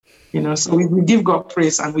So we give God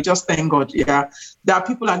praise and we just thank God. Yeah, that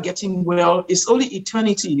people are getting well. It's only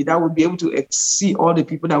eternity that will be able to see all the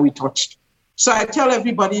people that we touched. So I tell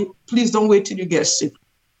everybody, please don't wait till you get sick.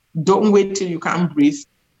 Don't wait till you can't breathe.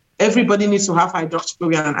 Everybody needs to have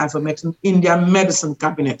hydroxychloroquine and ivermectin in their medicine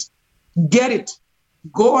cabinet. Get it.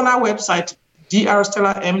 Go on our website,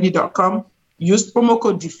 drstellamd.com. Use promo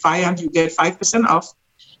code DEFIANT. You get 5% off.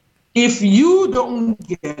 If you don't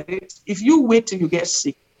get it, if you wait till you get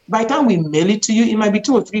sick, by the time we mail it to you, it might be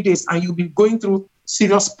 2 or 3 days and you'll be going through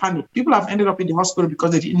serious panic. People have ended up in the hospital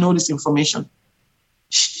because they didn't know this information.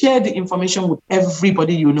 Share the information with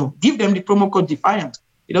everybody you know. Give them the promo code DEFIANT.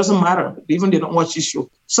 It doesn't matter, even they don't watch this show,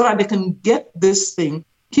 so that they can get this thing,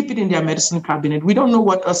 keep it in their medicine cabinet. We don't know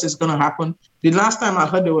what else is going to happen. The last time I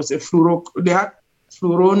heard there was they had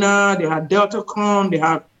Flurona, they had Deltacron, they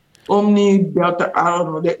had Omni, Delta, I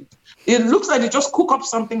don't know. It looks like they just cook up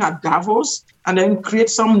something at Davos and then create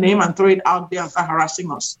some name and throw it out there and start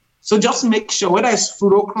harassing us. So just make sure, whether it's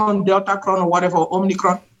Flurocron, Deltacron, or whatever, or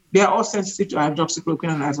Omnicron, they are all sensitive to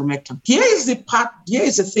hydroxychloroquine and ivermectin. Here is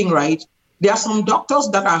the thing, right? There are some doctors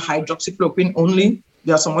that are hydroxychloroquine only.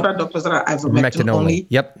 There are some other doctors that are ivermectin only.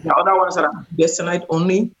 Yep. There are other ones that are budesonide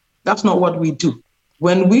only. That's not what we do.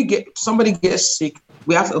 When somebody gets sick,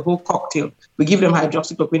 we have a whole cocktail. We give them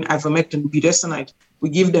hydroxychloroquine, ivermectin, budesonide. We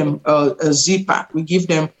give them a Z-Pack. We give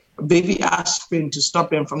them baby aspirin to stop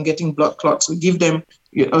them from getting blood clots. We give them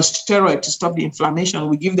a steroid to stop the inflammation.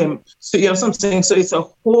 We give them, so you know what I'm saying? So it's a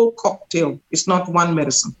whole cocktail. It's not one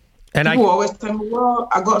medicine. And people always tell me, well,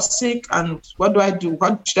 I got sick and what do I do?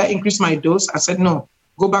 Should I increase my dose? I said, no,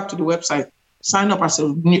 go back to the website, sign up as a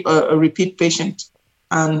repeat patient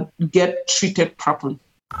and get treated properly.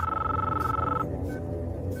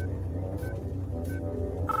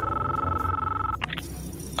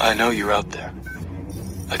 I know you're out there.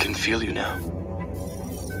 I can feel you now.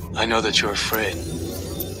 I know that you're afraid.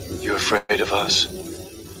 You're afraid of us.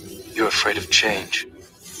 You're afraid of change.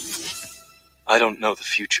 I don't know the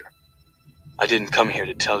future. I didn't come here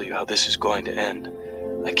to tell you how this is going to end.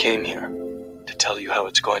 I came here to tell you how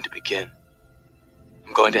it's going to begin.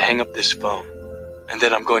 I'm going to hang up this phone, and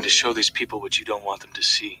then I'm going to show these people what you don't want them to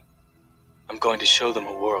see. I'm going to show them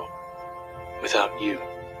a world without you.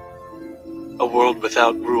 A world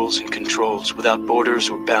without rules and controls, without borders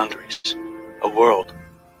or boundaries. A world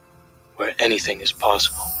where anything is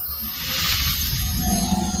possible.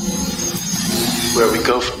 Where we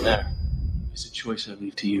go from there is a choice I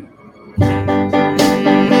leave to you.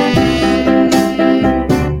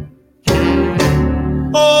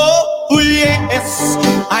 Oh, yes,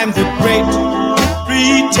 I'm the great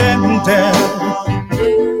pretender.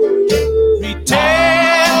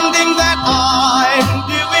 Pretending that I'm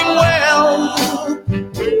doing well.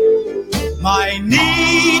 My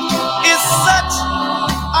need is such,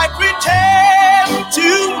 I pretend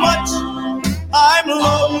too much. I'm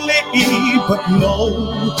lonely, but no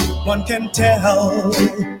one can tell.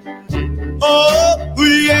 Oh,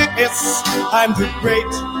 yes, I'm the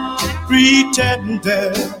great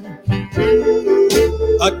pretender.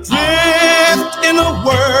 Adrift in a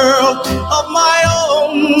world of my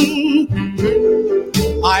own.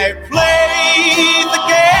 I play the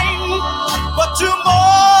game, but to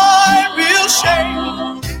my real shame,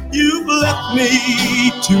 you've left me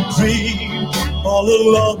to dream all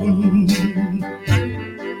alone.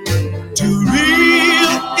 Too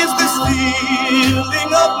real is this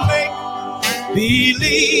feeling of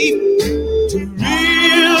make-believe. Too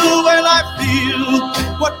real when I feel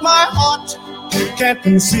what my heart can't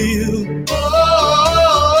conceal.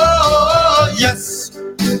 Oh, yes,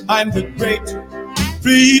 I'm the great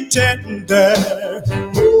pretender.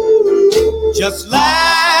 Just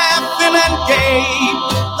laughing and gay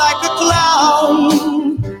like a clown.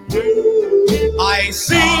 I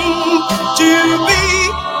seem to be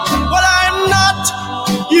what I'm not,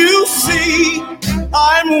 you see.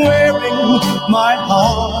 I'm wearing my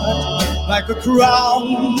heart like a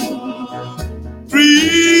crown,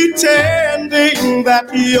 pretending that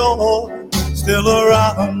you're still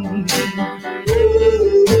around.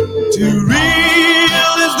 Too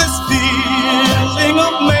real is this feeling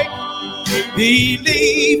of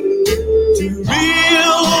make-believe. Too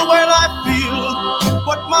real when I feel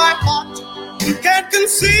what my heart can't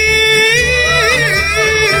conceal.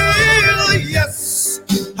 Yes,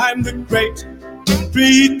 I'm the great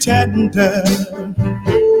pretender.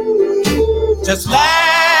 Just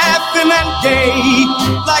laughing and gay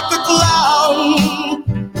like a clown.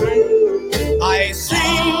 I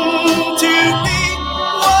seem to be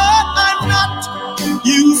what I'm not,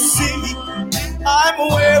 you see. I'm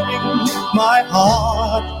wearing my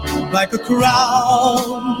heart like a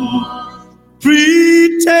crown,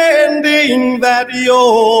 pretending saying that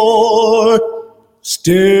you're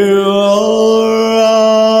still around.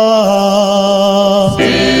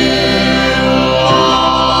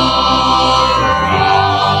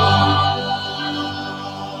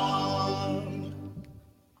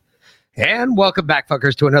 And welcome back,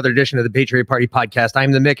 fuckers, to another edition of the Patriot Party Podcast.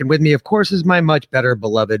 I'm the Mick, and with me, of course, is my much better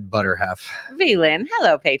beloved butter half, V-Lynn.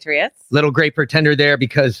 Hello, Patriots. Little great pretender there,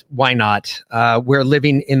 because why not? We're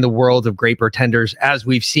living in the world of great pretenders, as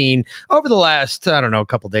we've seen over the last, I don't know, a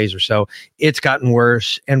couple days or so. It's gotten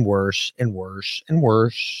worse and worse and worse and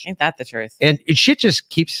worse. Ain't that the truth? And shit just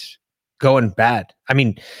keeps going bad. I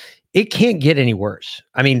mean, it can't get any worse.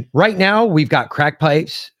 I mean, right now, we've got crack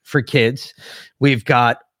pipes for kids. We've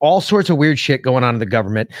got all sorts of weird shit going on in the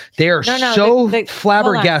government. They are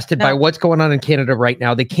flabbergasted by what's going on in Canada right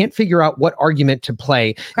now. They can't figure out what argument to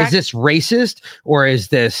play. Is this racist, or is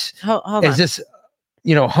this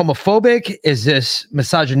homophobic? Is this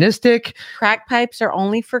misogynistic? Crack pipes are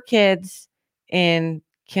only for kids in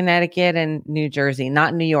Connecticut and New Jersey,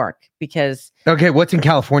 not New York, because... Okay, what's in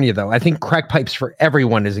California, though? I think crack pipes for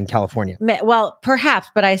everyone is in California. Well, perhaps,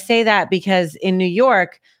 but I say that because in New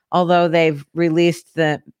York, although they've released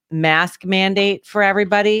the mask mandate for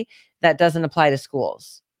everybody, that doesn't apply to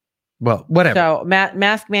schools. Well, whatever. So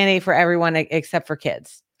mask mandate for everyone except for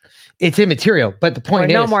kids. It's immaterial, but the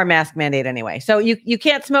point is... no more mask mandate anyway. So you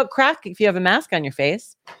can't smoke crack if you have a mask on your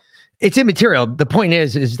face. It's immaterial. The point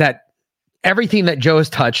is that everything that Joe has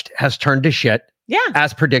touched has turned to shit. Yeah.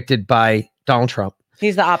 As predicted by Donald Trump.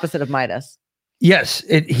 He's the opposite of Midas. Yes,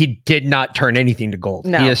 he did not turn anything to gold.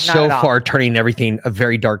 No, he is so far turning everything a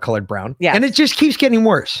very dark colored brown. Yes. And it just keeps getting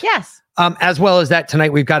worse. Yes. As well as that,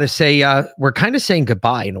 tonight we've got to say, we're kind of saying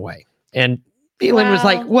goodbye in a way. And Elin was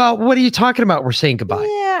like, well, what are you talking about? We're saying goodbye.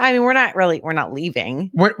 Yeah, I mean, we're not leaving.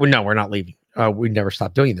 We're not leaving. We never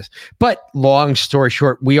stopped doing this. But long story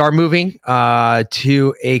short, we are moving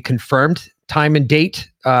to a confirmed time and date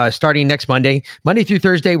starting next Monday. Monday through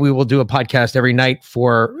Thursday, we will do a podcast every night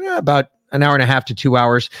for about an hour and a half to 2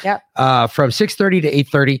 hours. Yep. From 6:30 to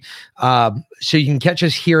 8:30. So you can catch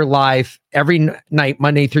us here live every night,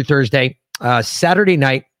 Monday through Thursday. Saturday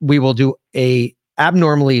night, we will do a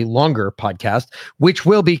abnormally longer podcast, which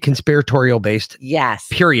will be conspiratorial based. Yes.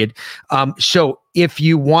 Period. So if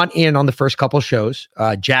you want in on the first couple shows,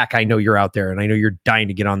 Jack, I know you're out there and I know you're dying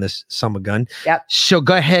to get on this son of a gun. Yep. So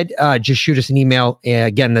go ahead, just shoot us an email.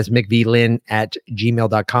 Again, that's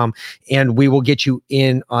mickvlynn@gmail.com, and we will get you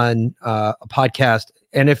in on a podcast.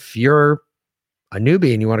 And if you're a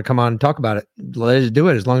newbie and you want to come on and talk about it, let us do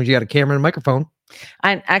it, as long as you got a camera and a microphone.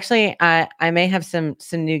 And actually, I may have some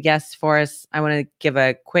new guests for us. I want to give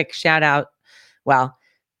a quick shout out. Well,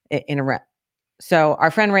 so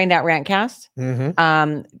our friend Rained Out Rantcast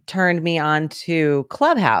turned me on to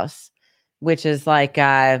Clubhouse, which is like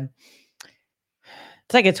it's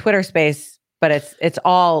like a Twitter space, but it's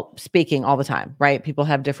all speaking all the time, right? People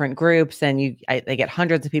have different groups, and they get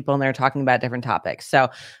hundreds of people, and they're talking about different topics. So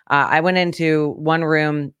I went into one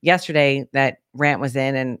room yesterday that Rant was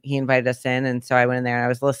in, and he invited us in, and so I went in there and I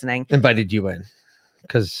was listening. Invited you in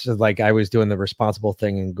because like I was doing the responsible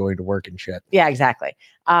thing and going to work and shit. Yeah, exactly.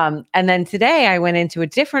 And then today I went into a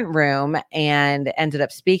different room and ended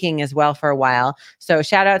up speaking as well for a while. So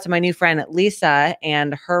shout out to my new friend Lisa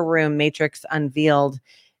and her room, Matrix Unveiled.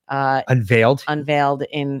 Unveiled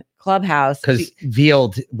in Clubhouse. Because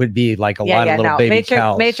veiled would be like a lot of little baby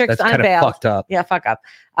cows. Matrix That's Unveiled. Kind of fucked up. Yeah,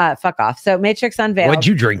 fuck off. So Matrix Unveiled. What'd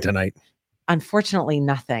you drink tonight? Unfortunately,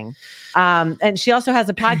 nothing. And she also has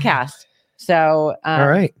a podcast. So, all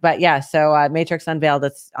right. But yeah, so Matrix Unveiled,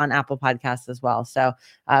 it's on Apple Podcasts as well. So,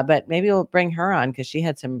 but maybe we'll bring her on because she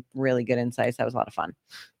had some really good insights. That was a lot of fun.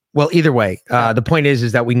 Well, either way, the point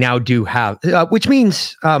is that we now do have, which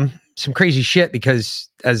means some crazy shit, because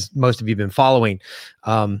as most of you have been following,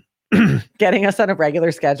 getting us on a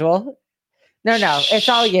regular schedule. No, it's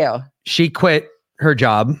all you. She quit her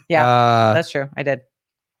job. Yeah, that's true. I did.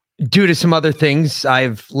 Due to some other things,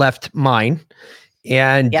 I've left mine.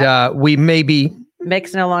 And we may be...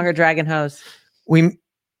 Mick's no longer dragging hose.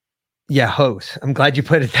 Hose. I'm glad you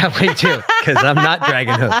put it that way too, because I'm not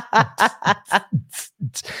dragging hose.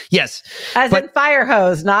 Yes. In fire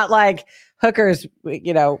hose, not like hookers,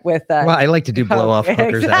 with... well, I like to do blow off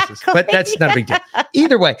hookers' asses, but that's not a big deal.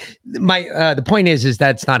 Either way, the point is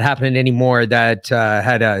that's not happening anymore. That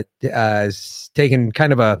had taken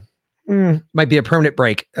kind of a... might be a permanent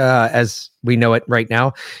break as we know it right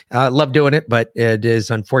now. Love doing it, but it is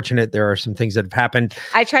unfortunate. There are some things that have happened.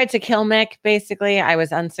 I tried to kill Mick. Basically, I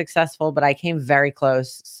was unsuccessful, but I came very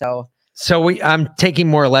close. So I'm taking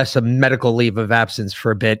more or less a medical leave of absence for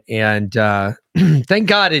a bit, and thank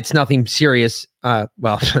God it's nothing serious.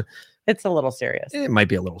 Well, It's a little serious. It might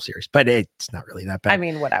be a little serious, but it's not really that bad. I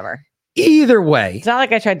mean, whatever. Either way, It's not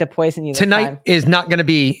like I tried to poison you this tonight time. is not going to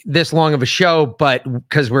be this long of a show, but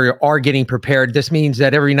because we are getting prepared, this means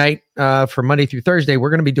that every night from Monday through Thursday, we're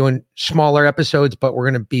going to be doing smaller episodes, but we're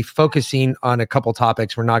going to be focusing on a couple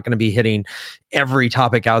topics. We're not going to be hitting every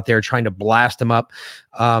topic out there, trying to blast them up.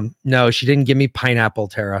 No, she didn't give me pineapple,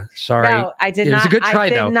 Tara. Sorry. No, I did It not. was a good try, I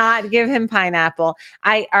did though. not give him pineapple.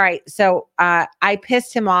 All right. So I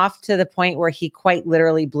pissed him off to the point where he quite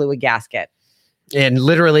literally blew a gasket. And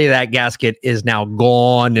literally that gasket is now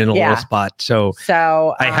gone in a Yeah. little spot. So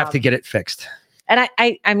So I have to get it fixed. And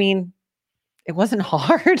I mean, it wasn't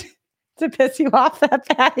hard to piss you off that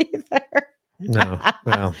bad either. No.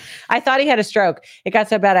 I thought he had a stroke. It got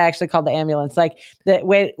so bad I actually called the ambulance. Like the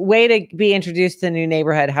way to be introduced to the new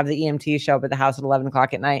neighborhood, have the EMT show up at the house at 11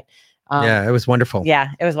 o'clock at night. Yeah, it was wonderful. Yeah,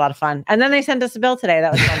 it was a lot of fun. And then they sent us a bill today.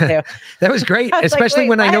 That was fun too. That was great, I was like, especially wait,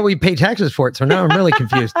 when I know what? we pay taxes for it. So now I'm really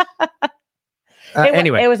confused.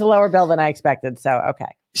 Anyway, it was a lower bill than I expected. So, okay.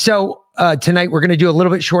 so tonight we're going to do a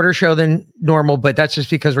little bit shorter show than normal, but that's just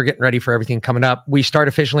because we're getting ready for everything coming up. We start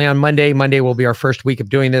officially on Monday. Monday will be our first week of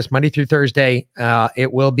doing this, Monday through Thursday.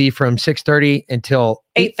 It will be from 6:30 until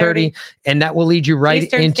 8:30, and that will lead you right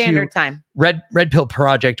Eastern into Standard Time. Red Pill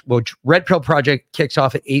Project, which Red Pill Project kicks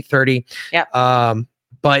off at 8:30. Yep.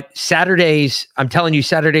 But Saturdays, I'm telling you,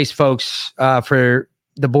 Saturdays, folks, for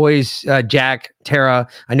the boys, Jack, Tara,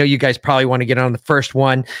 I know you guys probably want to get on the first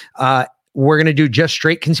one. We're going to do just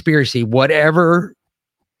straight conspiracy, whatever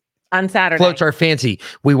On Saturday. floats our fancy.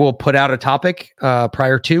 We will put out a topic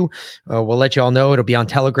prior to. We'll let you all know. It'll be on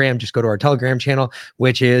Telegram. Just go to our Telegram channel,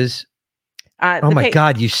 which is, oh my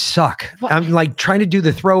God, you suck. What? I'm like trying to do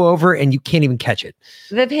the throw over and you can't even catch it.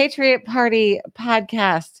 The Patriot Party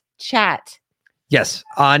podcast chat. Yes,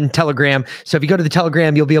 on Telegram. So if you go to the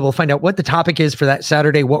Telegram, you'll be able to find out what the topic is for that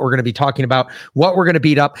Saturday, what we're going to be talking about, what we're going to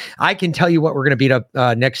beat up. I can tell you what we're going to beat up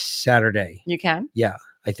next Saturday. You can? Yeah,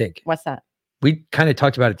 I think. What's that? We kind of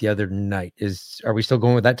talked about it the other night. Are we still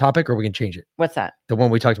going with that topic or we can change it? What's that? The one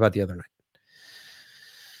we talked about the other night.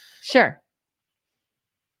 Sure.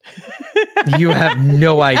 You have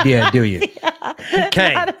no idea, do you? Yeah,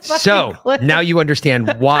 Okay, not a fucking so clue. now you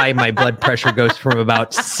understand why my blood pressure goes from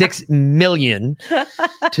about 6 million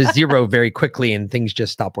to 0 very quickly and things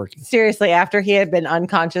just stop working. Seriously, after he had been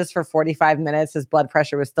unconscious for 45 minutes, his blood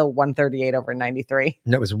pressure was still 138/93.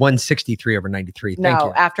 And that was 163/93. Thank No,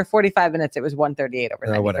 you. after 45 minutes, it was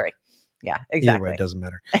 138/93. whatever. Yeah, Either way, exactly. it doesn't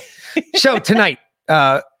matter. So tonight,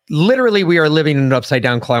 literally, we are living in an upside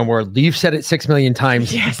down clown world. You've said it 6 million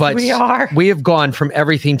times, Yes, but we are. we have gone from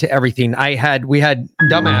everything to everything. We had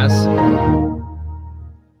dumbass,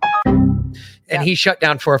 and Yep. he shut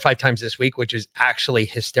down 4 or 5 times this week, which is actually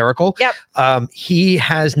hysterical. Yep. He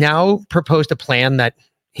has now proposed a plan that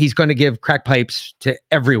he's going to give crack pipes to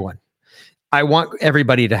everyone. I want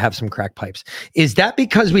everybody to have some crack pipes. Is that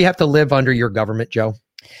because we have to live under your government, Joe?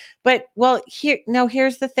 But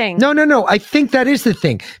here's the thing. No. I think that is the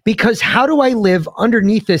thing, because how do I live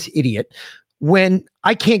underneath this idiot when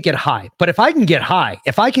I can't get high? But if I can get high,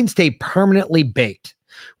 if I can stay permanently baked,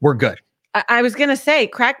 we're good. I was going to say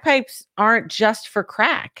crack pipes aren't just for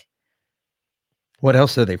crack. What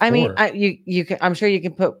else are they for? I mean, you can, I'm sure you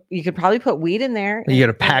could probably put weed in there. you got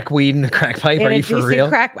to pack weed in a crack pipe? in Are a you for decent real?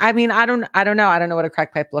 Crack. I mean, I don't know. I don't know what a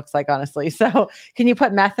crack pipe looks like, honestly. So can you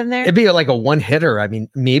put meth in there? It'd be like a one hitter. I mean,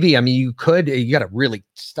 maybe. I mean, you could. You got to really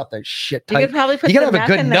stuff that shit You tight. could probably put You gotta some have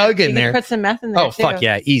a meth good there. nug in You could there. Put some meth in there. Oh, fuck too.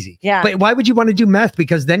 yeah, easy. Yeah. But why would you want to do meth?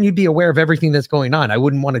 Because then you'd be aware of everything that's going on. I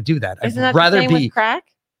wouldn't want to do that. Isn't I'd that rather the same be. with crack?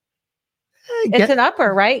 Get- It's an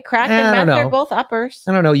upper, right? Crack I and don't meth are know. both uppers.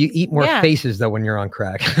 I don't know. You eat more Yeah. faces though when you're on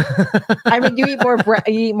crack. I mean, you eat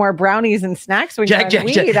more brownies and snacks when you're on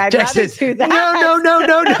weed. I'd rather says, do that.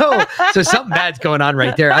 No. So something bad's going on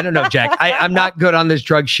right there. I don't know, Jack. I'm not good on this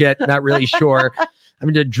drug shit. Not really sure. I've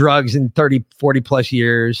been doing drugs in 30, 40 plus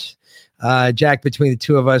years. Jack, between the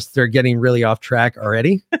two of us, they're getting really off track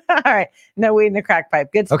already. All right. No weed in the crack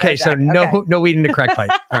pipe. Good. Okay, so Jack. no Okay. no weed in the crack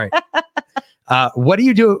pipe. All right. What do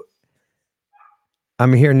you do?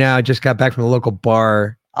 I'm here now. I just got back from the local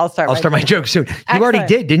bar. I'll start my joke soon. You already Excellent.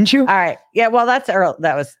 did, didn't you? All right. Yeah. Well, that's early.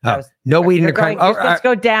 That was. No weed in the you're crack. going- Let's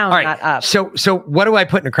go down, all right. not up. So what do I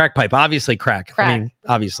put in a crack pipe? Obviously crack. I mean,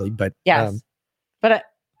 obviously, but Yes. But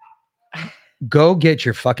go get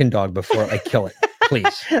your fucking dog before I kill it,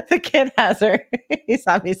 please. the kid has her. He's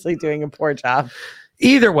obviously doing a poor job.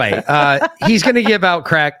 Either way, he's going to give out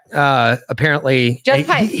crack. Apparently, Just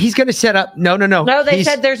pipe. he's going to set up. No. No, they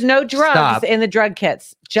said there's no drugs Stop. in the drug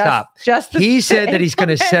kits. Stop. Just He said that he's going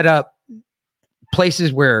to set up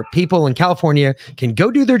places where people in California can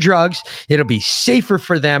go do their drugs. It'll be safer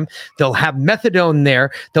for them. They'll have methadone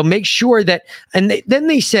there. They'll make sure that, then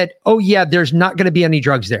they said, oh yeah, there's not going to be any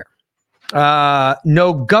drugs there.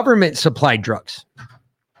 No government supplied drugs.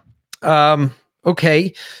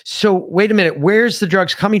 Okay. So wait a minute. Where's the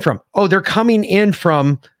drugs coming from? Oh, they're coming in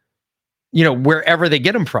from, wherever they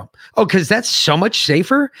get them from. Oh, because that's so much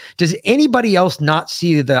safer. Does anybody else not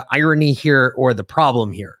see the irony here or the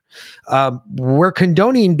problem here? We're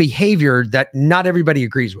condoning behavior that not everybody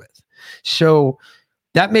agrees with. So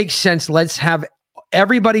that makes sense. Let's have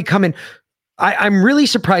everybody come in. I'm really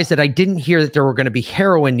surprised that I didn't hear that there were going to be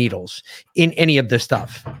heroin needles in any of this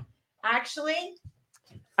stuff. Actually,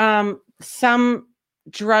 some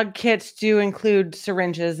drug kits do include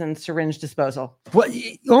syringes and syringe disposal. What?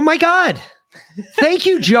 Oh my God. Thank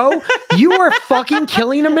you, Joe. You are fucking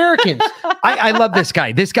killing Americans. I love this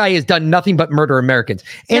guy. This guy has done nothing but murder Americans.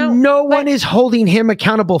 And no one is holding him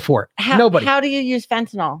accountable for it. Nobody. How do you use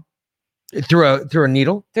fentanyl? Through a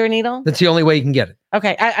needle? Through a needle? That's the only way you can get it.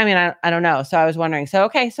 Okay. I don't know. So I was wondering. So,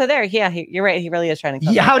 okay. So there, you're right. He really is trying to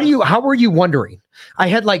kill how were you wondering? I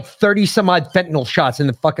had like 30 some odd fentanyl shots in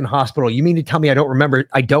the fucking hospital. You mean to tell me I don't remember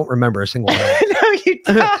a single one? No, you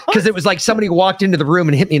don't. Because it was like somebody walked into the room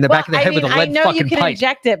and hit me in the back of the head with a lead fucking pipe. I know you can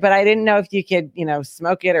inject it, but I didn't know if you could,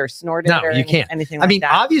 smoke it or snort it or you can't. Anything like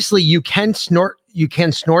that. Obviously you can snort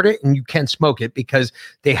it and you can smoke it because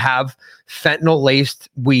they have fentanyl laced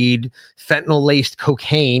weed, fentanyl laced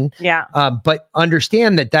cocaine. Yeah. But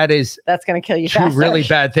understand that's going to kill you. Two faster. really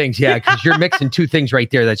bad things. Yeah. Because you're mixing two things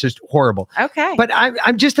right there. That's just horrible. Okay. But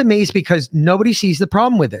I'm just amazed because nobody sees the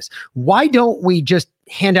problem with this. Why don't we just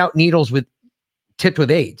hand out needles tipped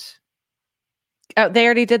with AIDS? Oh, they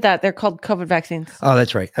already did that. They're called COVID vaccines. Oh,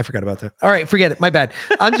 that's right. I forgot about that. All right, forget it. My bad.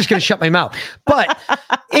 I'm just going to shut my mouth. But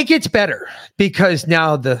it gets better because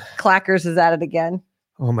now the Clackers is at it again.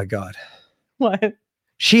 Oh my God. What?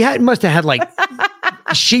 She must have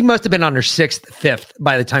been on her fifth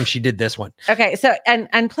by the time she did this one. Okay, so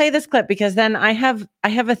and play this clip because then I have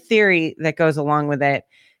a theory that goes along with it.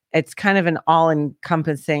 It's kind of an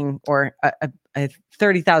all-encompassing or a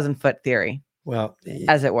 30,000 foot theory. Well,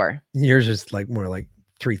 as it were. Yours is like more like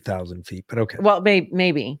 3,000 feet, but okay. Well,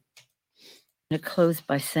 maybe. To close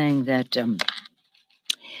by saying that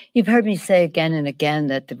you've heard me say again and again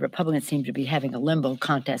that the Republicans seem to be having a limbo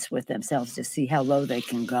contest with themselves to see how low they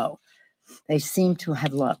can go. They seem to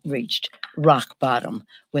have reached rock bottom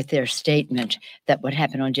with their statement that what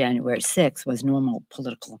happened on January 6th was normal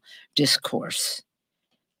political discourse.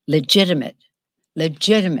 Legitimate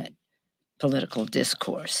political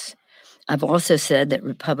discourse. I've also said that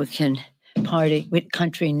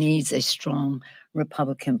country needs a strong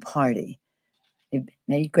Republican Party. They've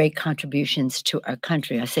made great contributions to our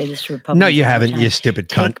country. I say this to Republicans. No, you haven't, you stupid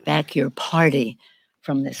cunt. Take back your party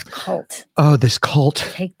from this cult. Oh, this cult.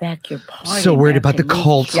 Take back your party. So worried about the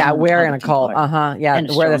cult. Yeah, we're in a cult. Yeah,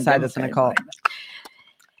 we're the side that's in a cult.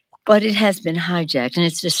 But it has been hijacked, and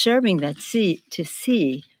it's disturbing to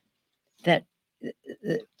see that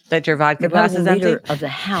your vodka glass is empty. Leader of the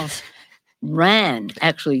House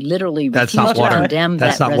literally refused to condemn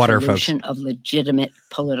that resolution of legitimate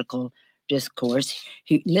political discourse.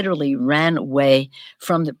 He literally ran away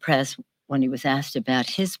from the press when he was asked about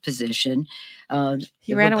his position.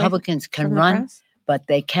 Republicans can run, but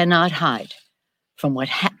they cannot hide from what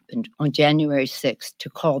happened on January 6th to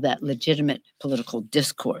call that legitimate political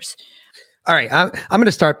discourse. All right, I'm going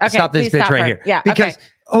to stop this bitch right here. Yeah, because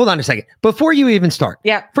hold on a second. Before you even start.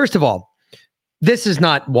 Yeah. First of all, this is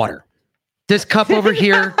not water. This cup over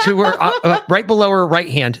here to her, right below her right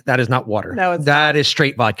hand, that is not water. No, it's that is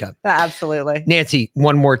straight vodka. Absolutely. Nancy,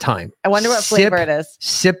 one more time. I wonder what flavor it is.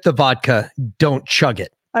 Sip the vodka. Don't chug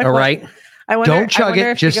it. All right? Don't chug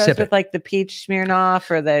it. Just sip it. With like the peach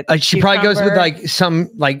Smirnoff or the she probably goes with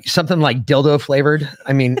something like dildo flavored.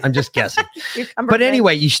 I mean, I'm just guessing. But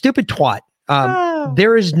anyway, you stupid twat.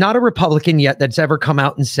 There is not a Republican yet that's ever come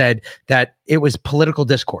out and said that it was political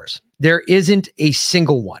discourse. There isn't a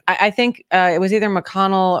single one. I think it was either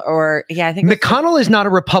McConnell or I think McConnell is not a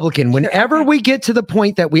Republican. Whenever we get to the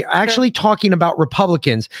point that we're actually talking about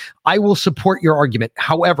Republicans, I will support your argument.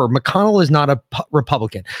 However, McConnell is not a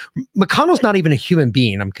Republican. McConnell's not even a human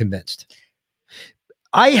being, I'm convinced.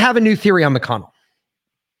 I have a new theory on McConnell.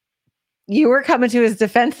 You were coming to his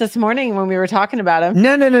defense this morning when we were talking about him.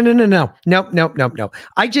 No.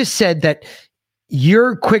 I just said that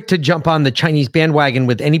you're quick to jump on the Chinese bandwagon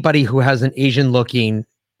with anybody who has an Asian-looking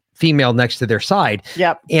female next to their side.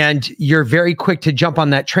 Yep. And you're very quick to jump on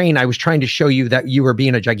that train. I was trying to show you that you were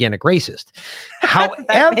being a gigantic racist.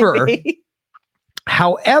 However,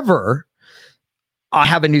 I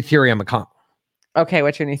have a new theory on McConnell. Okay,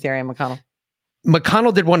 what's your new theory on McConnell?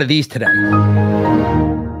 McConnell did one of these today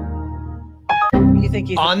You think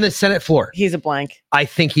he's on the Senate floor. he's a blank? I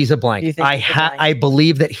think he's a blank. You think he's a blank? I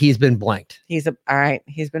believe that he's been blanked. All right.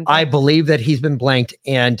 He's been. I Blanked. believe that he's been blanked,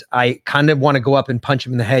 and I kind of want to go up and punch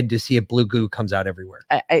him in the head to see if blue goo comes out everywhere.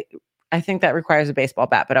 I think that requires a baseball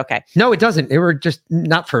bat, but okay. No, it doesn't. It were just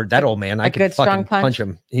not for that old man. I could good, strong fucking punch? punch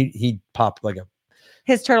him. He popped like a.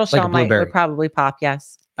 His turtle Like a shell might blueberry. would probably pop.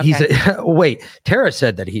 Yes. Okay. He's a wait. Tara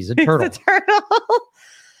said that he's a turtle. He's a turtle.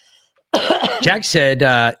 Jack said,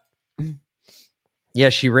 yeah,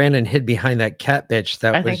 she ran and hid behind that cat bitch.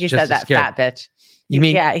 That I was think he just said that scary. fat bitch. You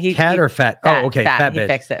mean cat or fat? Oh, okay, fat He bitch.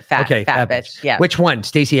 fixed it. Fat. Okay, Fat fat bitch. Yeah. Which one?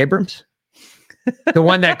 Stacey Abrams? The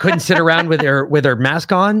one that couldn't sit around with her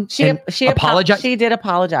mask on? She and apologize. She did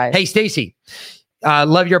apologize. Hey, Stacey,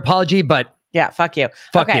 love your apology, but Yeah. Fuck you.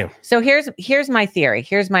 fuck okay. you. So here's my theory.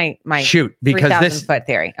 Here's my Shoot, because 3,000 this foot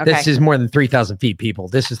theory. Okay. this is more than 3,000 feet, people.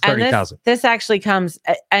 This is And 30,000 This actually comes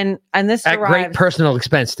and this at great derives, personal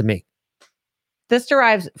expense to me. this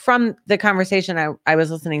derives from the conversation I was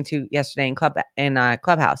listening to yesterday in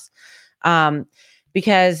Clubhouse,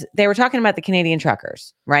 because they were talking about the Canadian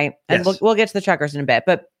truckers, right? And Yes. we'll get to the truckers in a bit,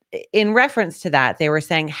 but in reference to that, they were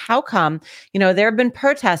saying, how come, there have been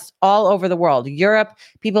protests all over the world, Europe,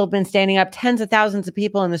 people have been standing up, tens of thousands of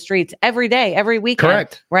people in the streets every day, every weekend,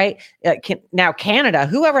 Correct. right? Now Canada,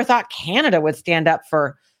 whoever thought Canada would stand up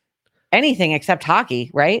for anything except hockey,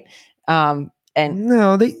 right? And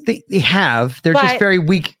No, they have. They're But- just very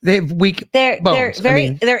weak. They have weak. they're bones. I very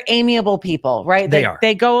mean- they're amiable people, right? They are.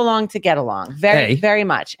 They go along to get along, very A. very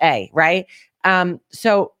much. Right?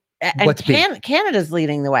 So and What's B? Canada's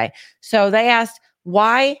leading the way. So they asked,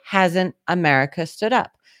 why hasn't America stood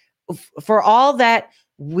up for all that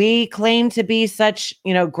we claim to be such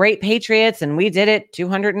great patriots, and we did it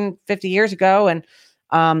 250 years ago, and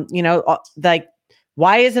like,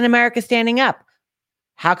 why isn't America standing up?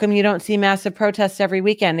 How come you don't see massive protests every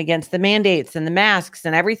weekend against the mandates and the masks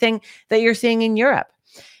and everything that you're seeing in Europe?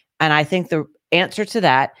 And I think the answer to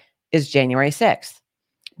that is January 6th,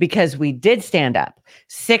 because we did stand up.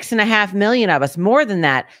 6.5 million of us, more than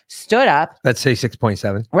that, stood up, Let's say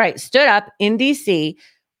 6.7. right? Stood up in DC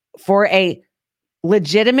for a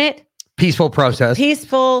legitimate, Peaceful process.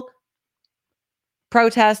 peaceful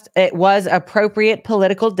protest. It was appropriate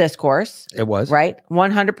political discourse. It was. Right?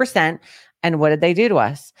 100%. And what did they do to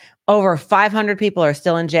us? Over 500 people are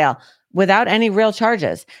still in jail without any real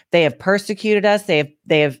charges. They have persecuted us. They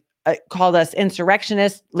have called us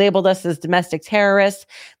insurrectionists, labeled us as domestic terrorists.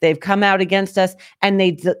 They've come out against us, and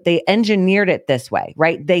they engineered it this way,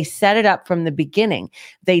 right? They set it up from the beginning.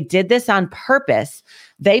 They did this on purpose.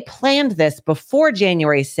 They planned this before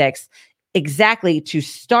January 6th, exactly to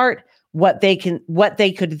start what they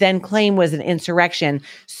could then claim was an insurrection,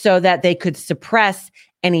 so that they could suppress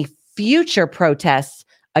any future protests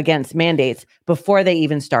against mandates before they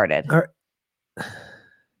even started.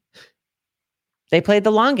 They played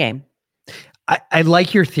the long game. I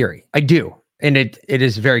like your theory. I do. And it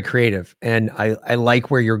is very creative. And I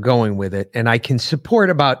like where you're going with it. And I can support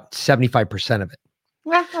about 75% of it.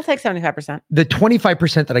 Well, I'll take 75%. The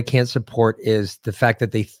 25% that I can't support is the fact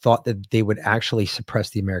that they thought that they would actually suppress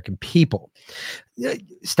the American people.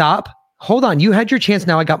 Stop. Hold on. You had your chance.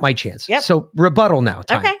 Now I got my chance. Yep. So rebuttal now.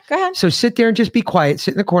 Time. Okay, go ahead. So sit there and just be quiet.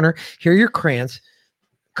 Sit in the corner. Here are your crayons.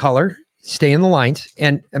 Color. Stay in the lines.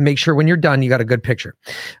 And make sure when you're done, you got a good picture.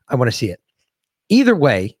 I want to see it. Either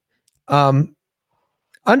way,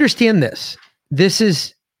 understand this. This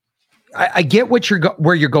is, I get what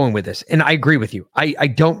where you're going with this. And I agree with you. I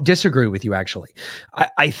don't disagree with you, actually.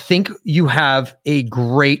 I think you have a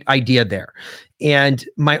great idea there. And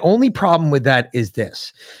my only problem with that is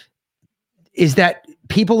this. Is that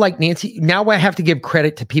people like Nancy, now I have to give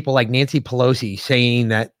credit to people like Nancy Pelosi saying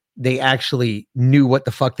that they actually knew what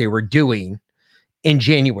the fuck they were doing in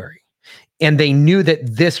January. And they knew that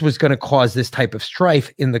this was going to cause this type of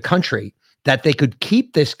strife in the country, that they could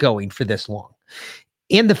keep this going for this long.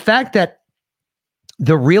 And the fact that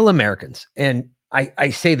the real Americans, and I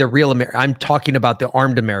say the real Americans, I'm talking about the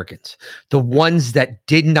armed Americans, the ones that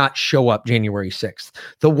did not show up January 6th,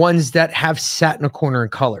 the ones that have sat in a corner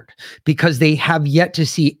and colored because they have yet to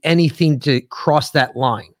see anything to cross that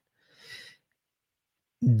line.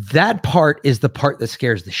 That part is the part that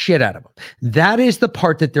scares the shit out of them. That is the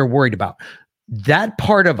part that they're worried about. That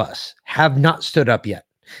part of us have not stood up yet.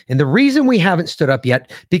 And the reason we haven't stood up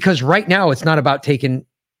yet, because right now it's not about taking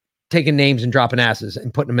names and dropping asses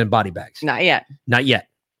and putting them in body bags. Not yet. Not yet.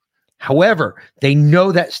 However, they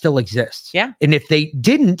know that still exists. Yeah. And if they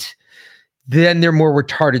didn't, then they're more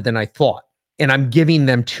retarded than I thought. and I'm giving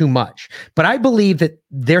them too much. But I believe that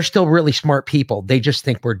they're still really smart people. They just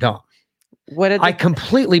think we're dumb. I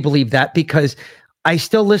completely believe that because I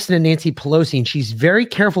still listen to Nancy Pelosi, and she's very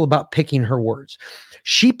careful about picking her words.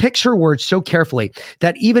 She picks her words so carefully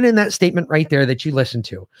that even in that statement right there that you listened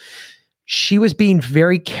to, she was being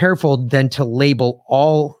very careful then to label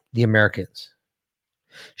all the Americans.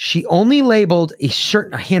 She only labeled a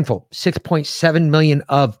handful, 6.7 million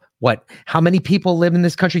of what? How many people live in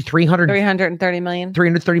this country? 330 million.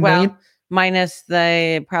 330 million? Minus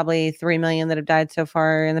the probably 3 million that have died so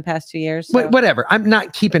far in the past 2 years. So. Whatever. I'm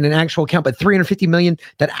not keeping an actual count, but 350 million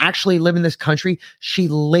that actually live in this country, she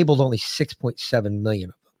labeled only 6.7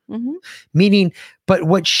 million of them. Mm-hmm. Meaning, but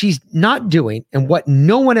what she's not doing and what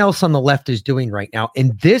no one else on the left is doing right now,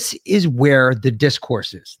 and this is where the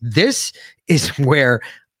discourse is. This is where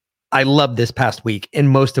I love this past week and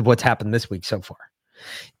most of what's happened this week so far,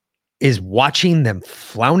 is watching them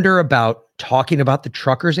flounder about talking about the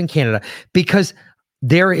truckers in Canada, because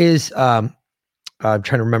there is, I'm trying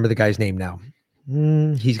to remember the guy's name now.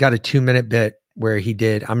 He's got a 2-minute bit where he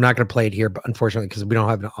did, I'm not going to play it here, but unfortunately, because we don't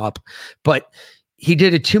have it up, but he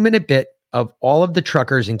did a 2-minute bit of all of the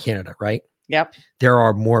truckers in Canada, right? Yep. There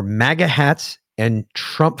are more MAGA hats and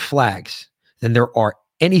Trump flags than there are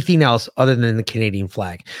anything else other than the Canadian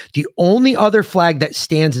flag. The only other flag that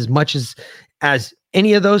stands as much as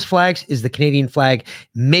any of those flags is the Canadian flag,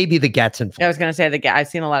 maybe the Gadsden flag. I was going to say I've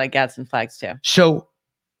seen a lot of Gadsden flags too. So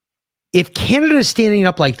if Canada is standing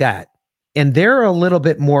up like that, and they're a little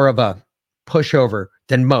bit more of a pushover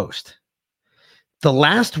than most, the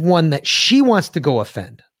last one that she wants to go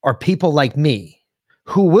offend are people like me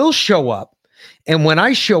who will show up. And when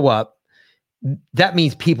I show up, that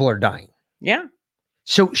means people are dying. Yeah.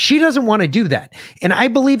 So she doesn't want to do that. And I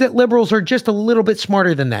believe that liberals are just a little bit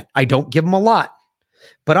smarter than that. I don't give them a lot,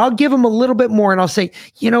 but I'll give them a little bit more. And I'll say,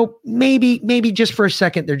 maybe just for a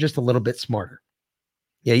second, they're just a little bit smarter.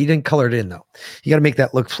 Yeah, you didn't color it in though. You got to make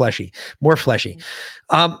that look fleshy, more fleshy.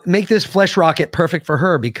 Make this flesh rocket perfect for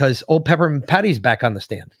her because old Peppermint Patty's back on the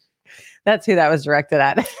stand. That's who that was directed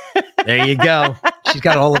at. There you go. She's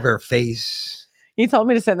got all of her face. You told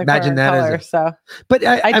me to sit in the Imagine corner that color, but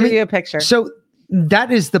I drew you a picture. So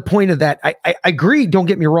that is the point of that. I agree. Don't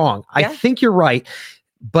get me wrong. Yeah. I think you're right.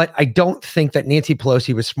 But I don't think that Nancy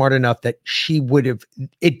Pelosi was smart enough that she would have,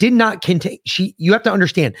 it did not contain, you have to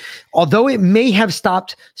understand, although it may have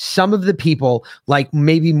stopped some of the people, like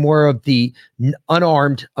maybe more of the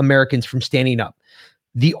unarmed Americans from standing up,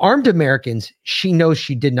 the armed Americans, she knows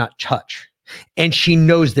she did not touch. And she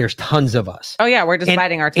knows there's tons of us. Oh yeah, we're just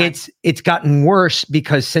biding our time. It's gotten worse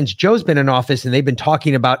because since Joe's been in office and they've been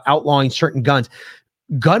talking about outlawing certain guns,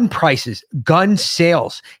 gun prices, gun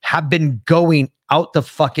sales have been going out the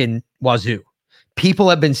fucking wazoo. People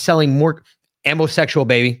have been selling more ammo-sexual,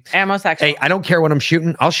 baby. Ammo-sexual. Hey, I don't care what I'm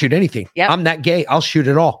shooting. I'll shoot anything. Yep. I'm that gay. I'll shoot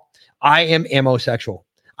it all. I am ammo-sexual.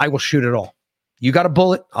 I will shoot it all. You got a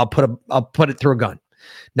bullet, I'll put it through a gun.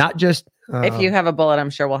 Not just if you have a bullet, I'm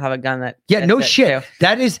sure we'll have a gun that. Yeah, no shit. Too.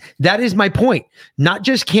 That is my point. Not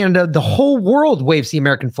just Canada, the whole world waves the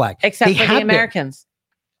American flag. Except for the Americans.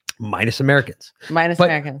 Minus Americans.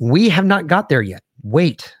 Americans. We have not got there yet.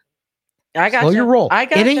 Wait. I got Slow your roll.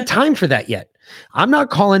 It ain't time for that yet. I'm not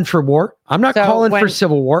calling for war. I'm not calling for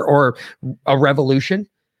civil war or a revolution.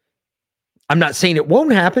 I'm not saying it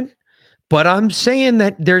won't happen, but I'm saying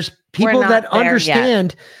that there's people that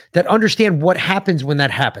understand what happens when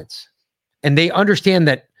that happens. And they understand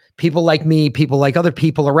that people like me, people like other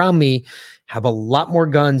people around me have a lot more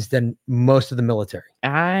guns than most of the military.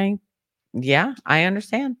 I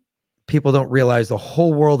understand. People don't realize the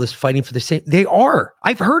whole world is fighting for the same. They are.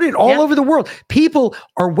 I've heard it all over the world. People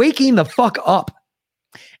are waking the fuck up.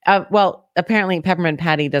 Well, apparently Peppermint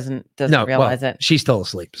Patty doesn't realize it. She's still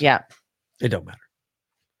asleep. So yeah. It don't matter.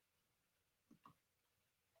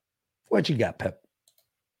 What you got, Pep?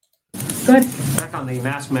 Good. Back on the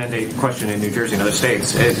mask mandate question in New Jersey and other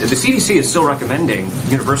states, the CDC is still recommending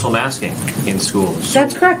universal masking in schools.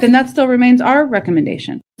 That's correct, and that still remains our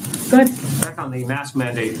recommendation. Good. Back on the mask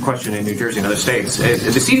mandate question in New Jersey and other states, the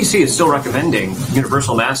CDC is still recommending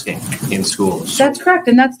universal masking in schools. That's correct,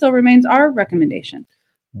 and that still remains our recommendation.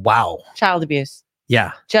 Wow. Child abuse.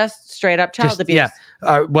 Yeah. Just straight up child abuse. Yeah.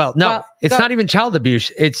 It's not even child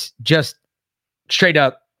abuse. It's just straight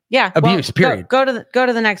up abuse, period. Go to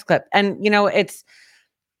the next clip. And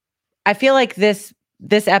I feel like this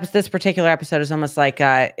particular episode is almost like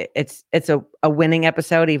it's a winning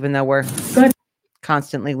episode, even though we're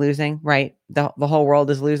constantly losing, right? The whole world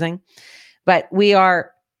is losing. But we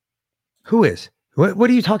are. Who is? What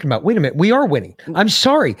are you talking about? Wait a minute. We are winning. I'm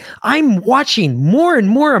sorry. I'm watching more and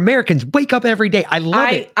more Americans wake up every day. I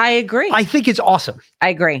love it. I agree. I think it's awesome. I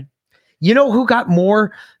agree. You know who got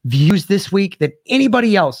more views this week than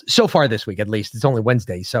anybody else? So far this week, at least. It's only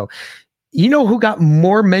Wednesday. So you know who got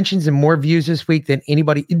more mentions and more views this week than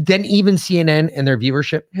anybody, than even CNN and their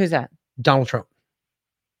viewership? Who's that? Donald Trump.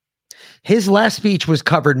 His last speech was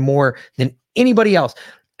covered more than anybody else.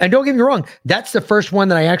 And don't get me wrong, that's the first one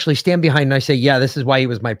that I actually stand behind and I say, yeah, this is why he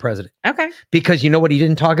was my president. Okay. Because you know what he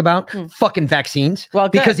didn't talk about? Fucking vaccines. Well,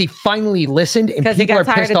 good. Because he finally listened and Because he people got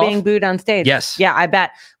are tired pissed of off. being booed on stage. Yes. Yeah, I bet.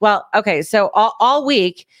 Well, okay. So all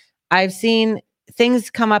week, I've seen things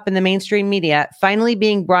come up in the mainstream media finally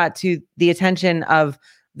being brought to the attention of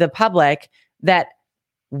the public that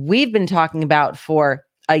we've been talking about for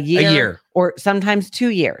a year or sometimes 2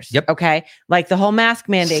 years. Yep. Okay. Like the whole mask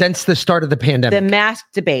mandate. Since the start of the pandemic. The mask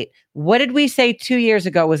debate. What did we say 2 years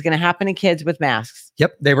ago was going to happen to kids with masks?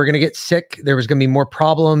 Yep. They were going to get sick. There was going to be more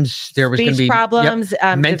problems. There was going to be problems,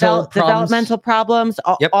 developmental problems,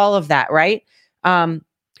 all of that. Right.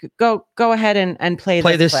 Go ahead and play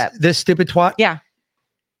this clip. This stupid twat. Yeah.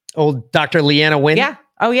 Old Dr. Leanna Wen. Yeah.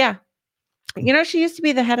 Oh yeah. You know, she used to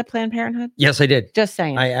be the head of Planned Parenthood. Yes, I did. Just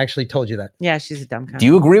saying. I actually told you that. Yeah, she's a dumb cunt. Do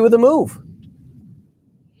you agree with the move?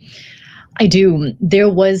 I do. There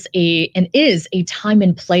was and is a time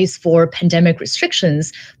and place for pandemic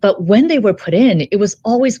restrictions, but when they were put in, it was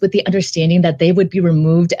always with the understanding that they would be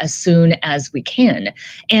removed as soon as we can.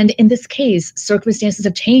 And in this case, circumstances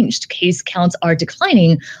have changed. Case counts are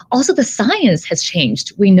declining. Also, the science has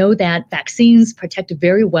changed. We know that vaccines protect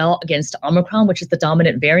very well against Omicron, which is the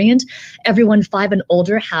dominant variant. Everyone 5 and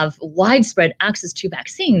older have widespread access to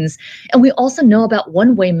vaccines. And we also know about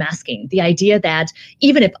one-way masking, the idea that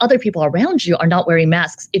even if other people around you are not wearing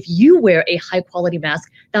masks, if you wear a high quality mask,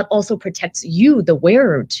 that also protects you, the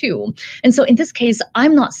wearer, too. And so in this case,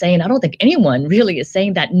 I'm not saying, I don't think anyone really is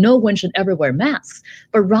saying that no one should ever wear masks,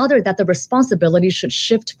 but rather that the responsibility should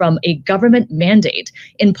shift from a government mandate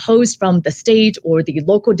imposed from the state or the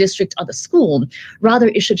local district of the school. Rather,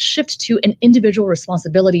 it should shift to an individual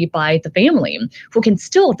responsibility by the family who can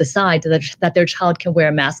still decide that their child can wear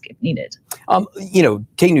a mask if needed.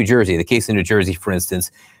 Take New Jersey, the case in New Jersey, for instance.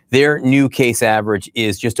 Their new case average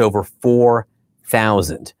is just over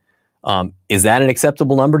 4,000. Is that an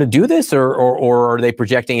acceptable number to do this, or are they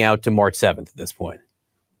projecting out to March 7th at this point?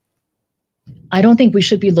 I don't think we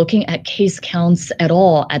should be looking at case counts at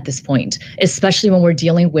all at this point, especially when we're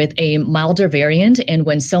dealing with a milder variant and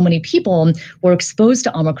when so many people were exposed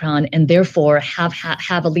to Omicron and therefore have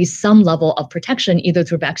at least some level of protection either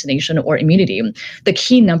through vaccination or immunity. The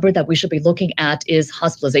key number that we should be looking at is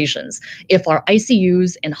hospitalizations. If our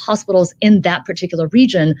ICUs and hospitals in that particular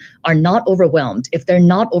region are not overwhelmed, if they're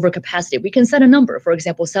not over capacity, we can set a number, for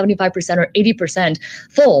example, 75% or 80%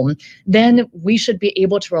 full, then we should be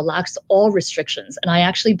able to relax all restrictions. And I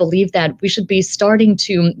actually believe that we should be starting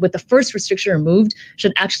to, with the first restriction removed,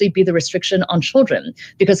 should actually be the restriction on children.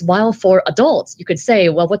 Because while for adults, you could say,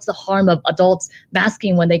 well, what's the harm of adults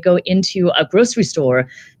masking when they go into a grocery store?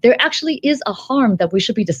 There actually is a harm that we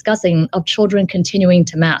should be discussing of children continuing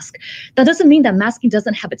to mask. That doesn't mean that masking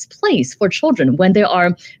doesn't have its place for children when there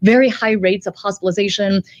are very high rates of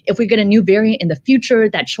hospitalization. If we get a new variant in the future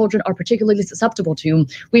that children are particularly susceptible to,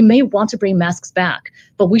 we may want to bring masks back.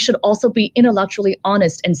 But we should also be intellectually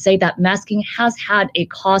honest and say that masking has had a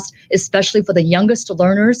cost, especially for the youngest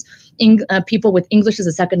learners, people with English as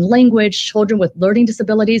a second language, children with learning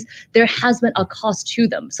disabilities. There has been a cost to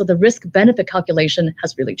them. So the risk-benefit calculation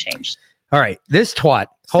has really changed. All right. This twat,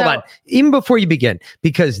 hold on. Even before you begin,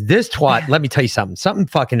 because this twat, let me tell you something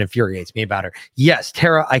fucking infuriates me about her. Yes,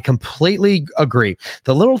 Tara, I completely agree.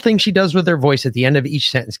 The little thing she does with her voice at the end of each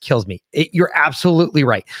sentence kills me. You're absolutely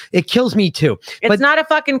right. It kills me too. It's not a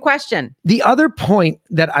fucking question. The other point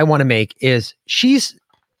that I want to make is she's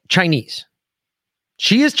Chinese.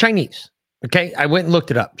 She is Chinese. Okay, I went and looked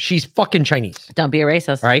it up. She's fucking Chinese. Don't be a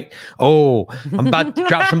racist. Right? Oh, I'm about to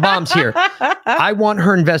drop some bombs here. I want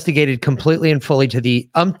her investigated completely and fully to the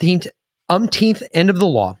umpteenth end of the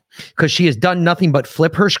law because she has done nothing but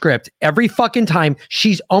flip her script every fucking time.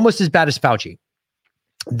 She's almost as bad as Fauci.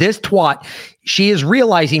 This twat, she is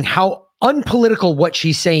realizing how unpolitical what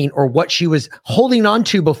she's saying or what she was holding on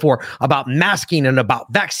to before about masking and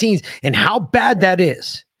about vaccines and how bad that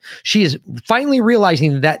is. She is finally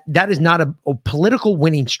realizing that that is not a political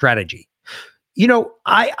winning strategy. You know,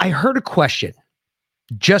 I heard a question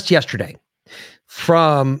just yesterday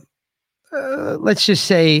from, let's just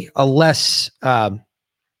say, a less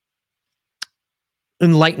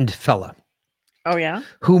enlightened fella. Oh, yeah?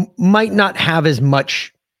 Who might not have as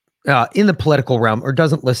much in the political realm, or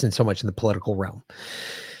doesn't listen so much in the political realm.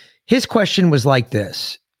 His question was like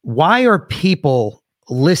this: why are people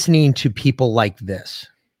listening to people like this?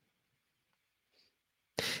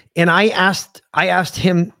 And I asked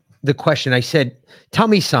him the question. I said, tell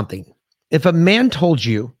me something. If a man told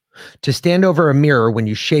you to stand over a mirror when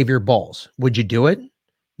you shave your balls, would you do it?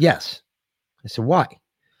 Yes. I said, why?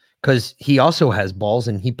 Because he also has balls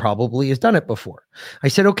and he probably has done it before. I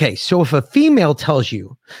said, okay, so if a female tells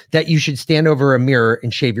you that you should stand over a mirror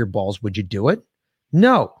and shave your balls, would you do it?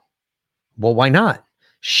 No. Well, why not?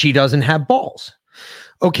 She doesn't have balls.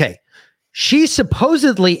 Okay. She's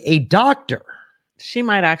supposedly a doctor. She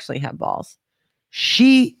might actually have balls.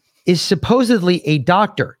 She is supposedly a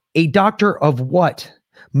doctor. A doctor of what?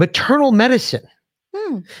 Maternal medicine.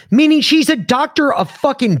 Meaning she's a doctor of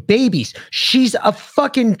fucking babies. She's a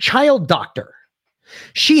fucking child doctor.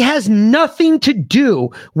 She has nothing to do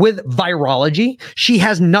with virology. She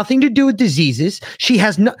has nothing to do with diseases. She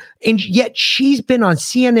has no, and yet she's been on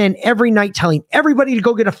CNN every night telling everybody to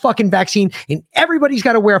go get a fucking vaccine and everybody's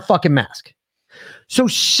got to wear a fucking mask. So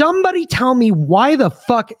somebody tell me why the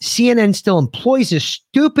fuck CNN still employs this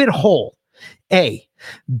stupid hole. A.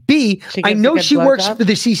 B, I know she works for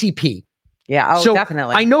the CCP. Yeah, oh, so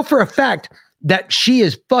definitely. I know for a fact that she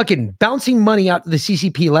is fucking bouncing money out to the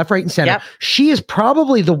CCP left, right, and center. Yep. She is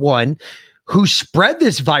probably the one who spread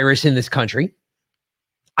this virus in this country.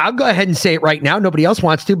 I'll go ahead and say it right now. Nobody else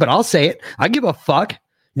wants to, but I'll say it. I give a fuck.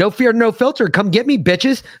 No fear, no filter. Come get me,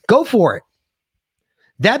 bitches. Go for it.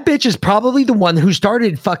 That bitch is probably the one who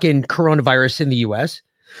started fucking coronavirus in the US.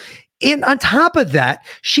 And on top of that,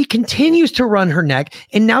 she continues to run her neck.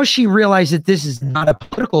 And now she realized that this is not a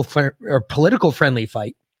political friendly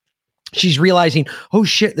fight. She's realizing, oh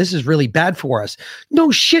shit, this is really bad for us. No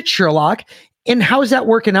shit, Sherlock. And how's that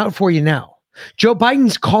working out for you now? Joe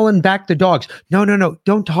Biden's calling back the dogs. No.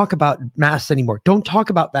 Don't talk about masks anymore. Don't talk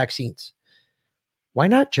about vaccines. Why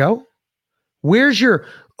not, Joe? Where's your,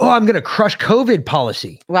 I'm going to crush COVID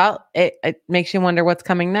policy? Well, it makes you wonder what's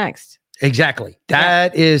coming next. Exactly.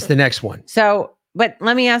 That is the next one. So, but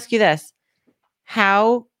let me ask you this.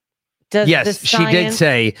 How does the science... she did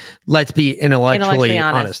say, let's be intellectually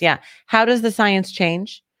honest. Yeah. How does the science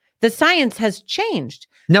change? The science has changed.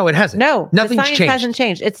 No, it hasn't. No, nothing's the science changed. Hasn't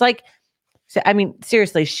changed. It's like, I mean,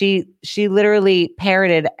 seriously, she literally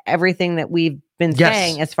parroted everything that we've been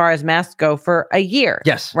saying as far as masks go for a year.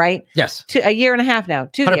 Yes. Right? Yes. A year and a half now.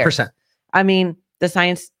 2 years. 100%. I mean, the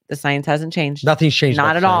science hasn't changed. Nothing's changed.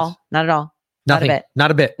 Not at all. Not at all. Nothing. Not a bit.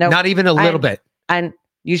 Not a bit. Nope. Not even a little bit. And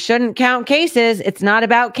you shouldn't count cases. It's not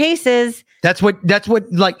about cases. That's what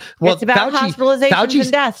like, well, it's about hospitalizations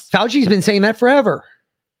and deaths. Fauci's been saying that forever.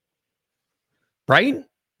 Right?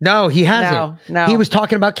 No, he hasn't. No. He was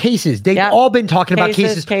talking about cases. They've all been talking about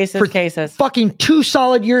cases for fucking 2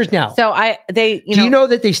 solid years now. So do you know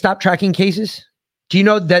that they stopped tracking cases? Do you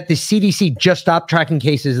know that the CDC just stopped tracking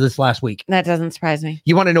cases this last week? That doesn't surprise me.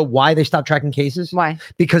 You want to know why they stopped tracking cases? Why?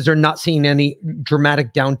 Because they're not seeing any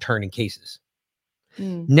dramatic downturn in cases.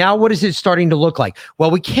 Now, what is it starting to look like? Well,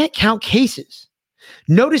 we can't count cases.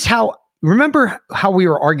 Notice remember how we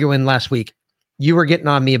were arguing last week? You were getting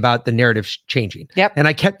on me about the narrative changing. Yep. And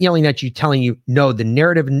I kept yelling at you, telling you, no, the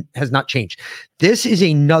narrative has not changed. This is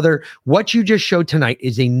what you just showed tonight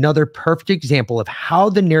is another perfect example of how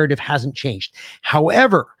the narrative hasn't changed.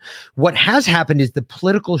 However, what has happened is the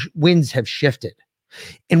political winds have shifted.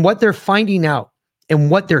 And what they're finding out and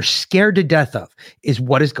what they're scared to death of is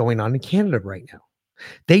what is going on in Canada right now.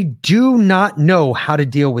 They do not know how to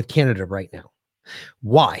deal with Canada right now.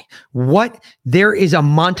 Why? There is a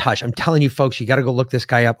montage. I'm telling you, folks, you got to go look this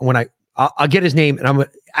guy up. When I'll get his name, and I'm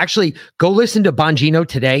actually go listen to Bongino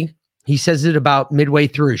today. He says it about midway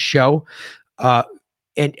through his show,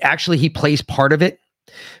 and actually he plays part of it.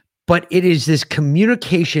 But it is this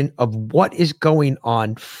communication of what is going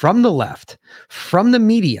on from the left, from the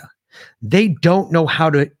media. They don't know how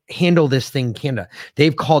to handle this thing in Canada.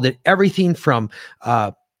 They've called it everything from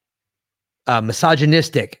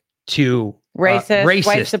misogynistic to racist,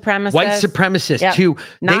 white supremacist to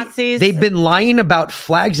Nazis. They've been lying about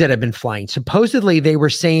flags that have been flying. Supposedly, they were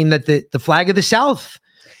saying that the flag of the South,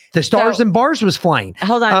 the Stars and Bars, was flying.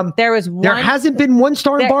 Hold on, there hasn't been one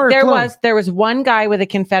Star and Bar. There was one guy with a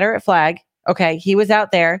Confederate flag. Okay, he was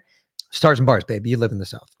out there. Stars and Bars, baby. You live in the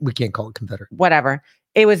South. We can't call it Confederate. Whatever.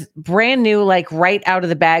 It was brand new, like right out of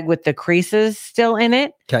the bag with the creases still in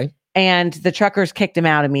it. Okay. And the truckers kicked him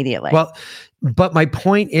out immediately. Well, but my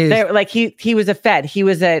point is, like he was a Fed. He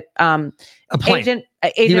was a plant. agent.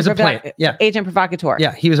 He was a plant. Yeah. Agent provocateur.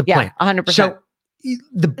 Yeah, he was a plant. 100%. So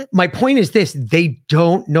my point is this: they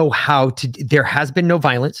don't know how to. There has been no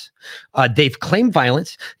violence. They've claimed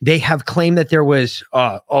violence. They have claimed that there was.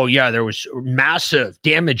 There was massive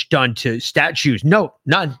damage done to statues. No,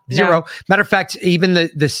 none, zero. No. Matter of fact, even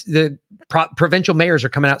the provincial mayors are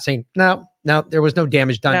coming out saying, no, there was no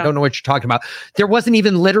damage done. No. Don't know what you're talking about. There wasn't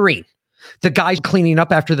even littering. The guys cleaning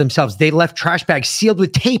up after themselves. They left trash bags sealed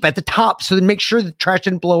with tape at the top so to make sure the trash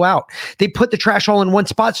didn't blow out. They put the trash all in one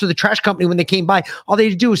spot so the trash company, when they came by, all they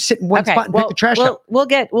had to do was sit in one spot and pick the trash up.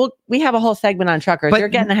 We have a whole segment on truckers. But You're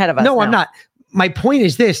getting ahead of us. No, now. I'm not. My point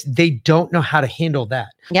is this: they don't know how to handle that.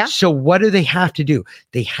 Yeah. So what do they have to do?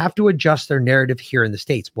 They have to adjust their narrative here in the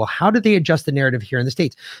States. Well, how do they adjust the narrative here in the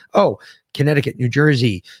States? Oh, Connecticut, New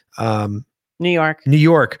Jersey, New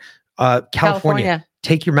York, California.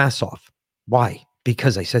 Take your masks off. Why?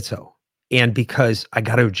 Because I said so. And because I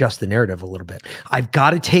got to adjust the narrative a little bit. I've got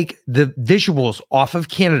to take the visuals off of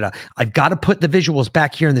Canada. I've got to put the visuals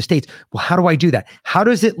back here in the States. Well, how do I do that? How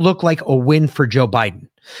does it look like a win for Joe Biden?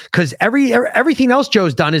 Because everything else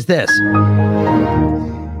Joe's done is this.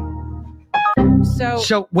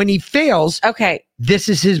 So when he fails, okay, this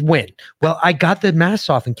is his win. Well, I got the masks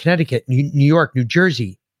off in Connecticut, New York, New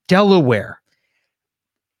Jersey, Delaware.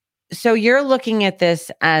 So you're looking at this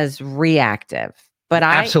as reactive, but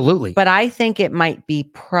absolutely. But I think it might be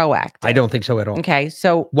proactive. I don't think so at all. Okay,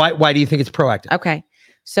 so why do you think it's proactive? Okay,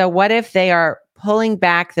 so what if they are pulling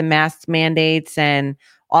back the mask mandates and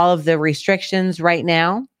all of the restrictions right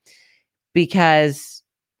now because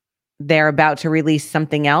they're about to release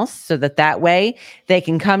something else, so that way they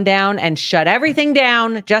can come down and shut everything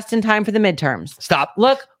down just in time for the midterms? Stop.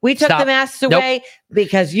 Look, we took the masks away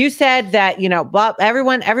because you said that,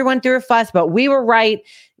 everyone threw a fuss, but we were right.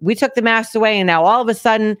 We took the masks away and now all of a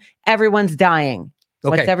sudden everyone's dying.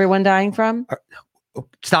 Okay. What's everyone dying from?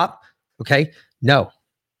 Stop. Okay. No.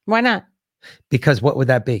 Why not? Because what would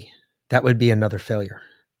that be? That would be another failure.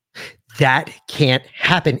 That can't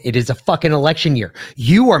happen. It is a fucking election year.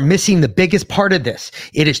 You are missing the biggest part of this.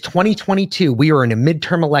 It is 2022. We are in a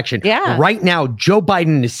midterm election. Yeah. Right now, Joe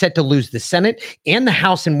Biden is set to lose the Senate and the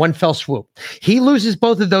House in one fell swoop. He loses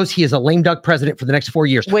both of those. He is a lame duck president for the next 4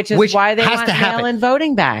 years. Which is why they want mail-in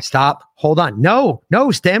voting back. Stop. Hold on. No,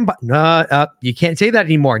 stand by. No, you can't say that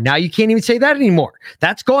anymore. Now you can't even say that anymore.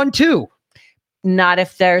 That's gone too. Not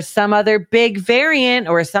if there's some other big variant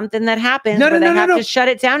or something that happens where they have to shut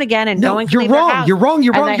it down again and no one can leave their house. You're wrong.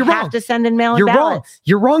 You're wrong. They have to send in mail-in ballots.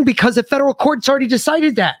 You're wrong because the federal court's already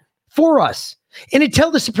decided that for us. And until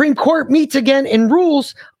the Supreme Court meets again and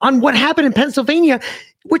rules on what happened in Pennsylvania,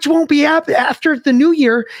 which won't be after the new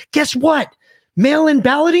year, guess what? Mail-in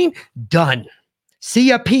balloting, done. See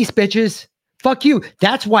ya, peace, bitches. Fuck you.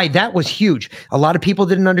 That's why that was huge. A lot of people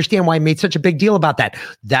didn't understand why I made such a big deal about that.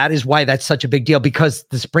 That is why that's such a big deal, because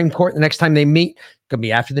the Supreme Court, the next time they meet, going to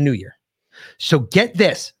be after the new year. So get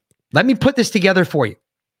this. Let me put this together for you.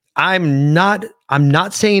 I'm not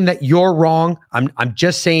saying that you're wrong. I'm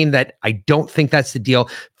just saying that I don't think that's the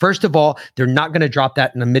deal. First of all, they're not going to drop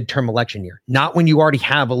that in a midterm election year. Not when you already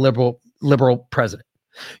have a liberal president.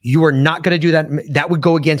 You are not going to do that. That would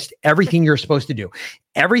go against everything you're supposed to do.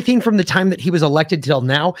 Everything from the time that he was elected till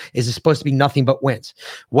now is supposed to be nothing but wins.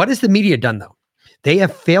 What has the media done, though? They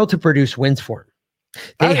have failed to produce wins for him.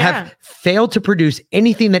 They have failed to produce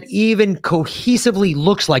anything that even cohesively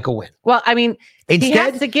looks like a win. Well, I mean, he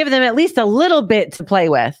has to give them at least a little bit to play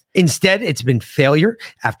with. Instead, it's been failure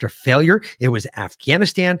after failure. It was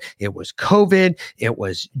Afghanistan. It was COVID. It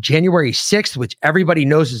was January 6th, which everybody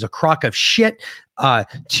knows is a crock of shit.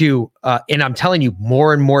 And I'm telling you,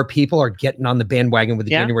 more and more people are getting on the bandwagon with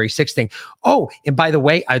the January 6th thing. Oh, and by the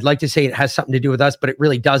way, I'd like to say it has something to do with us, but it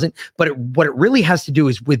really doesn't. But what it really has to do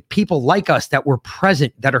is with people like us that were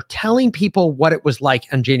present, that are telling people what it was like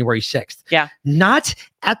on January 6th. Yeah. Not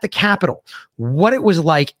at the Capitol, what it was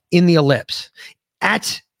like in the Ellipse,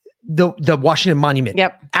 at the Washington Monument,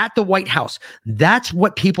 at the White House. That's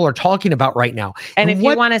what people are talking about right now. And if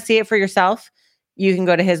you want to see it for yourself, you can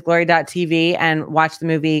go to hisglory.tv and watch the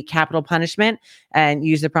movie Capital Punishment and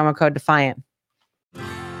use the promo code Defiant.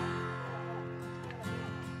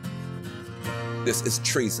 This is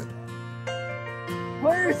treason.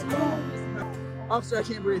 Where is Officer, I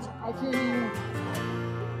can't breathe. I can't hear you.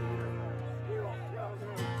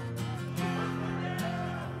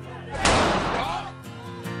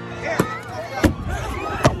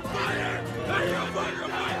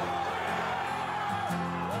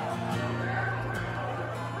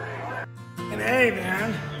 And hey,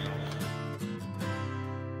 man.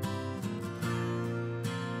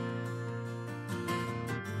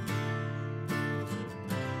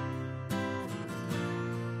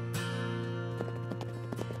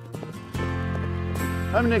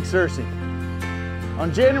 I'm Nick Searcy.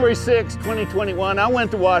 On January 6, 2021, I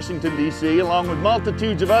went to Washington, D.C., along with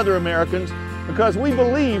multitudes of other Americans because we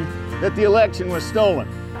believed that the election was stolen.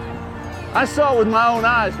 I saw with my own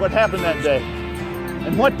eyes what happened that day.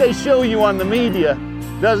 And what they show you on the media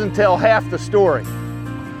doesn't tell half the story.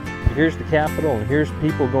 Here's the Capitol, and here's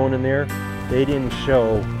people going in there. They didn't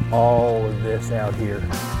show all of this out here. Did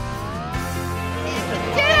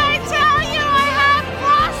I tell you I have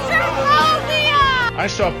claustrophobia? I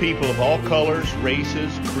saw people of all colors,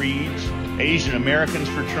 races, creeds, Asian Americans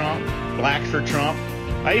for Trump, blacks for Trump.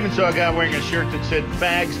 I even saw a guy wearing a shirt that said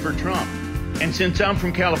fags for Trump. And since I'm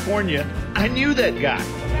from California, I knew that guy.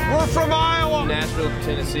 We're from Iowa. Nashville,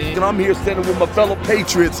 Tennessee. And I'm here standing with my fellow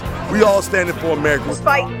patriots. We all standing for America.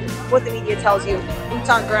 Despite what the media tells you, boots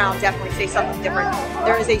on ground definitely say something different.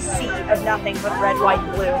 There is a sea of nothing but red, white,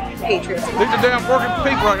 and blue patriots. These are damn working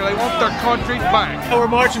people out here. They want their country back. We're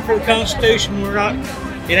marching for the Constitution. We're not.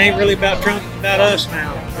 It ain't really about Trump. It's about us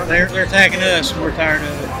now. They're attacking us, and we're tired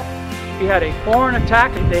of it. We had a foreign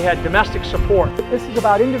attack. They had domestic support. This is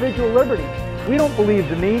about individual liberties. We don't believe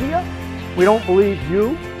the media. We don't believe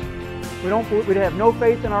you. We have no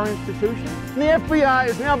faith in our institutions. The FBI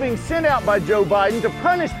is now being sent out by Joe Biden to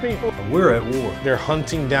punish people. We're at war. They're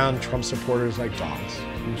hunting down Trump supporters like dogs.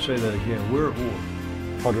 You say that again. We're at war.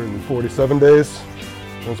 147 days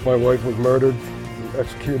since my wife was murdered and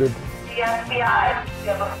executed. The FBI, you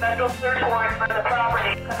have a federal search warrant for the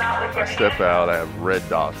property. Come out with your hands. I step out, I have red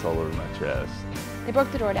dots all over my chest. They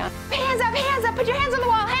broke the door down. Hands up, put your hands on the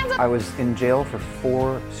wall, hands up. I was in jail for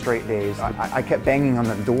 4 straight days. I kept banging on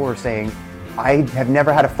the door saying, I have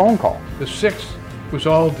never had a phone call. The 6th was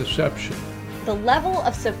all deception. The level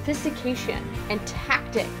of sophistication and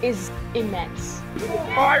tactic is immense. Oh,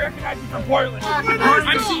 I recognize you from Portland.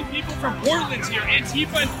 I've seen people from Portland here,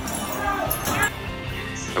 Antifa.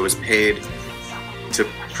 I was paid to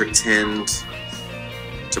pretend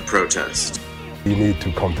to protest. We need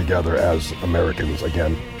to come together as Americans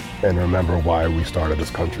again and remember why we started this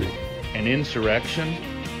country. An insurrection?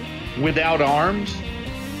 Without arms?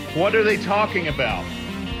 What are they talking about?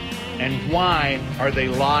 And why are they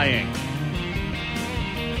lying?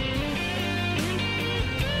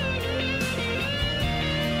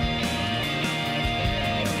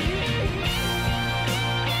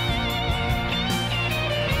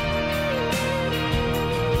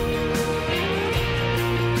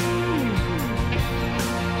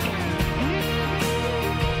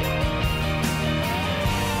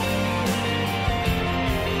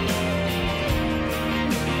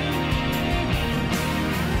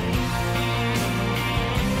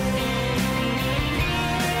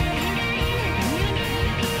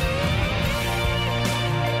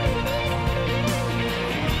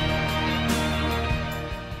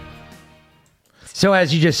 So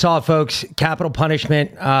as you just saw, folks, capital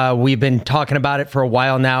punishment, we've been talking about it for a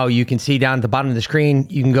while now. You can see down at the bottom of the screen,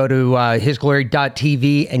 you can go to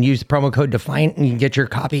hisglory.tv and use the promo code DEFIANT and you can get your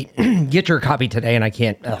copy. Get your copy today, and I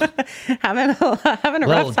can't. having a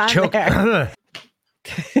rough time choke. there.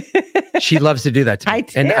 She loves to do that to me. I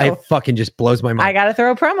do. And I fucking just blows my mind. I got to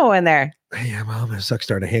throw a promo in there. Yeah, well, I'm going to suck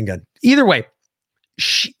start a handgun. Either way,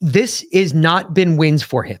 this has not been wins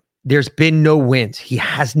for him. There's been no wins. He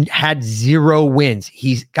hasn't had 0 wins.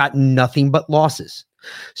 He's got nothing but losses.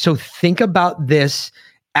 So think about this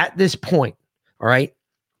at this point. All right.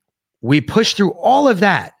 We pushed through all of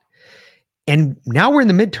that. And now we're in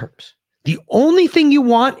the midterms. The only thing you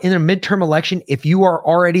want in a midterm election, if you are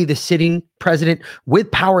already the sitting president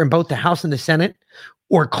with power in both the House and the Senate,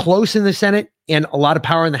 or close in the Senate and a lot of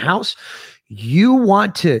power in the House, you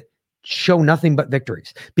want to show nothing but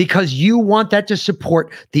victories, because you want that to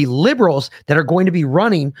support the liberals that are going to be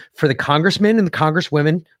running for the congressmen and the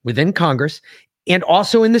congresswomen within Congress and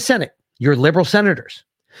also in the Senate, your liberal senators.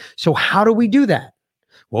 So how do we do that?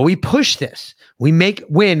 Well, we push this. We make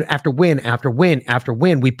win after win after win after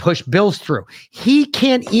win. We push bills through. He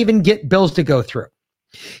can't even get bills to go through.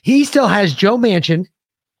 He still has Joe Manchin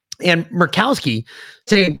and Murkowski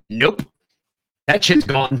saying, nope, that shit's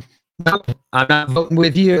gone. Nope, I'm not voting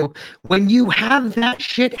with you. When you have that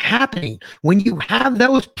shit happening, when you have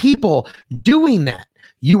those people doing that,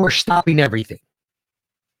 you are stopping everything.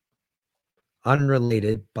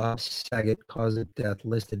 Unrelated, Bob Saget cause of death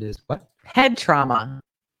listed as what? Head trauma.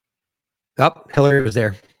 Oh, Hillary was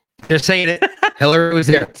there. They're saying it. Hillary was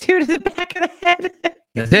there. Dude, to the back of the head.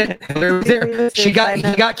 That's it. Hillary was there. He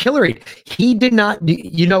got Hillary. He did not,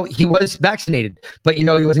 he was vaccinated, but he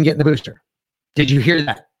wasn't getting the booster. Did you hear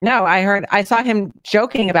that? No, I saw him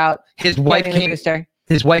joking about his wife getting the booster.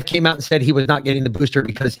 His wife came out and said he was not getting the booster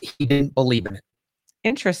because he didn't believe in it.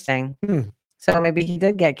 Interesting. So maybe he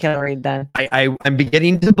did get killed then. I'm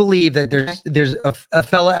beginning to believe that there's a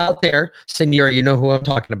fella out there, Senor, you know who I'm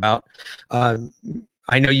talking about.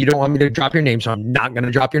 I know you don't want me to drop your name, so I'm not going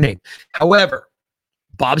to drop your name. However,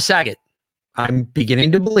 Bob Saget, I'm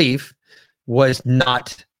beginning to believe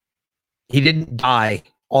he didn't die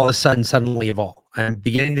all of a sudden, suddenly evolve. I'm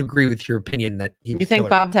beginning to agree with your opinion that he was You think killed.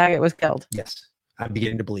 Bob Saget was killed? Yes, I'm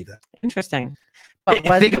beginning to believe that. Interesting. But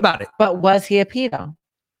Think about it. But was he a pedo?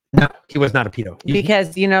 No, he was not a pedo.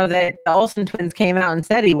 Because you know that the Olsen twins came out and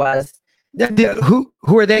said he was.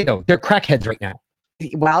 Who are they though? They're crackheads right now.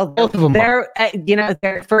 Well, both of them. They're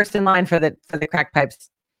they're first in line for the crack pipes.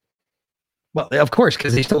 Well, of course,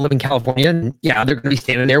 because they still live in California, and yeah, they're going to be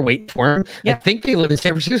standing there waiting for him. Yeah. I think they live in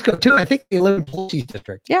San Francisco too. I think they live in Pelosi's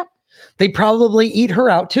district. Yeah, they probably eat her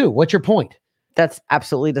out too. What's your point? That's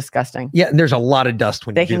absolutely disgusting. Yeah, and there's a lot of dust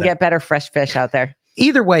when they you do can that. get better fresh fish out there.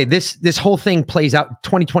 Either way, this whole thing plays out.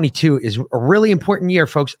 2022 is a really important year,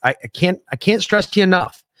 folks. I can't stress to you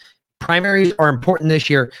enough. Primaries are important this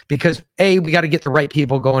year because we got to get the right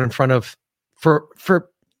people going in front of for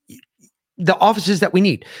the offices that we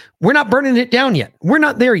need. We're not burning it down yet. We're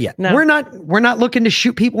not there yet. No. We're not looking to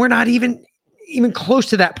shoot people. We're not even close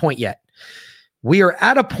to that point yet. We are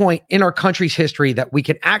at a point in our country's history that we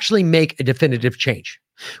can actually make a definitive change.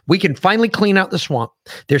 We can finally clean out the swamp.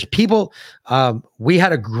 There's people. We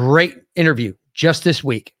had a great interview just this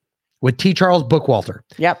week with T. Charles Bookwalter.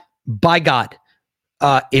 Yep. By God.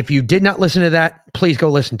 If you did not listen to that, please go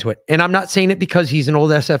listen to it. And I'm not saying it because he's an old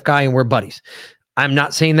SF guy and we're buddies. I'm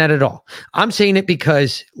not saying that at all. I'm saying it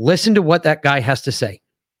because listen to what that guy has to say.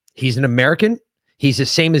 He's an American. He's the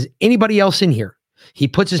same as anybody else in here. He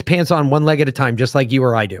puts his pants on one leg at a time, just like you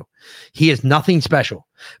or I do. He is nothing special,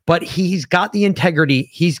 but he's got the integrity.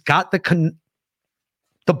 He's got the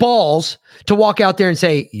balls to walk out there and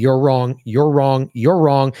say, you're wrong, you're wrong, you're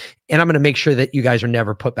wrong. And I'm going to make sure that you guys are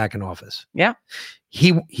never put back in office. Yeah.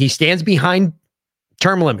 He stands behind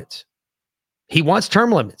term limits. He wants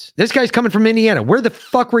term limits. This guy's coming from Indiana. Where the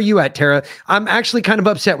fuck were you at, Tara? I'm actually kind of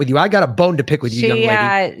upset with you. I got a bone to pick with you, young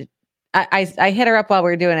lady. I hit her up while we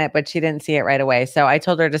were doing it, but she didn't see it right away. So I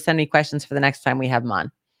told her to send me questions for the next time we have him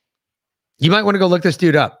on. You might want to go look this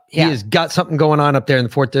dude up. He has got something going on up there in the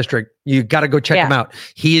 4th District. You got to go check him out.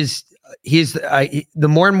 He's the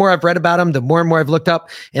more and more I've read about him, the more and more I've looked up,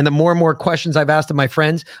 and the more and more questions I've asked of my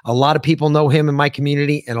friends. A lot of people know him in my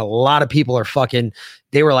community, and a lot of people are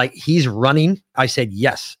they were like, he's running. I said,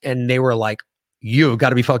 yes. And they were like, you've got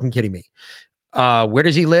to be fucking kidding me. Where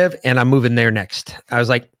does he live? And I'm moving there next. I was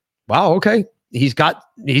like, wow, okay. He's got,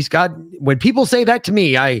 when people say that to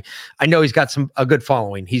me, I know he's got a good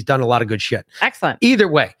following. He's done a lot of good shit. Excellent. Either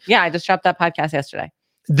way. Yeah. I just dropped that podcast yesterday.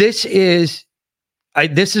 This is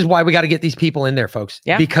why we got to get these people in there, folks.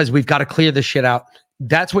 Yeah. Because we've got to clear this shit out.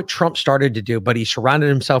 That's what Trump started to do, but he surrounded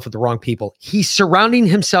himself with the wrong people. He's surrounding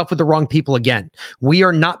himself with the wrong people again. We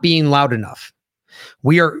are not being loud enough.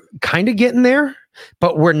 We are kind of getting there,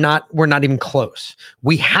 but we're not even close.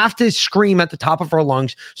 We have to scream at the top of our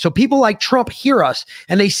lungs so people like Trump hear us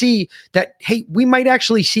and they see that, hey, we might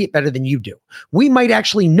actually see it better than you do. We might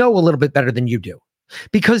actually know a little bit better than you do.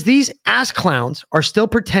 Because these ass clowns are still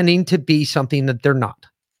pretending to be something that they're not.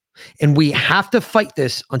 And we have to fight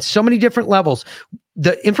this on so many different levels.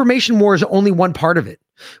 The information war is only one part of it.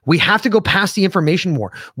 We have to go past the information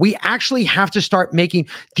war. We actually have to start making,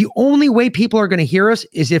 the only way people are going to hear us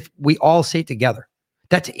is if we all say it together.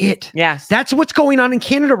 That's it. Yes. That's what's going on in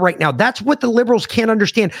Canada right now. That's what the liberals can't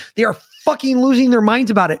understand. They are fucking losing their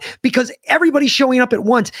minds about it because everybody's showing up at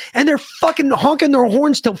once and they're fucking honking their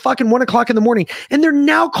horns till fucking 1 o'clock in the morning. And they're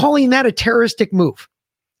now calling that a terroristic move.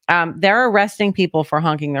 They're arresting people for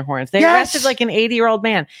honking their horns. They arrested like an 80-year-old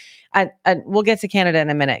man. We'll get to Canada in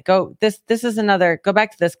a minute. This is another, go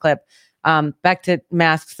back to this clip, back to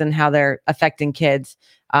masks and how they're affecting kids.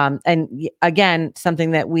 And again,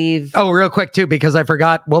 something that we've... Oh, real quick too, because I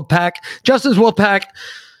forgot Wolfpack, Justin's Wolfpack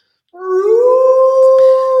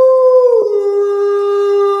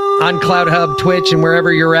on Cloud Hub, Twitch, and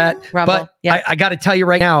wherever you're at. Rumble, but I got to tell you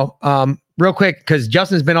right now, real quick, because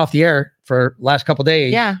Justin's been off the air for last couple of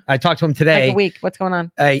days. Yeah. I talked to him today. Like a week. What's going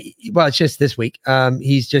on? Well, it's just this week.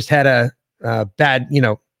 He's just had a bad,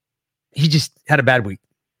 he just had a bad week.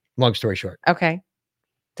 Long story short. Okay.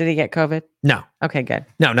 Did he get COVID? No. Okay, good.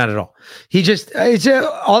 No, not at all. He just,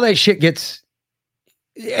 all that shit gets,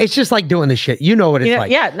 it's just like doing this shit. You know what it's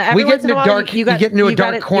like. Yeah. We get into dark, you get into a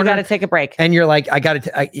dark corner. You got to take a break. And you're like,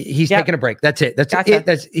 he's taking a break. That's it. That's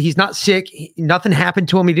it. He's not sick. Nothing happened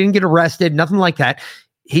to him. He didn't get arrested. Nothing like that.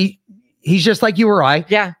 He's just like you or I.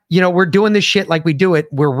 Yeah. We're doing this shit like we do it.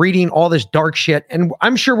 We're reading all this dark shit. And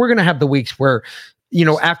I'm sure we're going to have the weeks where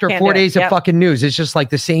after Can't 4 do it. days of fucking news, it's just like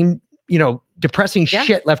the same, depressing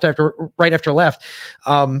shit right after left.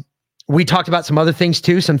 We talked about some other things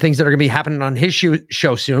too, some things that are going to be happening on his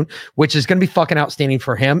show soon, which is going to be fucking outstanding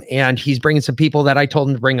for him. And he's bringing some people that I told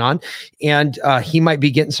him to bring on, and he might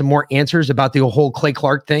be getting some more answers about the whole Clay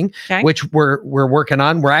Clark thing, which we're working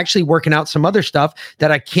on. We're actually working out some other stuff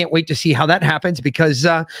that I can't wait to see how that happens, because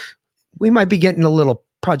we might be getting a little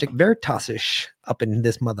Project Veritas-ish up in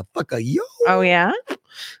this motherfucker. Yo. Oh yeah.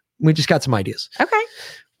 We just got some ideas. Okay.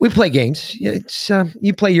 We play games. It's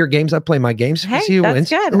you play your games, I play my games. Hey, see who that's wins.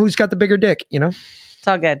 good. Who's got the bigger dick? It's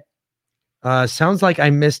all good. Sounds like I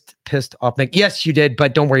pissed off Nick. Yes, you did,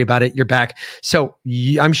 but don't worry about it. You're back. So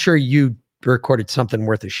I'm sure you recorded something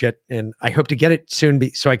worth of shit, and I hope to get it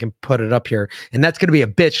soon so I can put it up here. And that's going to be a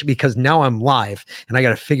bitch, because now I'm live and I got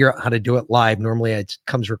to figure out how to do it live. Normally it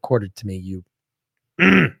comes recorded to me.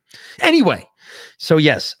 Anyway. So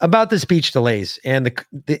yes, about the speech delays and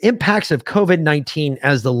the impacts of COVID-19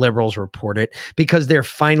 as the liberals report it, because they're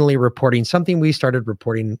finally reporting something we started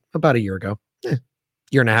reporting about a year ago,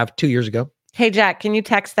 year and a half, 2 years ago. Hey, Jack, can you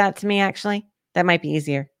text that to me, actually? That might be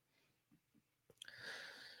easier.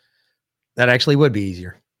 That actually would be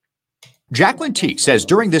easier. Jacqueline Teague says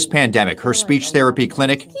during this pandemic, her speech therapy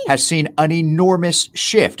clinic has seen an enormous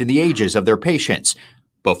shift in the ages of their patients.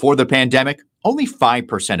 Before the pandemic, only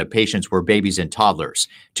 5% of patients were babies and toddlers.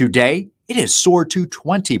 Today, it has soared to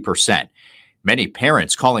 20%. Many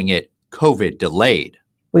parents calling it COVID delayed.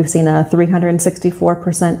 We've seen a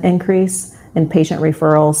 364% increase in patient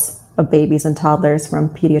referrals of babies and toddlers from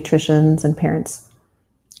pediatricians and parents.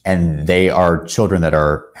 And they are children that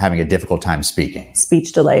are having a difficult time speaking.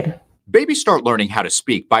 Speech delayed. Babies start learning how to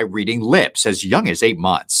speak by reading lips as young as 8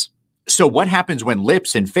 months. So what happens when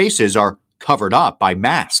lips and faces are covered up by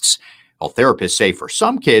masks? Well, therapists say for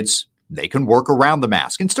some kids, they can work around the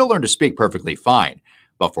mask and still learn to speak perfectly fine.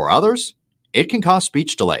 But for others, it can cause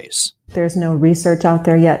speech delays. There's no research out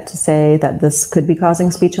there yet to say that this could be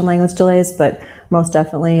causing speech and language delays, but most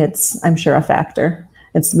definitely it's, I'm sure, a factor.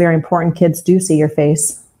 It's very important kids do see your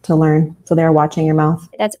face to learn, so they're watching your mouth.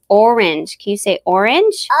 That's orange. Can you say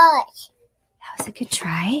orange? Orange. That was a good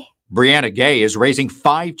try. Brianna Gay is raising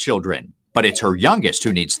 5 children, but it's her youngest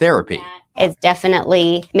who needs therapy. It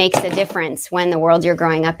definitely makes a difference when the world you're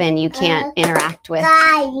growing up in, you can't interact with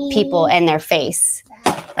people and their face.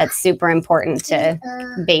 That's super important to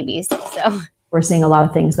babies. So we're seeing a lot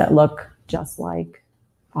of things that look just like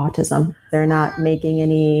autism. They're not making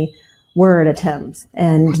any word attempts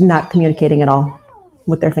and not communicating at all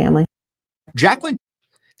with their family. Jacqueline.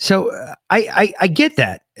 So I get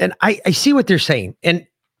that. And I see what they're saying. And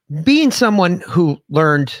being someone who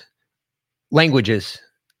learned languages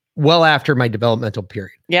well after my developmental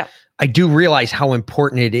period. Yeah. I do realize how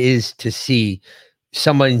important it is to see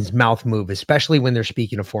someone's mouth move, especially when they're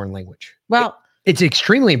speaking a foreign language. Well, it's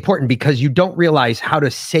extremely important because you don't realize how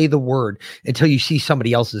to say the word until you see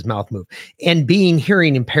somebody else's mouth move. And being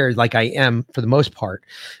hearing impaired, like I am for the most part,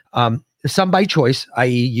 some by choice, i.e.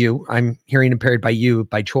 you, I'm hearing impaired by you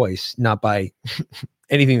by choice, not by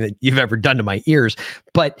anything that you've ever done to my ears,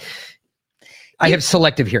 but I have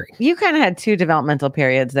selective hearing. You kind of had 2 developmental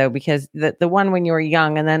periods though, because the one when you were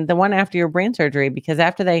young and then the one after your brain surgery, because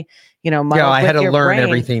after they, I had to learn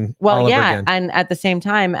everything. Well, all yeah. over again. And at the same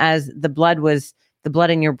time as the blood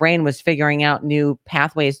in your brain was figuring out new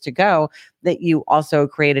pathways to go, that you also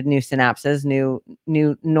created new synapses, new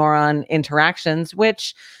neuron interactions,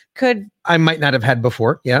 which I might not have had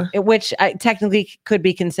before. Yeah. Which technically could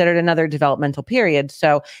be considered another developmental period.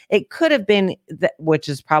 So it could have been which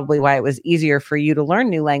is probably why it was easier for you to learn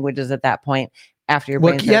new languages at that point after your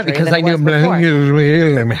brain surgery. Yeah, because I knew.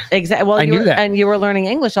 Exactly. Well, I knew that. And you were learning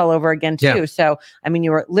English all over again too. Yeah. So, I mean,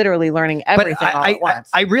 you were literally learning everything all at once.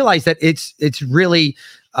 I realize that it's really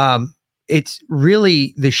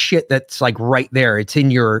the shit that's like right there. It's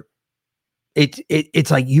in your,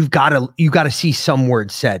 it's like you gotta see some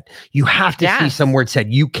words said. You have to see some words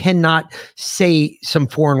said. You cannot say some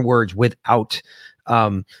foreign words without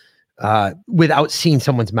seeing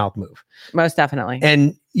someone's mouth move. Most definitely.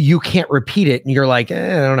 And you can't repeat it. And you're like,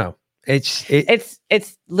 I don't know. It's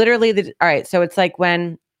literally all right. So it's like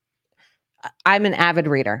when I'm an avid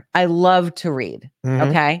reader. I love to read. Mm-hmm.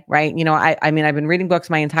 Okay. Right. I mean, I've been reading books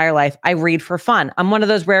my entire life. I read for fun. I'm one of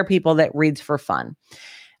those rare people that reads for fun.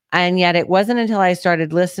 And yet it wasn't until I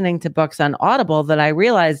started listening to books on Audible that I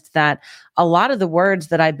realized that a lot of the words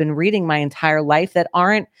that I've been reading my entire life that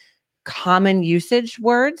aren't common usage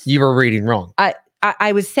words. You were reading wrong.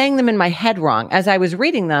 I was saying them in my head wrong. As I was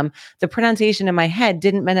reading them, the pronunciation in my head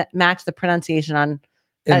didn't match the pronunciation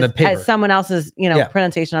in the paper. As someone else's,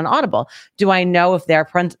 pronunciation on Audible. Do I know if their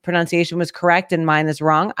pronunciation was correct and mine is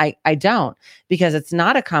wrong? I don't, because it's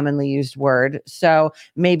not a commonly used word. So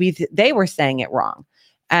maybe they were saying it wrong.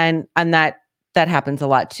 And that happens a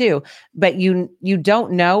lot too. But you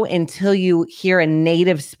don't know until you hear a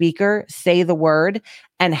native speaker say the word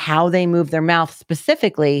and how they move their mouth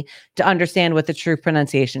specifically to understand what the true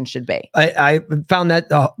pronunciation should be. I found that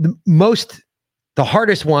the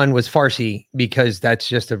hardest one was Farsi, because that's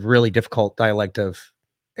just a really difficult dialect of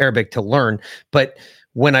Arabic to learn. But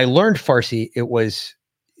when I learned Farsi, it was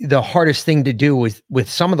the hardest thing to do with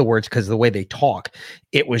some of the words, because the way they talk,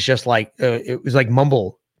 it was just like, it was like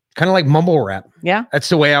mumble, kind of like mumble rap. Yeah. That's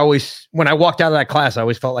the way when I walked out of that class, I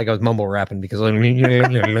always felt like I was mumble rapping, because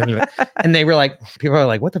and they were like, people are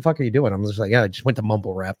like, what the fuck are you doing? I'm just like, yeah, I just went to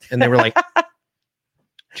mumble rap. And they were like,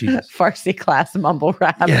 Jesus. Farsi class mumble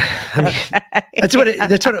rap. Yeah, I mean, that's what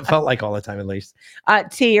it felt like all the time, at least.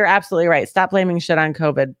 T, you're absolutely right. Stop blaming shit on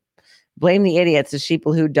COVID. Blame the idiots, as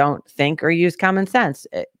people who don't think or use common sense.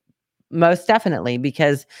 Most definitely,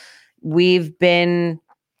 because we've been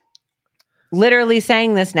literally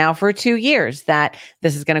saying this now for 2 years, that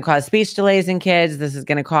this is going to cause speech delays in kids. This is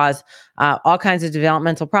going to cause all kinds of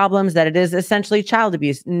developmental problems, that it is essentially child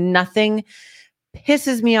abuse. Nothing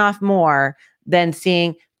pisses me off more than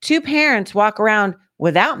seeing two parents walk around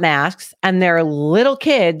without masks and their little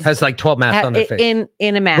kids has like 12 masks on their face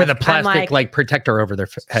in a mask with a plastic like protector over their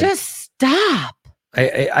head. Just stop.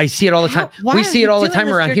 I see it all the time. We see it all the time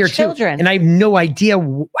around here too. And I have no idea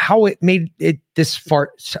how it made it this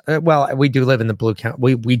far. Well, we do live in the Blue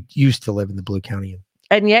County. We used to live in the Blue County.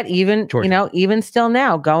 And yet even, Georgia. Even still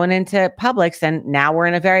now going into Publix, and now we're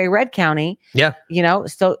in a very red county. Yeah.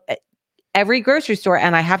 Still every grocery store.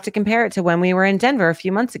 And I have to compare it to when we were in Denver a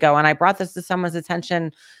few months ago. And I brought this to someone's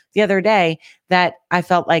attention the other day, that I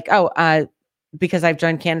felt like, because I've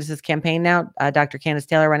joined Candace's campaign now, Dr. Candace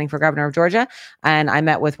Taylor, running for governor of Georgia. And I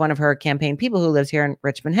met with one of her campaign people who lives here in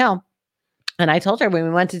Richmond Hill. And I told her when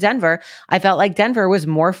we went to Denver, I felt like Denver was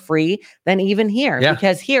more free than even here. Yeah.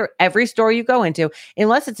 Because here, every store you go into,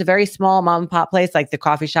 unless it's a very small mom and pop place, like the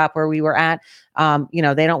coffee shop where we were at,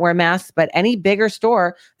 they don't wear masks. But any bigger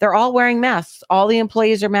store, they're all wearing masks. All the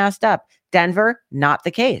employees are masked up. Denver, not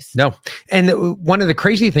the case. No. And one of the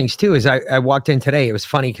crazy things too is I walked in today. It was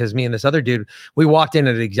funny because me and this other dude, we walked in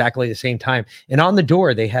at exactly the same time. And on the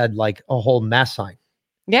door, they had like a whole mask sign.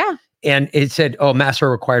 Yeah. And it said, masks are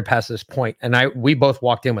required past this point. And we both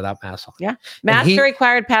walked in without masks on. Yeah. Masks are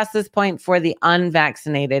required past this point for the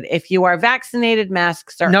unvaccinated. If you are vaccinated,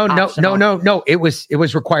 masks are optional. No. It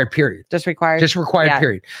was required, period. Just required, yeah.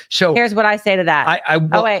 Period. So here's what I say to that.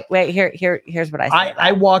 Here's what I say.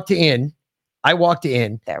 I walked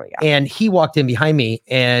in. There we go. And he walked in behind me,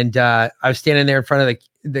 and I was standing there in front of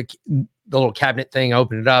the little cabinet thing. I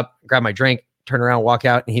opened it up, grabbed my drink, turned around, walk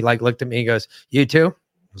out, and he like looked at me. He goes, "You too?"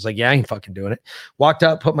 I was like, "Yeah, I ain't fucking doing it." Walked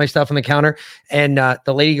up, put my stuff on the counter, and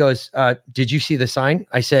the lady goes, "Did you see the sign?"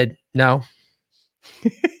 I said, "No."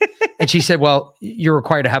 And she said, "Well, you're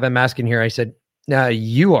required to have a mask in here." I said, "No,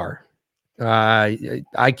 you are.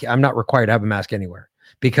 I'm not required to have a mask anywhere."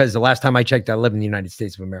 Because the last time I checked, I live in the United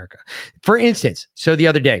States of America. For instance, so the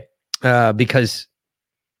other day, because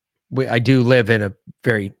I do live in a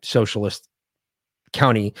very socialist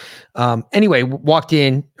county. Anyway, walked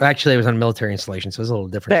in. Actually, I was on a military installation, so it was a little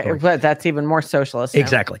different story. But that's even more socialist. Now.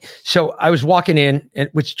 Exactly. So I was walking in,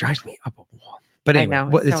 which drives me up a wall. But anyway,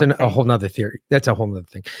 it's a whole nother theory. That's a whole nother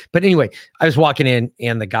thing. But anyway, I was walking in,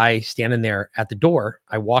 and the guy standing there at the door,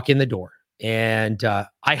 I walk in the door. And I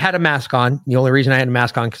had a mask on. The only reason I had a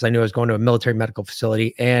mask on because I knew I was going to a military medical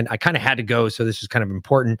facility, and I kind of had to go. So this is kind of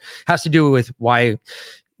important. Has to do with why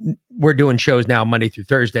we're doing shows now Monday through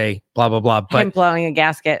Thursday. Blah blah blah. But him blowing a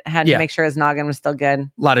gasket, had to make sure his noggin was still good. A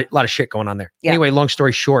lot of shit going on there. Yeah. Anyway, long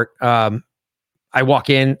story short, I walk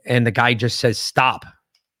in, and the guy just says, "Stop."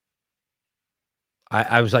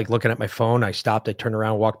 I was like looking at my phone. I stopped. I turned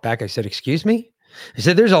around, walked back. I said, "Excuse me." I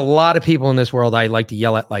said, there's a lot of people in this world I like to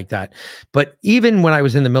yell at like that. But even when I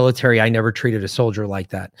was in the military, I never treated a soldier like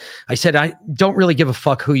that. I said, I don't really give a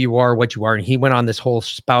fuck who you are, what you are. And he went on this whole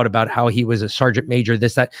spout about how he was a sergeant major,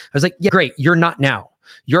 this, that. I was like, yeah, great. You're not now.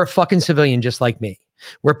 You're a fucking civilian just like me.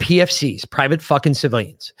 We're PFCs, private fucking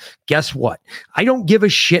civilians. Guess what? I don't give a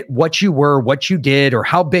shit what you were, what you did, or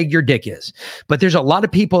how big your dick is. But there's a lot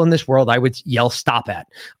of people in this world I would yell stop at.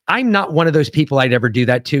 I'm not one of those people I'd ever do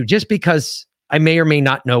that to, just because I may or may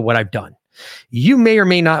not know what I've done. You may or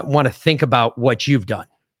may not want to think about what you've done.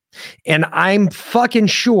 And I'm fucking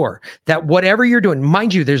sure that whatever you're doing,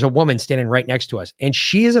 mind you, there's a woman standing right next to us and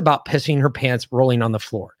she is about pissing her pants, rolling on the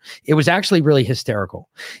floor. It was actually really hysterical.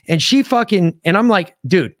 And and I'm like,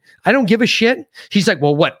 dude, I don't give a shit. She's like,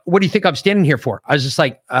 well, what do you think I'm standing here for? I was just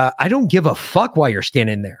like, I don't give a fuck why you're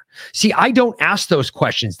standing there. See, I don't ask those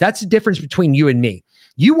questions. That's the difference between you and me.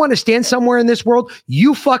 You want to stand somewhere in this world,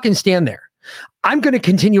 you fucking stand there. I'm going to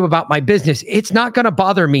continue about my business. It's not going to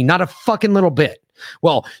bother me, not a fucking little bit.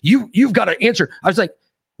 Well, you've got to answer. I was like,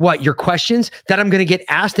 what, your questions that I'm going to get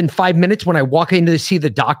asked in 5 minutes when I walk in to see the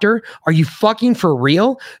doctor? Are you fucking for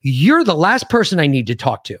real? You're the last person I need to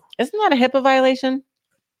talk to. Isn't that a HIPAA violation?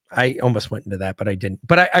 I almost went into that, but I didn't.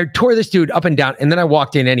 But I tore this dude up and down, and then I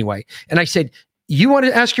walked in anyway. And I said, you want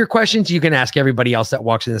to ask your questions? You can ask everybody else that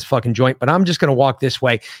walks in this fucking joint, but I'm just going to walk this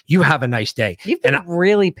way. You have a nice day. You've been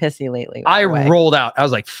really pissy lately. I rolled out. I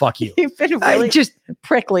was like, fuck you. You've been really just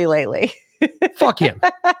prickly lately. Fuck him.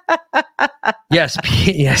 Yes.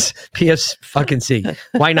 PS fucking C.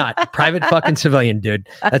 Why not? Private fucking civilian, dude.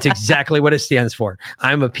 That's exactly what it stands for.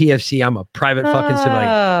 I'm a PFC. I'm a private fucking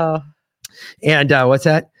civilian. And what's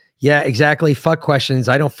that? Yeah, exactly. Fuck questions.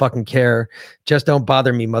 I don't fucking care. Just don't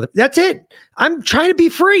bother me, mother. That's it. I'm trying to be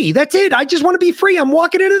free. That's it. I just want to be free. I'm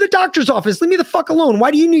walking into the doctor's office. Leave me the fuck alone.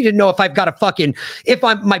 Why do you need to know if I've got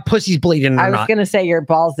my pussy's bleeding or not? I was going to say your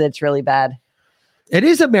balls itch really bad. It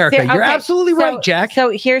is America. You're absolutely right, Jack.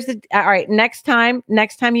 So here's all right. Next time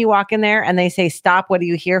you walk in there and they say, stop, what are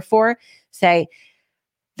you here for? Say,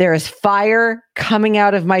 there is fire coming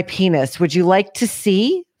out of my penis. Would you like to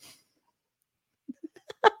see?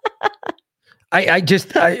 I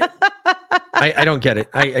don't get it.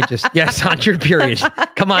 I just, yes, 100 period.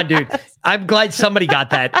 Come on, dude. I'm glad somebody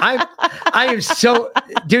got that. I am so,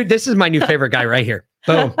 dude, this is my new favorite guy right here.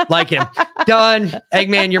 Boom. Like him. Done.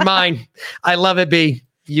 Eggman, you're mine. I love it, B.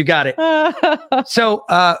 You got it. So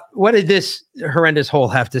what did this horrendous hole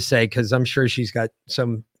have to say? Because I'm sure she's got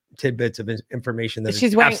some tidbits of information that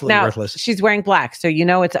is absolutely worthless. She's wearing black. So you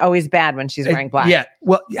know it's always bad when she's wearing black. Yeah.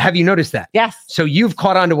 Well, have you noticed that? Yes. So you've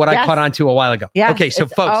caught on to what I caught on to a while ago. Yeah. Okay, so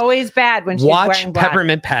it's folks, always bad when she's wearing black.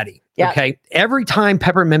 Peppermint Patty. Yep. Okay. Every time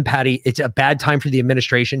Peppermint Patty, it's a bad time for the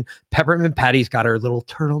administration. Peppermint Patty's got her little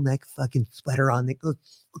turtleneck fucking sweater on that goes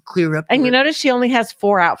clear up. And you notice she only has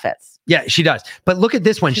 4 outfits. Yeah, she does. But look at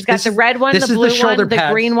this one. She's got the red one, the blue one, the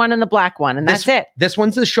green one, and the black one. And that's it. This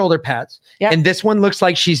one's the shoulder pads. Yep. And this one looks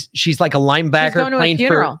like she's like a linebacker playing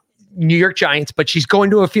for New York Giants, but she's going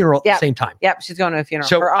to a funeral at the same time. Yep, she's going to a funeral.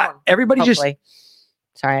 So her own, everybody hopefully.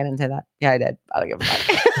 Sorry, I didn't say that. Yeah, I did. I'll give it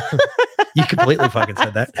back. You completely fucking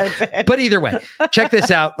said that. But either way, check this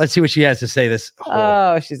out. Let's see what she has to say.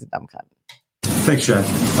 Oh, she's a dumb cunt. Thanks, Jack.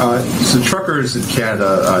 So truckers in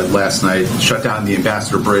Canada last night shut down the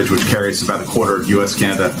Ambassador Bridge, which carries about a quarter of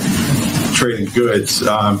U.S.-Canada trading goods.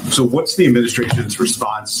 So what's the administration's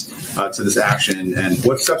response to this action, and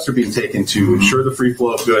what steps are being taken to ensure the free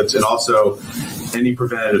flow of goods, and also any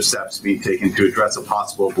preventative steps being taken to address a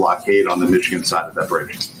possible blockade on the Michigan side of that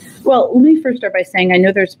bridge? Well, let me first start by saying I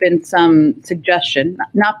know there's been some suggestion,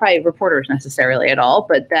 not by reporters necessarily at all,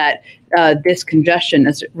 but that this congestion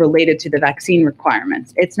is related to the vaccine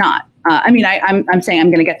requirements. It's not. I'm saying I'm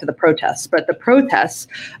going to get to the protests, but the protests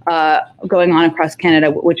going on across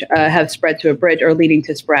Canada, which have spread to a bridge, are leading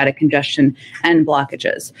to sporadic congestion and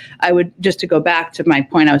blockages. I would, just to go back to my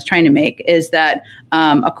point I was trying to make, is that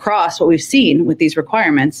across what we've seen with these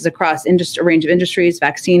requirements is across a range of industries,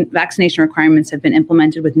 vaccination requirements have been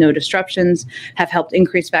implemented with no disruptions, have helped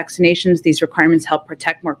increase vaccinations. These requirements help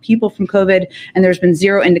protect more people from COVID, and there's been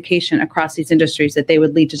zero indication across these industries that they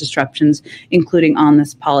would lead to disruptions, including on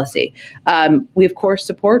this policy. We, of course,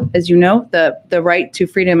 support, as you know, the right to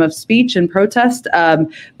freedom of speech and protest.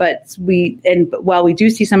 But while we do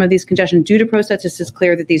see some of these congestion due to protests, it is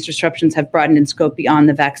clear that these disruptions have broadened in scope beyond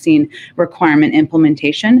the vaccine requirement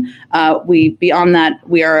implementation. Beyond that,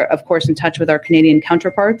 we are, of course, in touch with our Canadian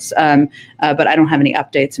counterparts, but I don't have any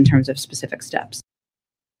updates in terms of specific steps.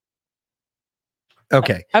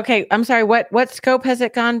 Okay. Okay. I'm sorry. What scope has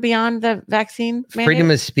it gone beyond the vaccine mandate? Freedom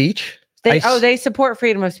of speech. They support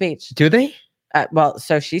freedom of speech. Do they? Well,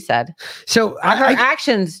 so she said. So her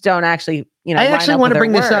actions don't actually, I actually want to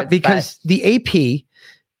bring this up because the AP,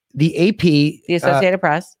 the Associated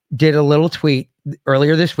Press, did a little tweet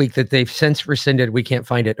earlier this week that they've since rescinded. We can't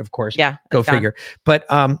find it, of course. Yeah. Go figure. But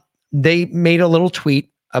they made a little tweet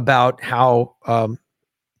about how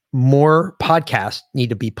more podcasts need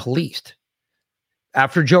to be policed.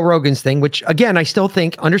 After Joe Rogan's thing, which again, I still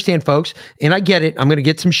think, understand folks, and I get it. I'm going to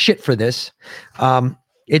get some shit for this.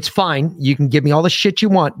 It's fine. You can give me all the shit you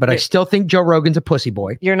want, but I still think Joe Rogan's a pussy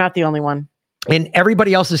boy. You're not the only one. And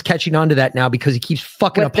everybody else is catching on to that now because he keeps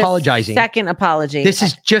fucking With the apologizing. second apology. This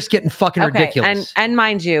is just getting fucking ridiculous. And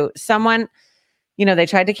mind you, someone, they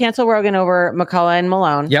tried to cancel Rogan over McCullough and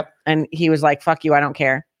Malone. Yep. And he was like, fuck you, I don't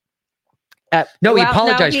care. He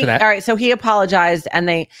apologized for that. All right. So he apologized and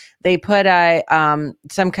they put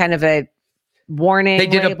some kind of a warning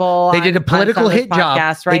label. They did a political hit job.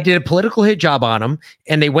 Right? They did a political hit job on him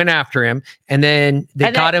and they went after him. And then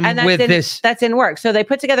they got him with this. That's in work. So they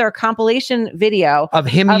put together a compilation video of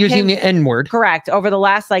him using the N-word. Correct. Over the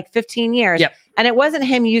last 15 years. Yep. And it wasn't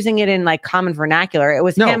him using it in common vernacular. It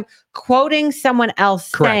was him quoting someone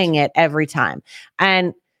else saying it every time.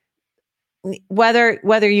 And whether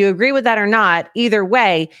you agree with that or not, either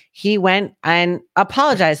way, he went and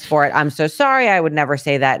apologized for it. I'm so sorry. I would never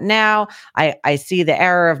say that now. I see the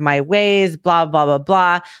error of my ways, blah, blah, blah,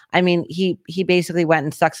 blah. I mean, he basically went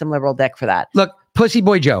and sucked some liberal dick for that. Look, Pussy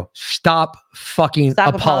Boy Joe, stop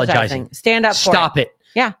apologizing. Stand up for Stop it.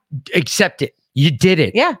 Yeah. Accept it. You did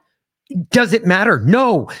it. Yeah. Does it matter?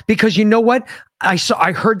 No, because you know what? I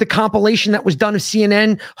heard the compilation that was done of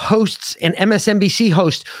CNN hosts and MSNBC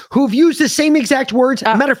hosts who've used the same exact words.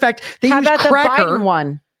 Matter of fact, they use cracker. The Biden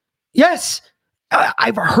one? Yes,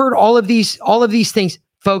 I've heard all of these things,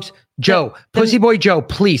 folks. Joe, Pussy Boy Joe,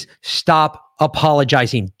 please stop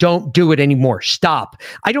apologizing. Don't do it anymore. Stop.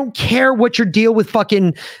 I don't care what your deal with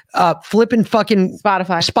fucking flipping fucking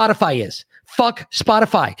Spotify is. Fuck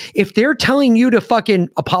Spotify. If they're telling you to fucking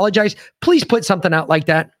apologize, please put something out like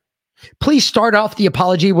that. Please start off the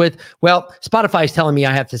apology with, well, Spotify is telling me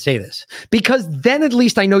I have to say this, because then at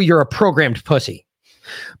least I know you're a programmed pussy.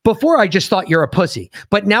 Before I just thought you're a pussy,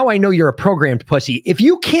 but now I know you're a programmed pussy. If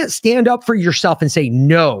you can't stand up for yourself and say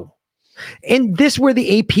no, and this where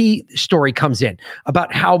the AP story comes in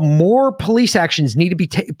about how more policing actions need to be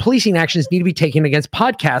taken against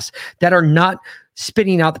podcasts that are not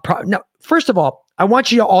spitting out the Now, first of all, I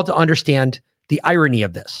want you all to understand the irony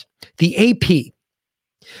of this. The AP,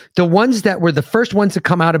 the ones that were the first ones to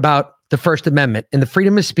come out about the First Amendment and the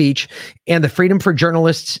freedom of speech and the freedom for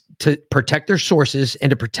journalists to protect their sources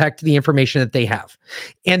and to protect the information that they have.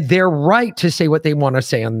 And their right to say what they want to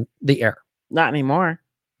say on the air. Not anymore.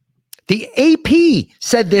 The AP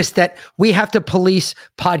said this, that we have to police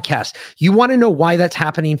podcasts. You want to know why that's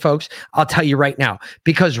happening, folks? I'll tell you right now.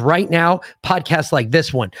 Because right now, podcasts like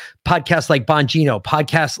this one, podcasts like Bongino,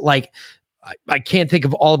 podcasts like, I can't think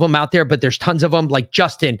of all of them out there, but there's tons of them, like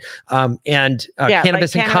Justin and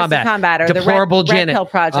Cannabis in Combat, or Deplorable the Red Janet, Pill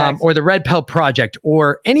Project. or the Red Pill Project,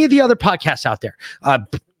 or any of the other podcasts out there.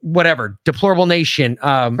 Whatever, Deplorable Nation,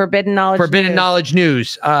 Forbidden Knowledge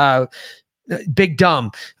News, Big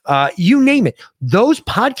Dumb, you name it. Those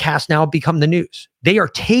podcasts now become the news. They are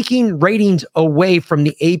taking ratings away from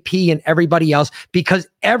the AP and everybody else, because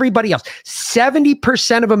everybody else,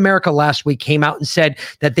 70% of America last week came out and said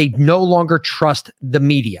that they no longer trust the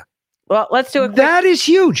media. Well, let's do it. That is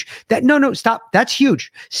huge. Stop. That's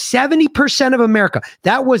huge. 70% of America.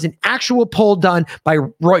 That was an actual poll done by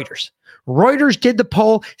Reuters. Reuters did the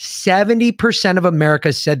poll. 70% of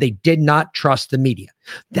America said they did not trust the media.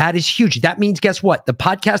 That is huge. That means, guess what? The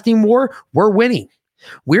podcasting war, we're winning.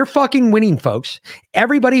 We're fucking winning, folks.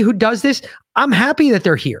 Everybody who does this, I'm happy that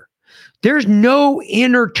they're here. There's no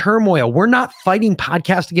inner turmoil. We're not fighting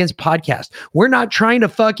podcast against podcast. We're not trying to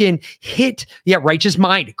fucking hit, Righteous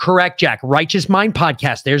Mind. Correct, Jack. Righteous Mind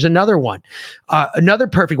podcast. There's another one. Another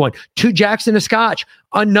perfect one. Two Jacks and a Scotch.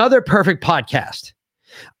 Another perfect podcast.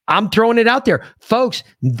 I'm throwing it out there. Folks,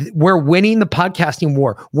 we're winning the podcasting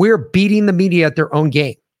war. We're beating the media at their own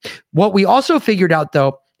game. What we also figured out,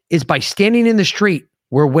 though, is by standing in the street,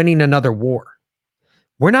 we're winning another war.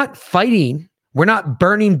 We're not fighting. We're not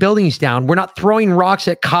burning buildings down. We're not throwing rocks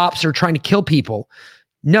at cops or trying to kill people.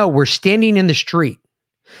 No, we're standing in the street.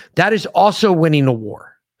 That is also winning a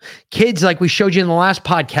war. Kids, like we showed you in the last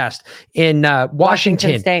podcast in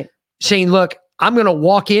Washington State, saying, look, I'm going to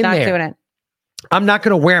walk in not there. doing it. I'm not going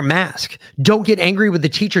to wear a mask. Don't get angry with the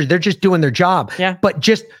teachers. They're just doing their job. Yeah. But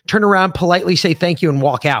just turn around, politely say thank you and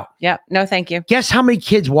walk out. Yeah. No, thank you. Guess how many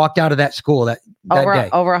kids walked out of that school that day?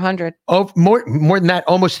 Over 100. Oh, more than that,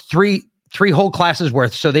 almost three whole classes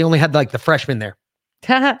worth. So they only had like the freshmen there.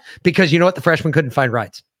 Because you know what? The freshmen couldn't find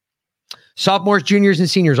rides. Sophomores, juniors, and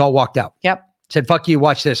seniors all walked out. Yep. Said, fuck you,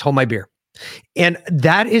 watch this, hold my beer. And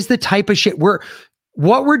that is the type of shit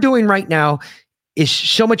what we're doing right now is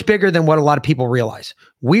so much bigger than what a lot of people realize.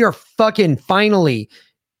 We are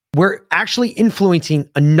we're actually influencing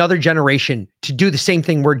another generation to do the same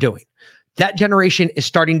thing we're doing. That generation is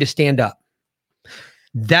starting to stand up.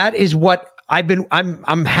 That is what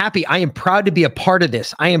I'm happy. I am proud to be a part of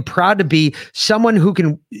this. I am proud to be someone who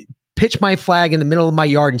can pitch my flag in the middle of my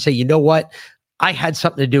yard and say, you know what? I had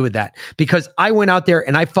something to do with that because I went out there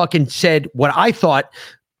and I fucking said what I thought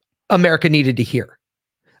America needed to hear.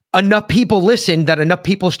 Enough people listened that enough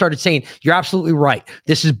people started saying, you're absolutely right.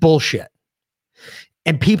 This is bullshit.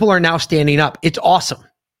 And people are now standing up. It's awesome,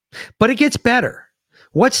 but it gets better.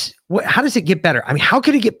 How does it get better? I mean, how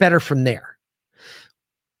could it get better from there?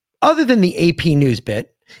 Other than the AP News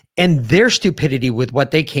bit and their stupidity with what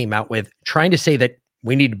they came out with, trying to say that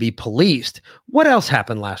we need to be policed. What else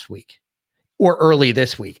happened last week or early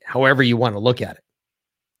this week? However you want to look at it.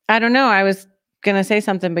 I don't know. I was going to say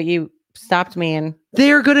something, but you stopped me. And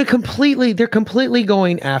they're completely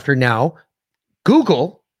going after now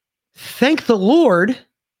Google. Thank the Lord.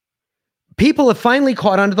 People have finally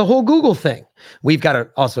caught on to the whole Google thing. We've got to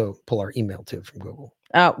also pull our email too from Google.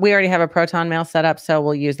 We already have a Proton Mail set up, so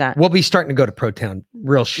we'll use that. We'll be starting to go to Proton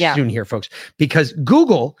real soon here, folks, because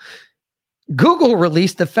Google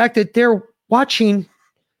released the fact that they're watching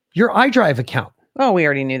your iDrive account. Oh, we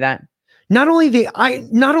already knew that. Not only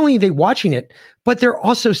are they watching it, but they're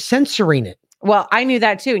also censoring it. Well, I knew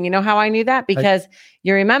that too. And you know how I knew that? Because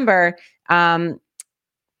you remember, the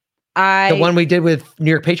one we did with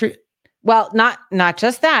New York Patriot. Well, not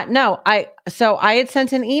just that. No, I had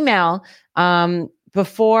sent an email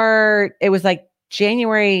before it was like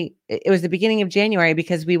January. It was the beginning of January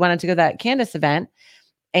because we wanted to go to that Candace event.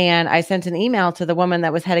 And I sent an email to the woman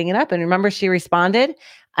that was heading it up. And remember, she responded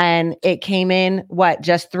and it came in,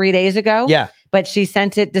 just 3 days ago? Yeah. But she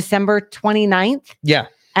sent it December 29th. Yeah.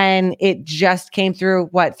 And it just came through,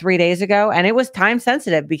 3 days ago? And it was time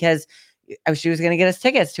sensitive because she was going to get us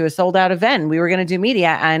tickets to a sold out event. We were going to do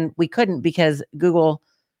media and we couldn't because Google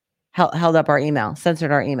held up our email,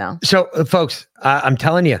 censored our email. So folks, I'm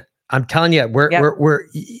telling you, you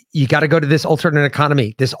got to go to this alternate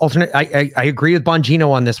economy. This alternate, I agree with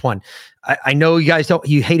Bongino on this one. I know you guys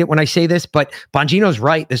you hate it when I say this, but Bongino's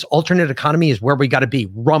right. This alternate economy is where we got to be.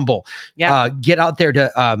 Rumble. Yeah. Get out there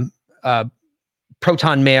to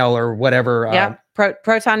Proton Mail or whatever. Yeah.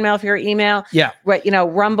 Proton Mail for your email. Yeah. Right.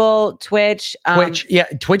 Rumble, Twitch. Twitch. Yeah.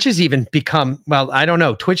 Twitch has even become, I don't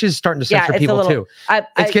know. Twitch is starting to censor people too.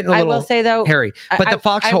 It's getting a little, I will say though, hairy. But the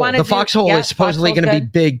Foxhole is supposedly going to be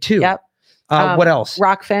big too. Yep. What else?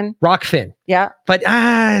 Rockfin. Yeah. But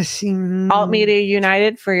Alt Media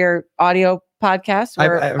United for your audio podcast.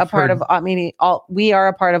 We're a part of Alt Media. We are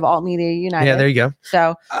a part of Alt Media United. Yeah, there you go.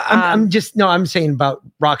 So I'm saying about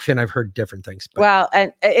Rockfin. I've heard different things. Well,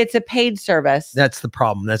 and it's a paid service. That's the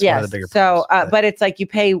problem. That's one of the bigger problems. So, but it's like you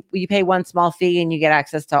pay one small fee and you get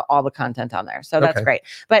access to all the content on there. So that's great.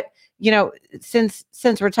 But since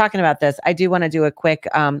we're talking about this, I do want to do a quick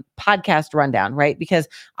podcast rundown, right? Because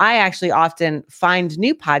I actually often find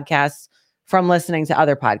new podcasts from listening to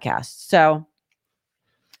other podcasts. So,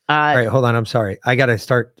 all right, hold on. I'm sorry. I got to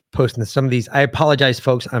start posting some of these. I apologize,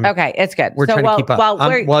 folks. Okay, it's good. We're trying to keep up.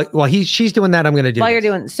 While she's doing that, I'm going to do. While you're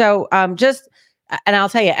doing so, and I'll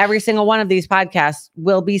tell you, every single one of these podcasts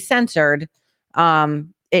will be censored.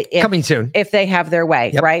 Coming soon, if they have their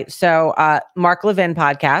way, right? So, Mark Levin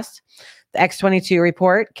podcast, the X22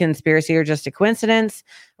 Report, Conspiracy or Just a Coincidence,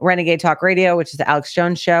 Renegade Talk Radio, which is the Alex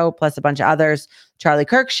Jones Show, plus a bunch of others, Charlie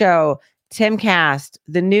Kirk Show, Timcast,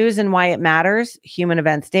 The News and Why It Matters, Human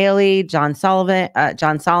Events Daily, John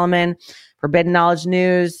Solomon, Forbidden Knowledge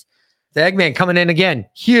News. The Eggman coming in again.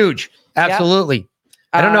 Huge. Absolutely. Yep.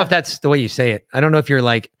 I don't know if that's the way you say it. I don't know if you're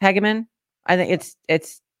like Hegeman. I think it's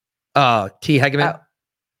T Hegeman.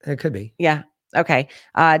 It could be. Yeah. Okay.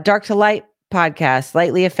 Dark to Light podcast,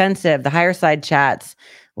 Slightly Offensive, The Higher Side Chats,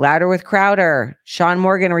 Louder with Crowder, Sean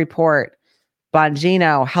Morgan Report,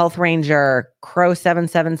 Bongino, Health Ranger, Crow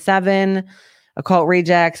 777, Occult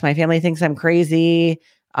Rejects, My Family Thinks I'm Crazy,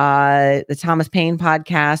 the Thomas Paine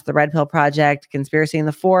podcast, The Red Pill Project, Conspiracy in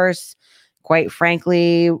the Force, Quite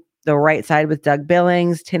Frankly, The Right Side with Doug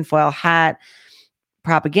Billings, Tinfoil Hat,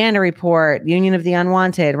 Propaganda Report, Union of the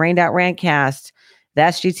Unwanted, Rained Out Rantcast, The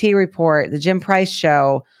SGT Report, The Jim Price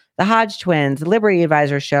Show, The Hodge Twins, The Liberty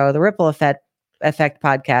Advisor Show, The Ripple Effect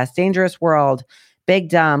Podcast, Dangerous World, Big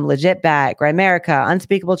Dumb, Legit Bat, Grimerica,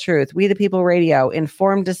 Unspeakable Truth, We the People Radio,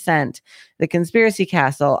 Informed Dissent, The Conspiracy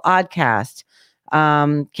Castle, Oddcast,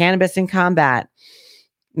 Cannabis in Combat,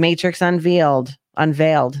 Matrix Unveiled.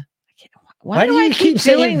 Why do I keep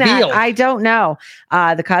doing that? Veiled? I don't know.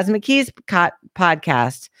 The Cosmic Keys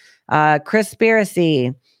podcast,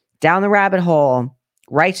 Conspiracy, Down the Rabbit Hole,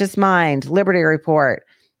 Righteous Mind, Liberty Report,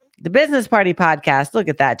 the Business Party podcast. Look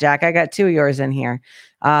at that, Jack. I got two of yours in here.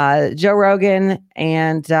 Joe Rogan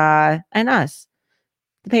and us,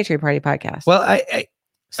 the Patriot Party podcast. Well,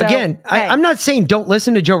 I'm not saying don't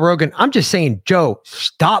listen to Joe Rogan. I'm just saying, Joe,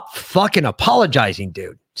 stop fucking apologizing,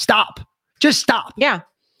 dude. Stop. Just stop. Yeah.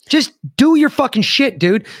 Just do your fucking shit,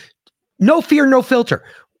 dude. No fear, no filter.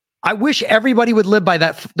 I wish everybody would live by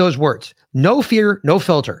those words. No fear, no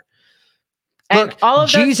filter. And look, all of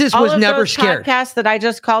Jesus those, was all of never those scared. Podcasts that I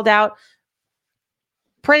just called out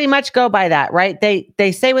pretty much go by that, right?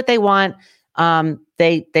 They say what they want.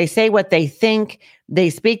 They say what they think. They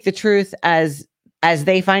speak the truth as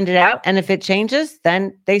they find it out. And if it changes,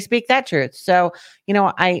 then they speak that truth. So,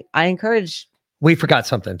 I encourage. We forgot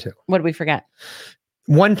something too. What did we forget?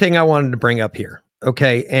 One thing I wanted to bring up here.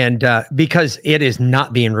 Okay. And because it is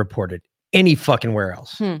not being reported any fucking where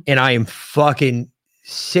else. And I am fucking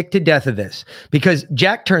sick to death of this because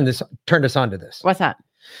Jack turned us on to this. What's that?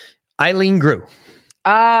 Eileen Gu.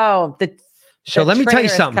 Oh, so let me tell you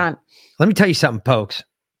something. Let me tell you something, folks.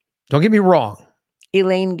 Don't get me wrong.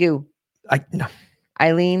 Elaine Gu. No.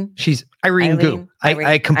 Eileen. She's Irene Gu.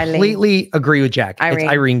 I completely agree with Jack. It's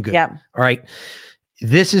Irene Gu. Yep. All right.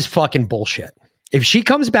 This is fucking bullshit. If she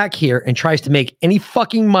comes back here and tries to make any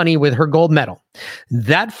fucking money with her gold medal,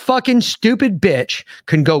 that fucking stupid bitch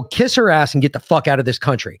can go kiss her ass and get the fuck out of this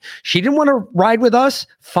country. She didn't want to ride with us?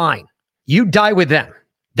 Fine. You die with them.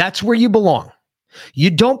 That's where you belong.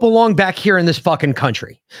 You don't belong back here in this fucking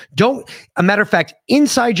country. A matter of fact,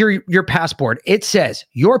 inside your passport, it says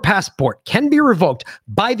your passport can be revoked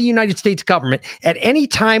by the United States government at any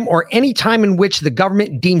time or any time in which the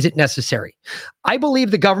government deems it necessary. I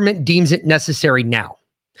believe the government deems it necessary now.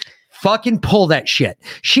 Fucking pull that shit.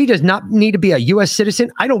 She does not need to be a U.S.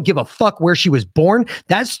 citizen. I don't give a fuck where she was born.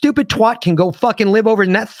 That stupid twat can go fucking live over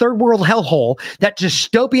in that third world hellhole, that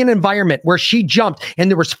dystopian environment where she jumped and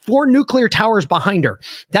there was 4 nuclear towers behind her.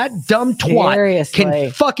 That dumb twat can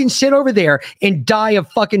fucking sit over there and die of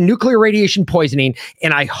fucking nuclear radiation poisoning.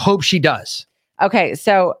 And I hope she does. Okay,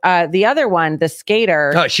 so the other one, the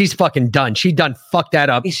skater. Oh, she's fucking done. She done fucked that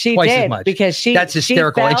up twice as much. Because that's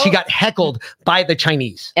hysterical. And she got heckled by the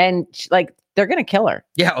Chinese. And they're gonna kill her.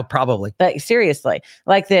 Yeah, probably. But seriously,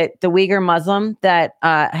 like the Uyghur Muslim that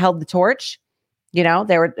held the torch. They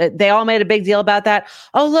all made a big deal about that.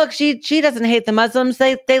 Oh, look, she doesn't hate the Muslims.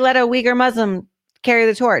 They let a Uyghur Muslim carry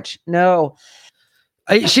the torch. No.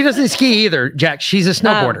 She doesn't ski either, Jack. She's a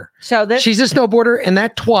snowboarder. She's a snowboarder, and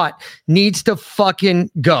that twat needs to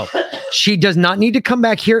fucking go. She does not need to come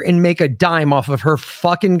back here and make a dime off of her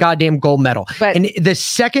fucking goddamn gold medal. And the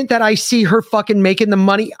second that I see her fucking making the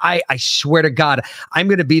money, I swear to God, I'm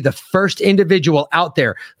going to be the first individual out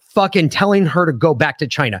there fucking telling her to go back to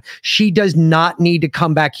China. She does not need to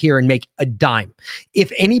come back here and make a dime.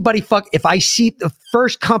 If I see the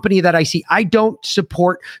first company that I see, I don't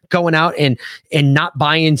support going out and not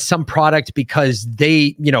buying some product because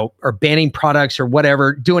they, are banning products or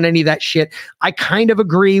whatever, doing any of that shit. I kind of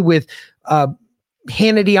agree with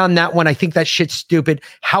Hannity on that one. I think that shit's stupid.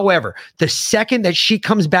 However, the second that she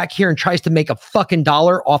comes back here and tries to make a fucking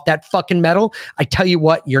dollar off that fucking medal, I tell you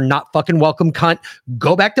what, you're not fucking welcome, cunt.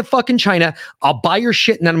 Go back to fucking China. I'll buy your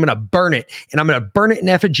shit and then I'm going to burn it. And I'm going to burn it in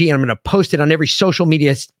effigy and I'm going to post it on every social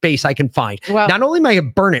media space I can find. Well, not only am I going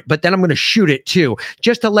to burn it, but then I'm going to shoot it too.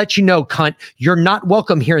 Just to let you know, cunt, you're not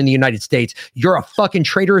welcome here in the United States. You're a fucking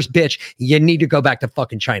traitorous bitch. You need to go back to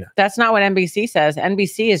fucking China. That's not what NBC says.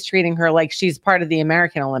 NBC is treating her like she's part of the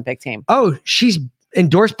American Olympic team. Oh, she's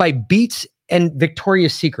endorsed by Beats and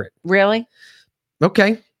Victoria's Secret. Really?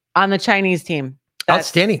 Okay. On the Chinese team.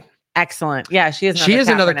 Outstanding. Excellent. Yeah, she is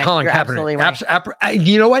another Colin Kaepernick. Absolutely right.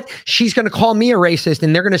 You know what? She's going to call me a racist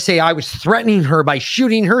and they're going to say I was threatening her by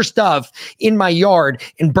shooting her stuff in my yard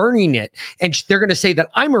and burning it. And they're going to say that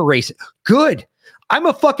I'm a racist. Good. I'm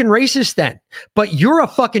a fucking racist then, but you're a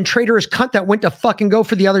fucking traitorous cunt that went to fucking go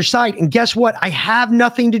for the other side. And guess what? I have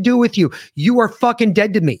nothing to do with you. You are fucking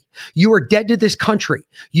dead to me. You are dead to this country.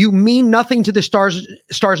 You mean nothing to the stars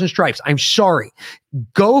and stripes. I'm sorry.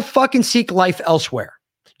 Go fucking seek life elsewhere.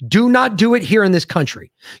 Do not do it here in this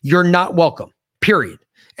country. You're not welcome, period.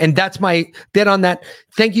 And that's my bit on that.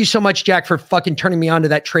 Thank you so much, Jack, for fucking turning me on to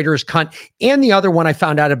that traitorous cunt. And the other one I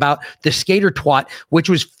found out about, the skater twat, which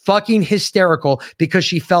was fucking hysterical because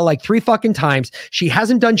she fell like 3 fucking times. She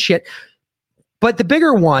hasn't done shit. But the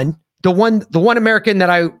bigger one, the one American that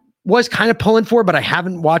I was kind of pulling for, but I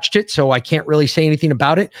haven't watched it, so I can't really say anything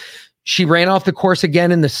about it. She ran off the course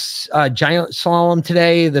again in the giant slalom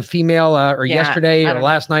today, the female, or yesterday or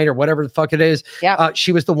last night or whatever the fuck it is. Yeah.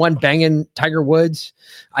 She was the one banging Tiger Woods.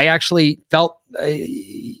 I actually felt,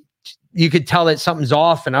 you could tell that something's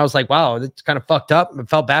off. And I was like, wow, that's kind of fucked up. I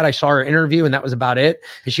felt bad. I saw her interview and that was about it.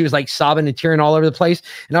 And she was like sobbing and tearing all over the place.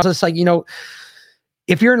 And I was just like,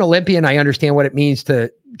 if you're an Olympian, I understand what it means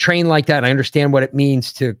to train like that. I understand what it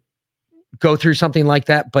means to go through something like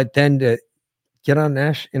that. But then to get on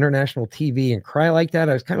international TV and cry like that.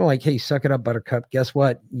 I was kind of like, hey, suck it up, Buttercup. Guess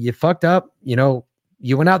what? You fucked up. You know,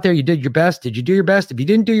 you went out there, you did your best. Did you do your best? If you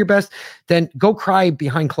didn't do your best, then go cry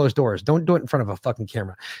behind closed doors. Don't do it in front of a fucking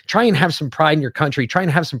camera. Try and have some pride in your country. Try and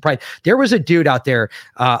have some pride. There was a dude out there.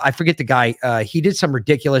 I forget the guy. He did some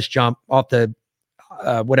ridiculous jump off the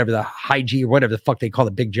whatever, the high G or whatever the fuck they call the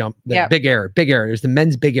big jump, the big air. It was the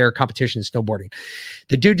men's big air competition in snowboarding.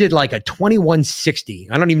 The dude did like a 2160.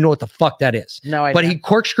 I don't even know what the fuck that is. No idea. But he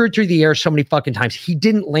corkscrewed through the air so many fucking times. He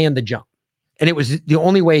didn't land the jump. And it was the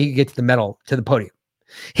only way he could get to the medal, to the podium.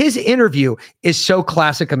 His interview is so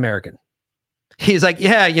classic American. He's like,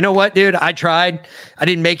 yeah, you know what, dude? I tried. I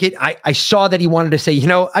didn't make it. I saw that he wanted to say, you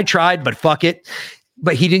know, I tried, but fuck it.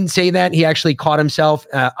 But he didn't say that. He actually caught himself.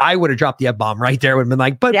 I would have dropped the F-bomb right there. Would have been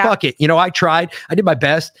like, but fuck it. You know, I tried. I did my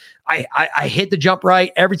best. I hit the jump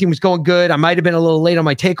right. Everything was going good. I might have been a little late on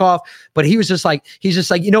my takeoff, but he's just like,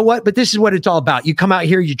 you know what? But this is what it's all about. You come out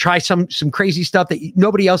here, you try some crazy stuff that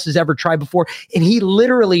nobody else has ever tried before. And he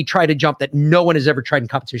literally tried a jump that no one has ever tried in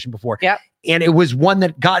competition before. Yep. And it was one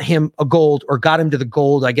that got him a gold, or got him to the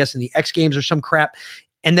gold, I guess, in the X Games or some crap.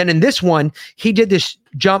 And then in this one, he did this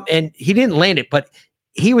jump and he didn't land it, but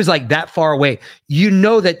he was like that far away. You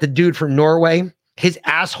know that the dude from Norway, his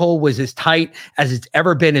asshole was as tight as it's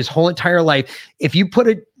ever been his whole entire life. If you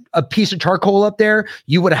put a piece of charcoal up there,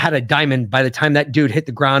 you would have had a diamond by the time that dude hit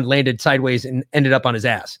the ground, landed sideways, and ended up on his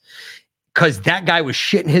ass. Because that guy was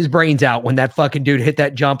shitting his brains out when that fucking dude hit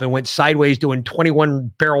that jump and went sideways doing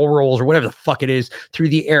 21 barrel rolls or whatever the fuck it is through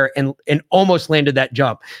the air and almost landed that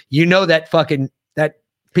jump. You know that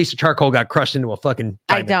piece of charcoal got crushed into a fucking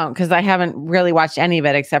diamond. I don't, because I haven't really watched any of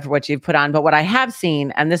it except for what you've put on. But what I have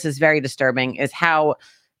seen, and this is very disturbing, is how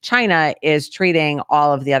China is treating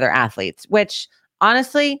all of the other athletes, which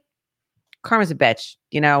honestly, karma's a bitch.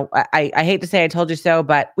 You know, I hate to say I told you so,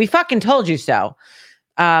 but we fucking told you so.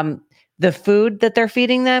 The food that they're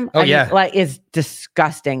feeding them, is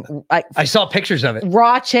disgusting. I saw pictures of it.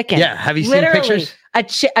 Raw chicken. Yeah, have you seen pictures?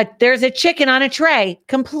 There's a chicken on a tray,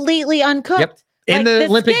 completely uncooked. Yep. In the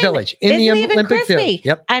Olympic Village. In the Olympic Village.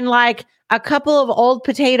 Yep. And like a couple of old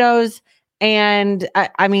potatoes. And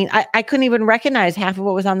I couldn't even recognize half of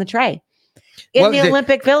what was on the tray in the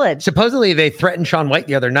Olympic Village. Supposedly they threatened Shaun White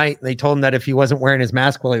the other night. They told him that if he wasn't wearing his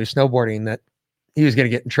mask while he was snowboarding, that he was going to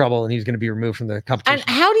get in trouble and he was going to be removed from the competition. And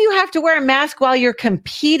how do you have to wear a mask while you're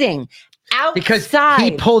competing outside? Because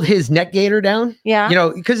he pulled his neck gaiter down. Yeah. You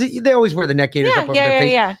know, because they always wear the neck gaiters up over their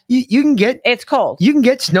face. Yeah. You can get, it's cold. You can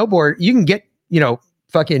get snowboard. You can get,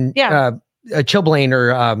 fucking a chilblain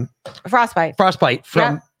or frostbite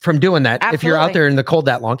from doing that. Absolutely. If you're out there in the cold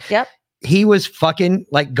that long. Yep. He was fucking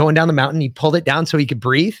like going down the mountain. He pulled it down so he could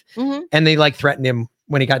breathe. Mm-hmm. And they like threatened him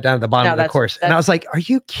when he got down to the bottom of the course. And I was like, are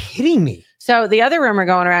you kidding me? So the other rumor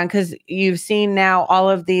going around, because you've seen now all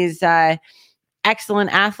of these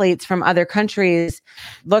excellent athletes from other countries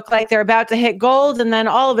look like they're about to hit gold, and then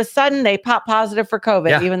all of a sudden they pop positive for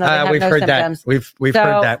COVID, even though they have we've no heard symptoms. That. We've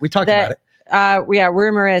heard that. We talked about it.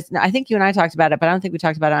 Rumor is, I think you and I talked about it, but I don't think we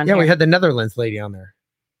talked about it on here. We had the Netherlands lady on there.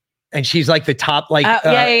 And she's like the top,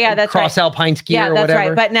 that's cross right. alpine skier yeah, or that's whatever.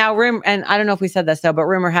 Right. But now, and I don't know if we said this though, but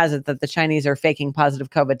rumor has it that the Chinese are faking positive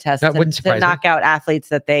COVID tests to knock out athletes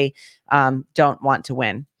that they don't want to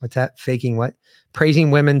win. What's that? Faking what?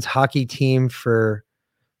 Praising women's hockey team for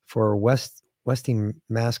Westing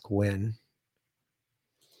mask win.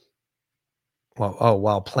 Well,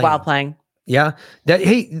 while playing. Yeah.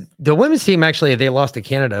 The women's team actually, they lost to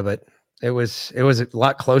Canada, but it was a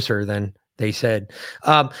lot closer than they said.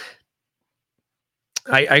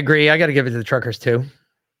 I agree. I got to give it to the truckers too.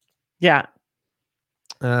 Yeah.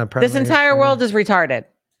 This entire world is retarded.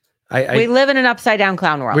 We live in an upside down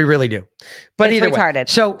clown world. We really do. But it's either retarded.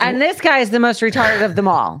 So, and this guy is the most retarded of them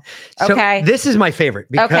all. Okay. So this is my favorite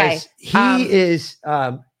because he is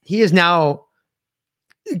now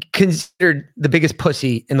considered the biggest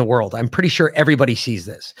pussy in the world. I'm pretty sure everybody sees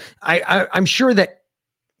this. I'm sure that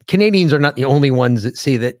Canadians are not the only ones that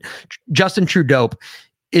see that Justin Trudeau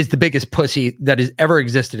is the biggest pussy that has ever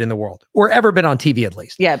existed in the world, or ever been on TV at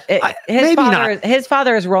least. Yeah, his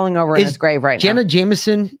father is rolling over in his grave right now. Jenna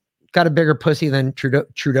Jameson got a bigger pussy than Trudeau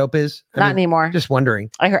is? Not anymore. Just wondering.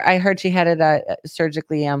 I heard she had it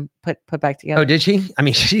surgically put back together. Oh, did she? I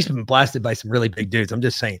mean, she's been blasted by some really big dudes. I'm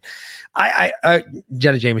just saying. I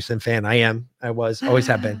Jenna Jameson fan. I was, always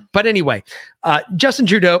have been. But anyway, Justin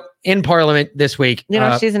Trudeau in Parliament this week.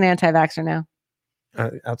 She's an anti-vaxxer now.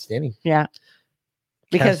 Outstanding. Yeah.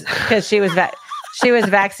 Because she was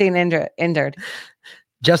vaccine injured.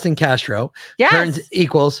 Justin Castro turns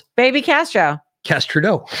equals baby Castro.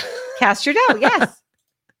 Trudeau. Trudeau, yes.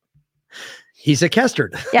 He's a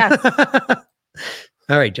custard. Yes.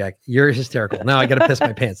 All right, Jack, you're hysterical. Now I got to piss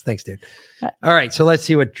my pants. Thanks, dude. All right, so let's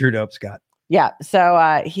see what Drew Dope's got. Yeah.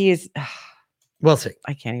 So he's. We'll see.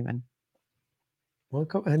 I can't even. Well,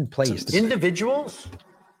 go ahead and play. Individuals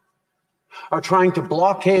are trying to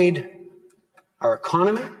blockade our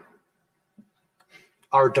economy,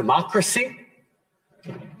 our democracy,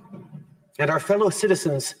 and our fellow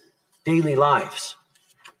citizens' daily lives.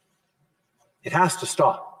 It has to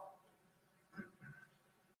stop.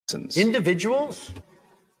 Individuals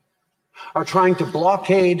are trying to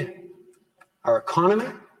blockade our economy,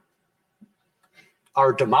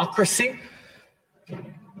 our democracy,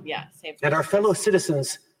 and our fellow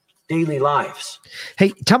citizens' daily lives. Hey,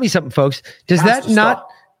 tell me something, folks. Does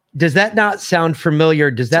that not sound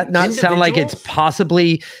familiar? Does that not sound like it's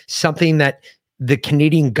possibly something that the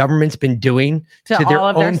Canadian government's been doing to their all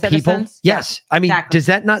of own their people? citizens? Yes. I mean, Exactly. does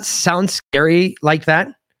that not sound scary like that?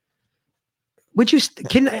 Would you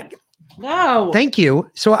No. Thank you.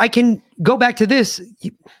 So I can go back to this.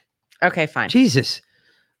 Okay, fine. Jesus.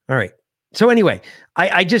 All right. So anyway,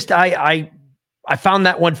 I found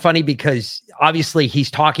that one funny because obviously he's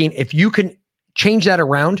talking. If you can change that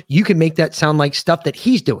around, you can make that sound like stuff that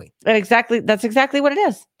he's doing. That's exactly what it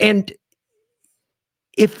is. And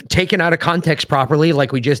if taken out of context properly,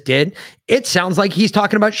 like we just did, it sounds like he's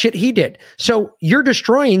talking about shit he did. So you're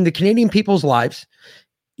destroying the Canadian people's lives.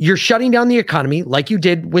 You're shutting down the economy like you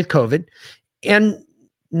did with COVID. And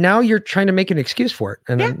now you're trying to make an excuse for it.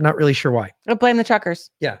 And I'm not really sure why. I'll blame the truckers.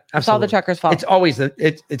 Yeah, absolutely. It's all the truckers' fault. It's always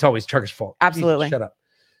it's always truckers' fault. Absolutely. Shut up.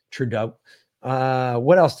 Trudeau.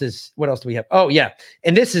 What else do we have? Oh yeah.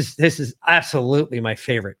 And this is absolutely my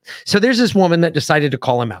favorite. So there's this woman that decided to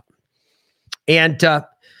call him out. And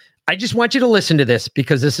I just want you to listen to this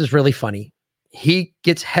because this is really funny. He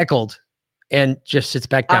gets heckled and just sits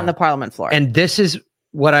back down on the Parliament floor. And this is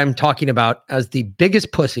what I'm talking about as the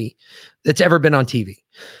biggest pussy that's ever been on TV.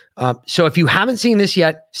 So if you haven't seen this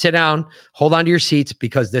yet, sit down, hold on to your seats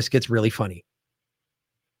because this gets really funny.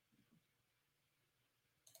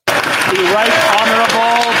 The Right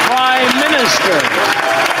Honorable Prime Minister.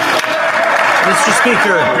 Mr.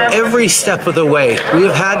 Speaker, every step of the way, we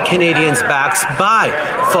have had Canadians' backs by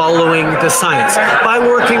following the science, by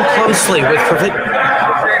working closely with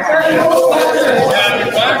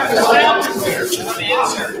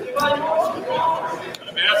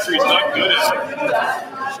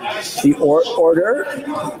The order.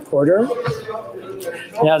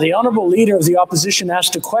 Now, the honourable leader of the opposition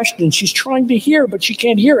asked a question, and she's trying to hear, but she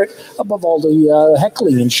can't hear it above all the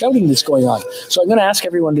heckling and shouting that's going on. So I'm going to ask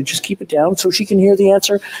everyone to just keep it down so she can hear the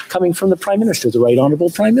answer coming from the Prime Minister, the Right Honourable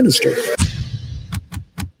Prime Minister.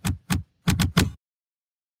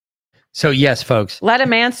 So yes, folks. Let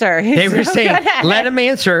him answer. They were saying, let him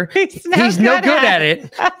answer. He's no good at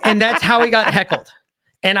it. And that's how he got heckled.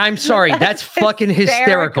 And I'm sorry, that's fucking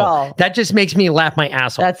hysterical. That just makes me laugh my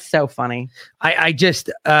ass off. That's so funny. I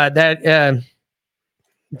just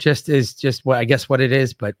just is just what I guess what it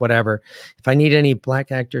is, but whatever. If I need any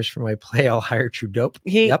black actors for my play, I'll hire Trudeau.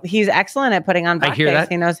 He's excellent at putting on blackface. I hear that.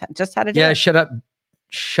 He knows just how to do it. Yeah, shut up.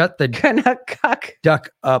 Shut the duck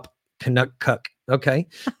up, Canuck cuck. Okay.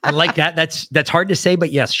 I like that. That's hard to say,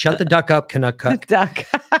 but yes, shut the duck up, Canuck cuck. Duck.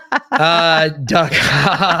 Duck.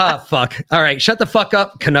 Fuck. All right. Shut the fuck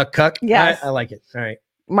up, Canuck cuck. Yes. I like it. All right.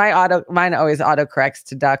 Mine always autocorrects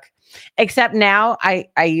to duck. Except now I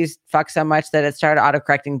use fuck so much that it started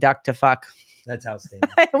autocorrecting duck to fuck. That's outstanding.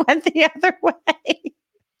 I went the other way.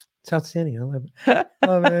 It's outstanding. I love it.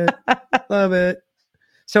 Love it. Love it.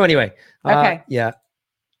 So anyway. Okay. Yeah.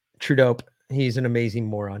 Trudeau. He's an amazing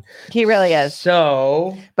moron. He really is.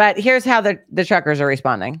 So, but here's how the truckers are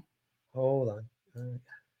responding. Hold on.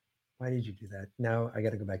 Why did you do that? Now I got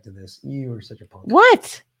to go back to this. You were such a punk.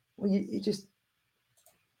 What? Well, you just.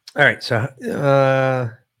 All right. So,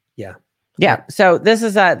 yeah. Yeah. So this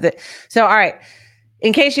is so all right.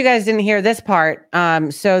 In case you guys didn't hear this part,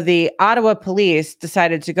 so the Ottawa police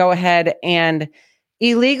decided to go ahead and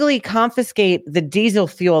illegally confiscate the diesel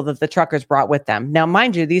fuel that the truckers brought with them. Now,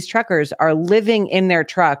 mind you, these truckers are living in their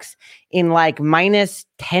trucks in like minus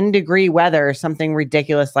 10-degree weather or something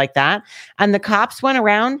ridiculous like that. And the cops went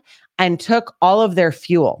around and took all of their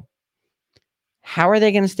fuel. How are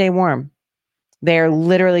they going to stay warm? They're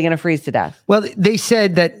literally going to freeze to death. Well, they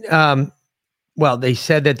said that,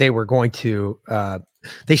 they were going to,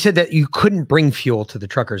 they said that you couldn't bring fuel to the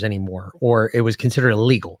truckers anymore, or it was considered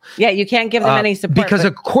illegal. Yeah, you can't give them any support. Because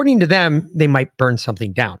according to them, they might burn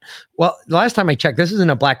something down. Well, the last time I checked, this isn't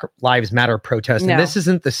a Black Lives Matter protest, and this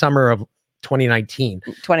isn't the summer of 2019.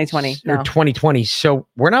 2020. Or 2020. So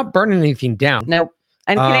we're not burning anything down. Nope.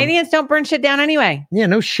 And Canadians don't burn shit down anyway. Yeah,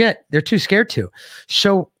 no shit. They're too scared to.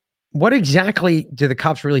 So what exactly do the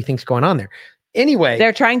cops really think's going on there? Anyway,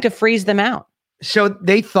 they're trying to freeze them out. So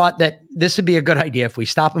they thought that this would be a good idea if we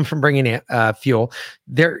stop them from bringing in fuel.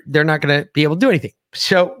 They're not going to be able to do anything.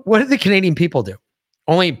 So what did the Canadian people do?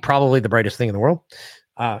 Only probably the brightest thing in the world.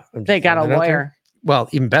 They got a lawyer. Well,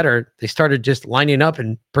 even better, they started just lining up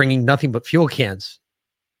and bringing nothing but fuel cans,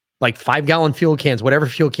 like 5-gallon fuel cans, whatever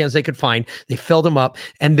fuel cans they could find. They filled them up,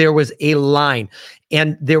 and there was a line.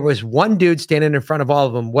 And there was one dude standing in front of all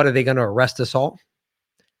of them. What are they going to arrest us all?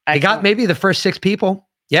 They got maybe the first 6 people.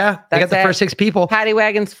 Yeah, they got the first 6 people. Paddy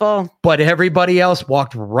wagon's full. But everybody else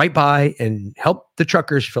walked right by and helped the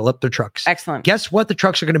truckers fill up their trucks. Excellent. Guess what the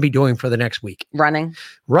trucks are going to be doing for the next week? Running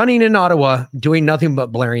in Ottawa, doing nothing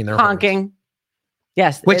but blaring their honking. horns.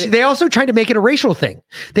 Yes. Which they also tried to make it a racial thing.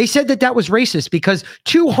 They said that was racist because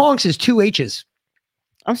 2 honks is 2 H's.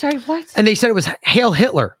 I'm sorry, what? And they said it was Hail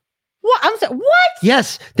Hitler. What? I'm sorry, what?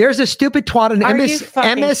 Yes, there's a stupid twat on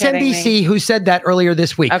MSNBC who said that earlier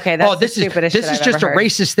this week. Okay, that's this the stupidest is just a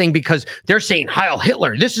racist thing because they're saying Heil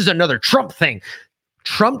Hitler. This is another Trump thing.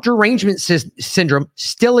 Trump derangement syndrome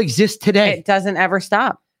still exists today. It doesn't ever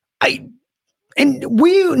stop. And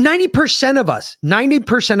we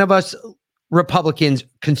 90% of us Republicans,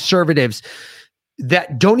 conservatives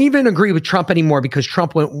that don't even agree with Trump anymore because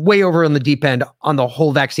Trump went way over on the deep end on the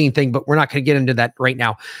whole vaccine thing, but we're not going to get into that right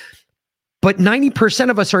now. But 90%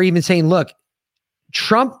 of us are even saying, look,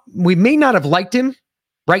 Trump, we may not have liked him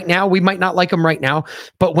right now. We might not like him right now.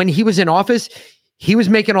 But when he was in office, he was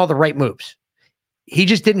making all the right moves. He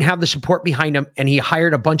just didn't have the support behind him. And he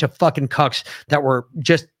hired a bunch of fucking cucks that were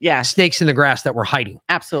just snakes in the grass that were hiding.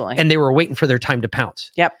 Absolutely. And they were waiting for their time to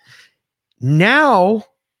pounce. Yep. Now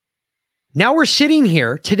we're sitting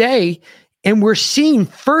here today and we're seeing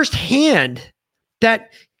firsthand that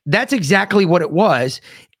that's exactly what it was.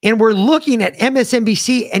 And we're looking at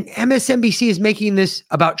MSNBC, and MSNBC is making this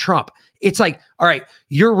about Trump. It's like, all right,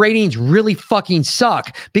 your ratings really fucking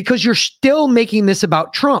suck because you're still making this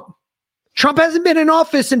about Trump. Trump hasn't been in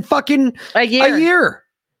office in fucking a year.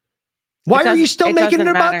 Why are you still making it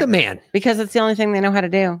about the man? Because it's the only thing they know how to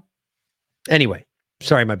do. Anyway,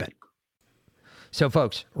 sorry, my bad. So,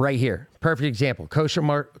 folks, right here, perfect example.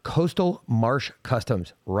 Coastal Marsh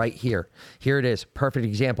Customs, right here. Here it is, perfect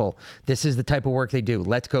example. This is the type of work they do.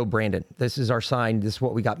 Let's go, Brandon. This is our sign. This is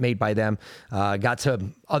what we got made by them. Got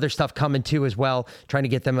some other stuff coming too as well. Trying to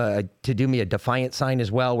get them to do me a Defiant sign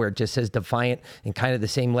as well, where it just says Defiant and kind of the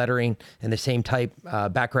same lettering and the same type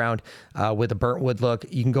background with a burnt wood look.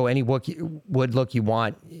 You can go any wood look you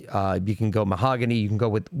want. You can go mahogany. You can go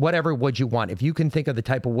with whatever wood you want. If you can think of the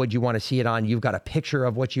type of wood you want to see it on, you've got a picture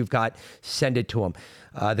of what you've got, send it to them.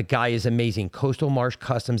 The guy is amazing.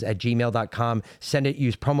 coastalmarshcustoms@gmail.com. Send it.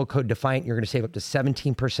 Use promo code Defiant. You're going to save up to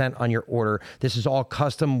 17% on your order. This is all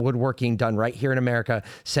custom woodworking done right here in America,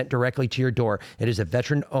 sent directly to your door. It is a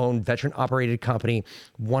veteran-owned, veteran-operated company.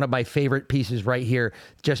 One of my favorite pieces right here,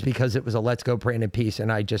 just because it was a Let's Go Brandon piece,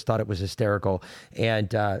 and I just thought it was hysterical. And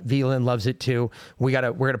V-Lyn loves it too. We're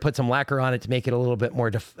gonna put some lacquer on it to make it a little bit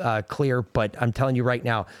more clear. But I'm telling you right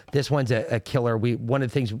now, this one's a killer. One of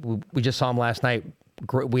the things we just saw him last night.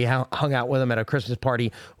 We hung out with them at a Christmas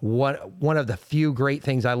party. One of the few great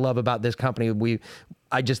things I love about this company,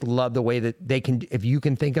 I just love the way that they can, if you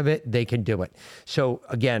can think of it, they can do it. So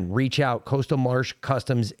again, reach out, Coastal Marsh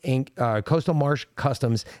Customs Inc.,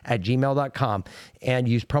 coastalmarshcustoms@gmail.com, and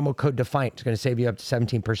use promo code Defiant. It's going to save you up to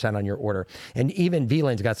 17% on your order. And even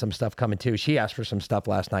V-Lyn's got some stuff coming too. She asked for some stuff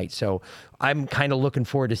last night. So I'm kind of looking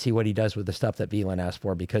forward to see what he does with the stuff that V-Lyn asked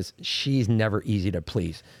for, because she's never easy to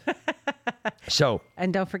please.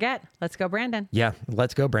 And don't forget, let's go, Brandon. Yeah,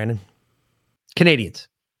 let's go, Brandon. Canadians.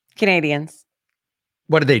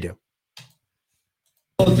 What do they do?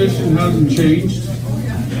 Politician hasn't changed.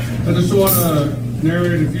 I just want to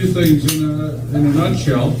narrate a few things in a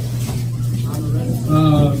nutshell.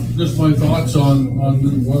 Just my thoughts on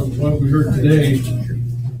what we heard today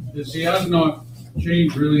is he has not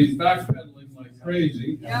changed really. He's backpedaling like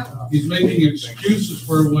crazy. He's making excuses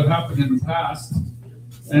for what happened in the past,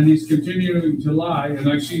 and he's continuing to lie.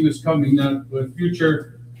 And I've seen this coming, that with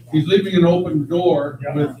future, he's leaving an open door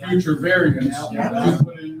with future variants to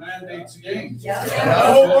put in mandates again.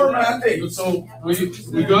 No more mandates. So we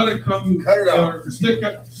got to stick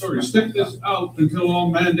this out until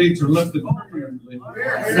all mandates are lifted permanently.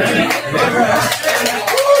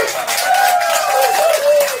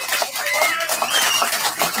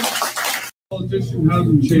 Politician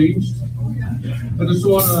hasn't changed. I just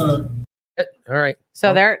want to. All right.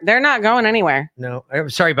 So they're not going anywhere. No, I'm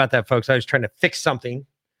sorry about that, folks. I was trying to fix something.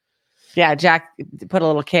 Yeah, Jack put a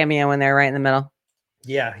little cameo in there right in the middle.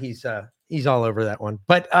 Yeah, he's He's all over that one.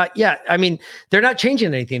 But yeah, I mean, they're not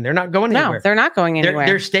changing anything. They're not going anywhere. No, they're not going anywhere.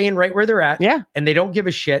 They're staying right where they're at. Yeah. And they don't give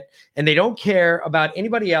a shit. And they don't care about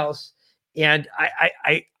anybody else. And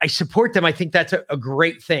I support them. I think that's a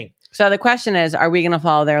great thing. So the question is, are we going to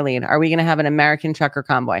follow their lead? Are we going to have an American trucker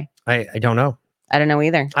convoy? I don't know. I don't know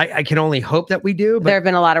either. I can only hope that we do. But there have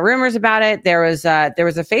been a lot of rumors about it. There was a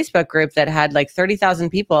Facebook group that had like 30,000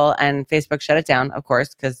 people, and Facebook shut it down, of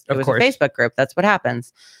course, because it was a Facebook group. That's what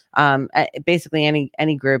happens. Basically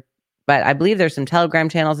any group, but I believe there's some Telegram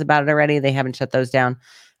channels about it already. They haven't shut those down.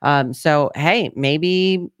 So hey,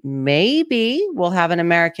 maybe we'll have an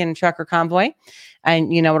American trucker convoy,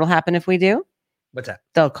 and you know what'll happen if we do? What's that?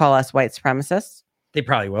 They'll call us white supremacists. They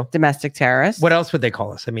probably will. Domestic terrorists. What else would they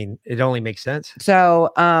call us? I mean, it only makes sense. So,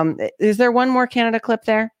 is there one more Canada clip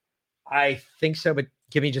there? I think so, but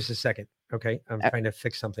give me just a second. Okay. I'm trying to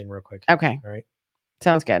fix something real quick. Okay. All right.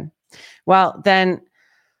 Sounds good. Well, then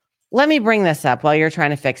let me bring this up while you're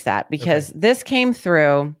trying to fix that, because this came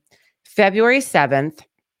through February 7th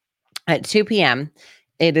at 2 p.m.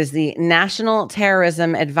 It is the National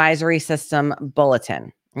Terrorism Advisory System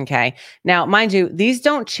Bulletin. Okay. Now, mind you, these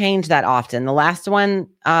don't change that often. The last one,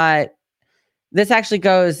 this actually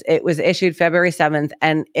it was issued February 7th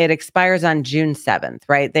and it expires on June 7th,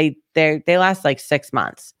 right? They last like 6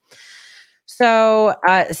 months. So,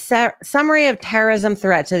 summary of terrorism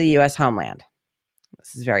threat to the U.S. homeland.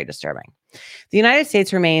 This is very disturbing. The United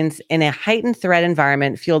States remains in a heightened threat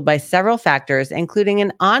environment fueled by several factors, including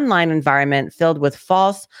an online environment filled with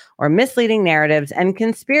false or misleading narratives and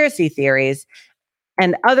conspiracy theories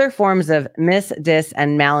and other forms of mis, dis,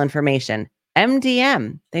 and malinformation.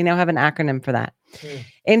 MDM, they now have an acronym for that.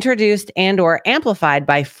 Introduced and or amplified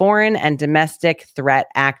by foreign and domestic threat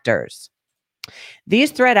actors.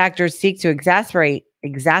 These threat actors seek to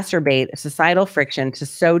exacerbate societal friction, to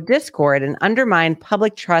sow discord and undermine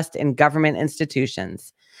public trust in government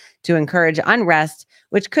institutions, to encourage unrest,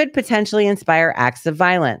 which could potentially inspire acts of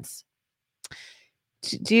violence.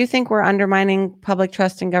 Do you think we're undermining public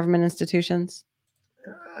trust in government institutions?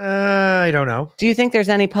 I don't know. Do you think there's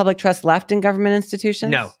any public trust left in government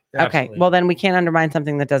institutions? No. Okay. Well, then we can't undermine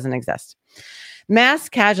something that doesn't exist. Mass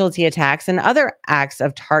casualty attacks and other acts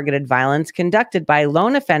of targeted violence conducted by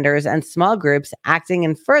lone offenders and small groups acting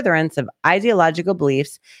in furtherance of ideological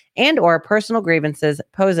beliefs and or personal grievances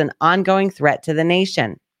pose an ongoing threat to the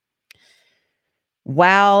nation.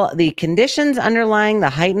 While the conditions underlying the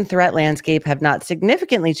heightened threat landscape have not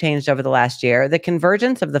significantly changed over the last year, the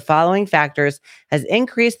convergence of the following factors has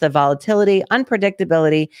increased the volatility,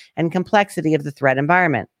 unpredictability, and complexity of the threat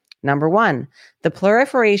environment. Number one, the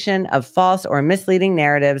proliferation of false or misleading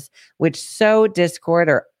narratives which sow discord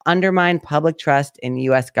or undermine public trust in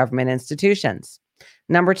U.S. government institutions.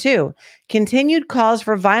 Number two, continued calls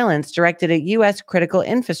for violence directed at U.S. critical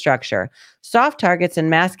infrastructure, soft targets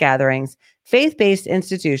and mass gatherings, faith-based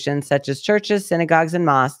institutions such as churches, synagogues, and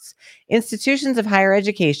mosques, institutions of higher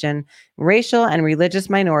education, racial and religious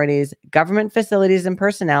minorities, government facilities and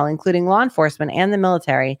personnel, including law enforcement and the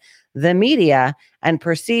military, the media, and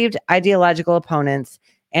perceived ideological opponents.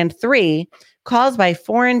 And three, calls by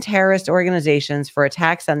foreign terrorist organizations for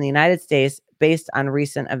attacks on the United States based on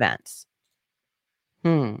recent events.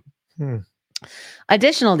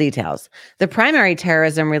 Additional details. The primary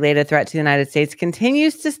terrorism-related threat to the United States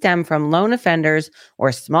continues to stem from lone offenders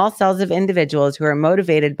or small cells of individuals who are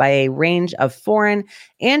motivated by a range of foreign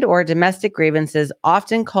and or domestic grievances,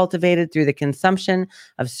 often cultivated through the consumption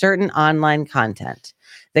of certain online content.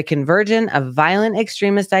 The convergence of violent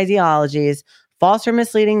extremist ideologies, false or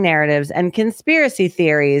misleading narratives, and conspiracy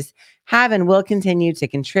theories have and will continue to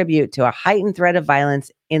contribute to a heightened threat of violence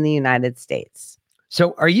in the United States.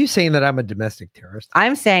 So are you saying that I'm a domestic terrorist?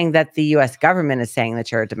 I'm saying that the U.S. government is saying that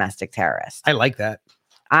you're a domestic terrorist. I like that.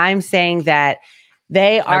 I'm saying that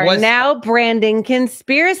they are now branding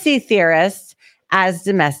conspiracy theorists as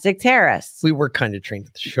domestic terrorists. We were kind of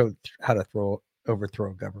trained to show how to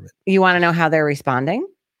overthrow government. You want to know how they're responding?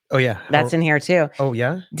 Oh, yeah. That's in here, too. Oh,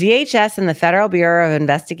 yeah? DHS and the Federal Bureau of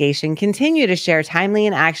Investigation continue to share timely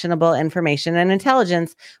and actionable information and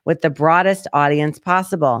intelligence with the broadest audience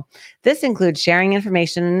possible. This includes sharing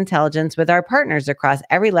information and intelligence with our partners across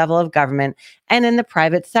every level of government and in the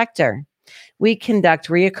private sector. We conduct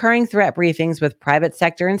reoccurring threat briefings with private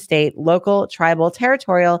sector and state, local, tribal,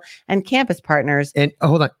 territorial, and campus partners. And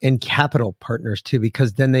hold on, and capital partners too,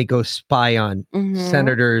 because then they go spy on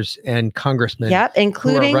senators and congressmen. Yep,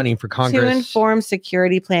 including who are running for Congress to inform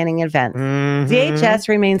security planning events. DHS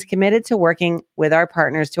remains committed to working with our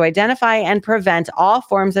partners to identify and prevent all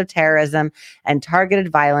forms of terrorism and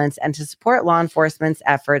targeted violence, and to support law enforcement's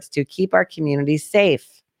efforts to keep our communities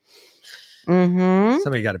safe.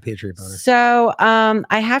 Somebody got a Patriot boner. So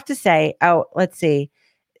I have to say, let's see.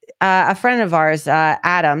 A friend of ours,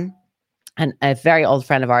 Adam, and a very old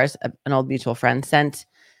friend of ours, an old mutual friend, sent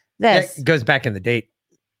this. That goes back in the date.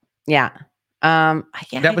 Yeah.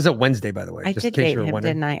 That was a Wednesday, by the way. I just did in case date you were him,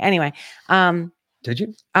 wondering. didn't I? Anyway. Did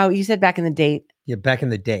you? Oh, you said back in the date. Yeah, back in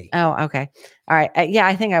the day. Oh, okay. All right. Yeah,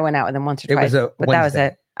 I think I went out with him once or It twice. was a but that was Wednesday.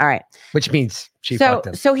 it. All right. Which means she fucked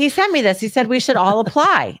him. So he sent me this. He said we should all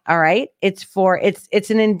apply. All right. It's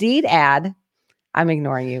an Indeed ad. I'm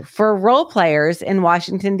ignoring you for role players in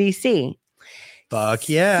Washington, D.C. Fuck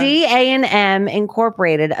yeah. CA&M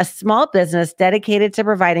Incorporated, a small business dedicated to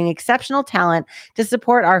providing exceptional talent to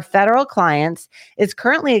support our federal clients, is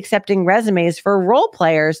currently accepting resumes for role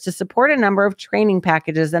players to support a number of training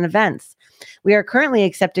packages and events. We are currently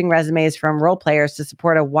accepting resumes from role players to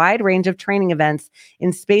support a wide range of training events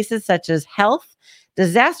in spaces such as health,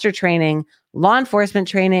 disaster training, law enforcement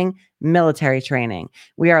training, military training.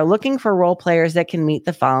 We are looking for role players that can meet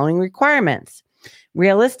the following requirements: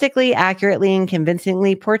 realistically, accurately, and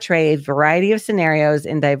convincingly portray a variety of scenarios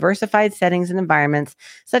in diversified settings and environments,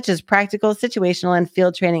 such as practical, situational, and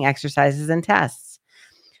field training exercises and tests.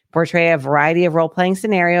 Portray a variety of role-playing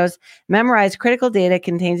scenarios. Memorize critical data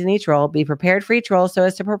contained in each role. Be prepared for each role so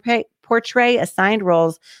as to portray assigned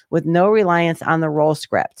roles with no reliance on the role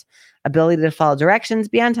script. Ability to follow directions,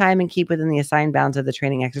 be on time, and keep within the assigned bounds of the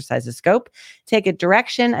training exercise's scope. Take a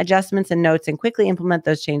direction, adjustments, and notes, and quickly implement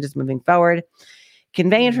those changes moving forward.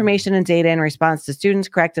 Convey information and data in response to students'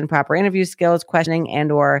 correct and proper interview skills, questioning and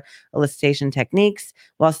or elicitation techniques,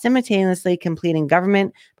 while simultaneously completing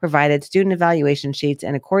government-provided student evaluation sheets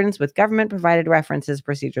in accordance with government-provided references,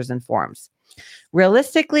 procedures, and forms.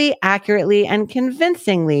 Realistically, accurately, and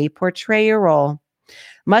convincingly portray your role.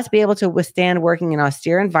 Must be able to withstand working in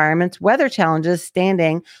austere environments, weather challenges,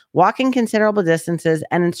 standing, walking considerable distances,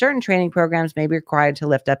 and in certain training programs may be required to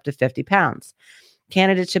lift up to 50 pounds.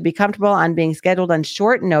 Candidates should be comfortable on being scheduled on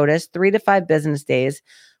short notice, 3 to 5 business days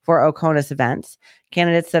for OCONUS events.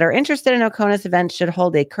 Candidates that are interested in OCONUS events should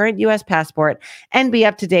hold a current U.S. passport and be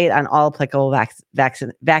up to date on all applicable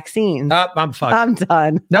vaccines. I'm fucked. I'm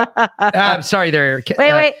done. Nope. I'm sorry there.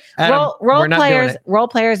 Wait. Adam, Role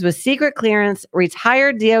players with secret clearance,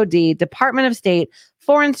 retired DOD, Department of State,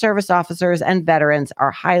 Foreign Service officers, and veterans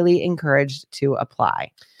are highly encouraged to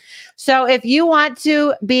apply. So if you want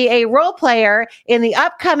to be a role player in the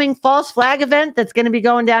upcoming false flag event that's going to be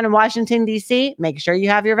going down in Washington, D.C., make sure you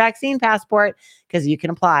have your vaccine passport because you can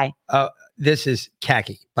apply. This is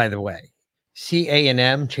CACI, by the way.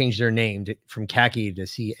 CA&M changed their name from CACI to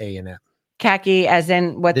CA&M. CACI as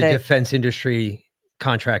in what the defense industry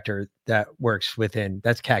contractor that works within.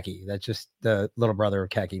 That's CACI. That's just the little brother of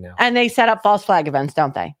CACI now. And they set up false flag events,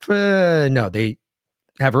 don't they? No, they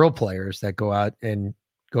have role players that go out and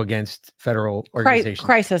go against federal organizations.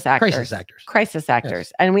 Crisis actors.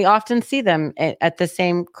 Yes. And we often see them at the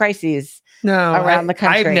same crises around the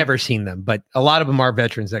country. I've never seen them, but a lot of them are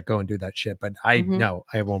veterans that go and do that shit. But I know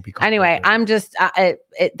I won't be. Anyway, I'm just,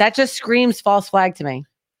 that just screams false flag to me.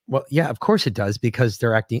 Well, yeah, of course it does because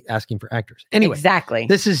they're asking for actors. Anyway, exactly.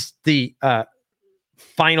 This is the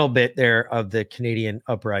final bit there of the Canadian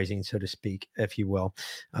uprising, so to speak, if you will.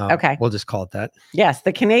 Okay. We'll just call it that. Yes. It's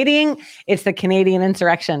the Canadian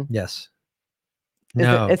insurrection. Yes.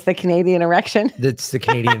 It's the Canadian erection. It's the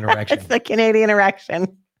Canadian erection. It's the Canadian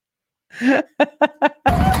erection. We're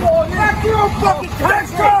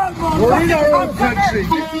in our own country.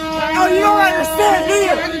 Oh, you don't understand me.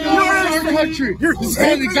 You don't understand our country. You're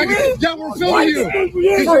exactly. Yeah, we're filming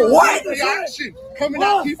you. For what? The action coming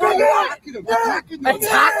at people attacking them.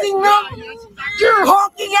 Attacking them? You're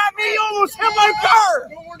honking at me. You almost hit my car.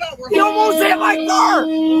 No, we're not. You almost hit my car.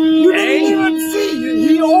 You didn't even see.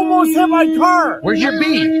 He almost hit my car. Where's your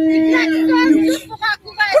beat?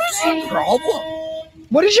 What's your problem?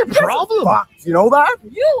 What is your problem? You know that?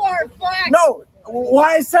 You are fucked. No.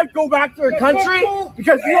 Why I said go back to the country?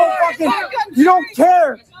 Because you don't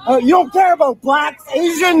care. You don't care about blacks,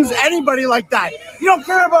 Asians, anybody like that. You don't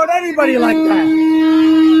care about anybody like that.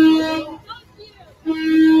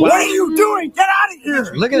 What are you doing? Get out of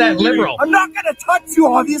here. Look at that liberal. I'm not going to touch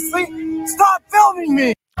you, obviously. Stop filming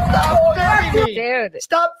me. Dude,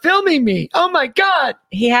 stop filming me. Oh my God.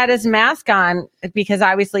 He had his mask on because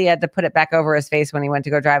obviously he had to put it back over his face when he went to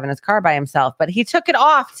go drive in his car by himself, but he took it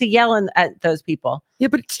off to yell at those people. Yeah,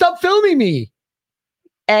 but stop filming me.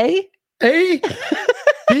 A? B?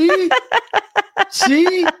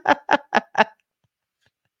 C?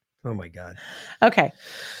 Oh my God. Okay.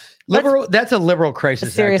 Liberal. That's a liberal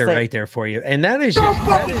crisis actor right there for you. And that is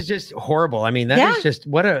just horrible. I mean, that is just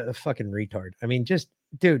what a fucking retard. I mean, just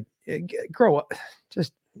dude, grow up.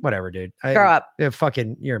 Just whatever, dude. Grow up.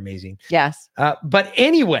 Fucking, you're amazing. Yes. But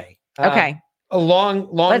anyway. Okay. A long,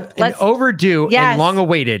 let's overdue yes. and long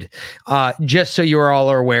awaited, just so you are all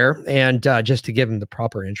aware, and just to give him the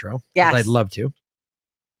proper intro. Yes. I'd love to.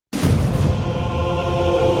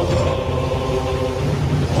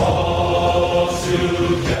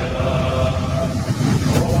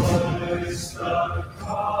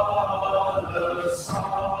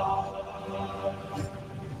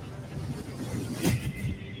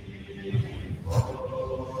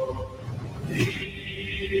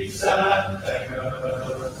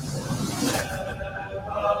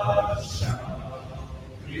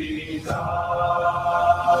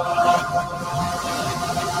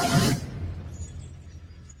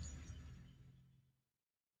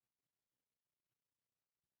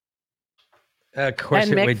 Of course,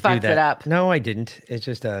 And it Mick would do fucked that. it up. No, I didn't. It's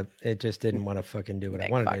just it just didn't want to fucking do what I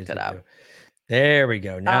Mick wanted fucked it to it up. do. There we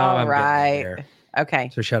go. Now All I'm right. there. Okay.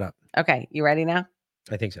 So shut up. Okay. You ready now?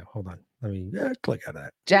 I think so. Hold on. Let me click out of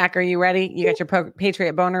that. Jack, are you ready? You got your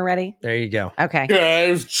Patriot boner ready? There you go. Okay.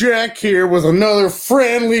 Guys, Jack here with another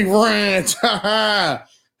friendly rant.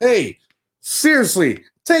 Hey, seriously,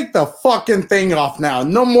 take the fucking thing off now.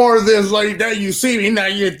 No more of this like that. You see me, now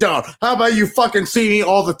you don't. How about you fucking see me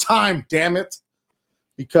all the time, damn it?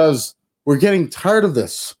 Because we're getting tired of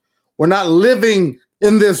this. We're not living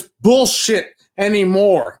in this bullshit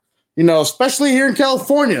anymore. You know, especially here in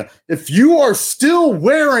California. If you are still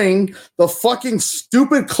wearing the fucking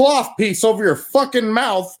stupid cloth piece over your fucking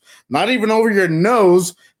mouth, not even over your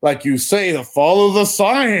nose, like you say, to follow the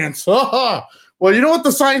science. Well, you know what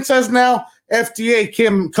the science says now? FDA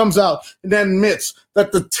comes out and admits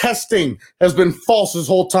that the testing has been false this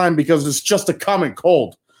whole time because it's just a common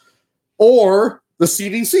cold. Or the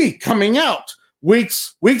CDC coming out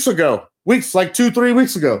weeks ago, like 2-3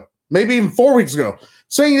 weeks ago, maybe even 4 weeks ago,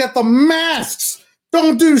 saying that the masks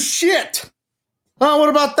don't do shit. Oh, what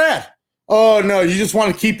about that? Oh, no, you just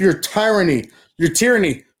want to keep your tyranny, your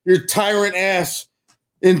tyrant ass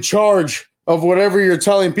in charge of whatever you're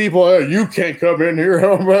telling people. Hey, you can't come in here.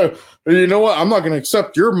 You know what? I'm not going to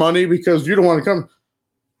accept your money because you don't want to come.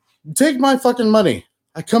 Take my fucking money.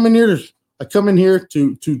 I come in here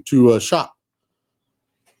to shop.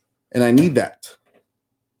 And I need that.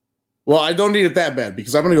 Well, I don't need it that bad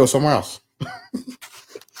because I'm going to go somewhere else.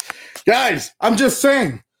 Guys, I'm just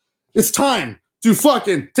saying, it's time to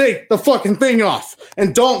fucking take the fucking thing off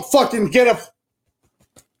and don't fucking get a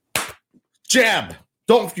jab.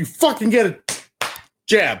 Don't you fucking get a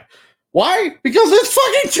jab. Why? Because it's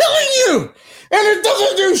fucking killing you and it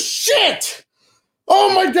doesn't do shit.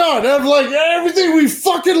 Oh my God. I'm like everything we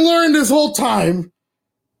fucking learned this whole time.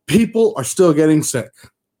 People are still getting sick.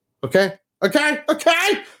 Okay? You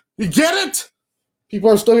get it? People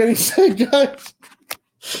are still getting sick, guys.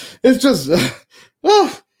 It's just,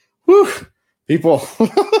 people.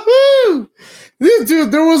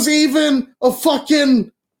 Dude, there was even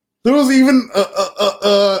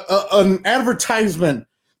an advertisement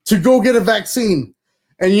to go get a vaccine.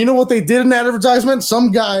 And you know what they did in that advertisement?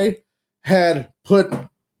 Some guy had put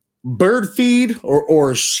bird feed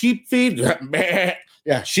or sheep feed,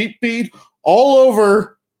 sheep feed all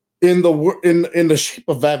over in the shape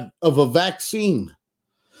of a vaccine.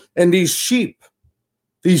 And these sheep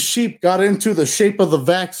got into the shape of the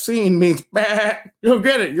vaccine, means go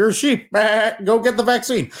get it. You're a sheep. Go get the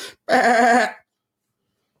vaccine.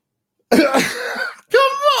 Come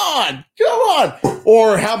on.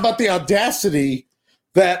 Or how about the audacity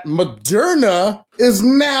that Moderna is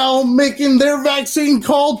now making their vaccine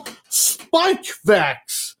called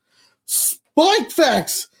SpikeVax.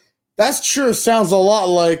 SpikeVax. That sure sounds a lot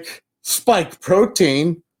like spike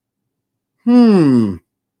protein. I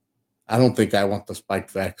don't think I want the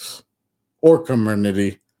SpikeVax or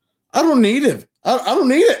Comirnaty. I don't need it. I don't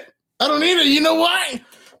need it. You know why?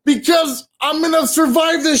 Because I'm going to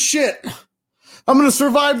survive this shit. I'm going to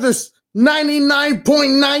survive this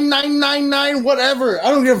 99.9999 whatever. I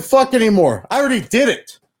don't give a fuck anymore. I already did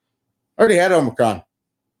it. I already had Omicron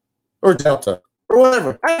or Delta or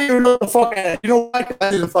whatever. I didn't even know what the fuck I had. You know why?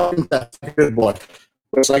 I didn't fucking test. Like a good boy.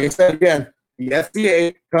 But like I said again, the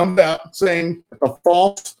FDA comes out saying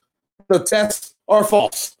that the tests are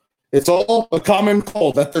false. It's all a common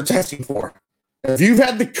cold that they're testing for. If you've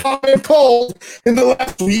had the common cold in the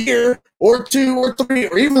last year or 2 or 3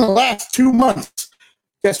 or even the last 2 months,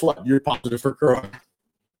 guess what? You're positive for corona.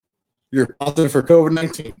 You're positive for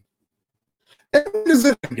COVID-19. And when does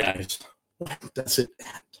it end, guys? When does it end?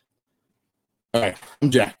 All right, I'm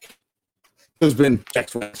Jack. This has been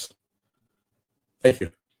Jack's West. Thank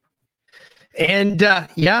you. And there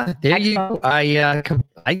you go. I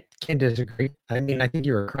can't disagree. I mean, I think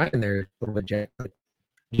you were crying there a little bit, Jack. But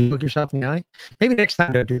Do you look yourself in the eye? Maybe next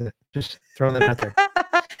time don't do that. Just throwing that out there.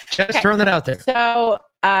 Just throwing that out there. So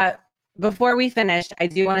before we finish, I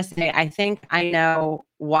do want to say I think I know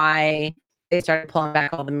why they started pulling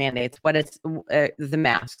back all the mandates. What it's the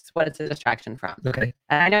masks, what it's a distraction from. Okay.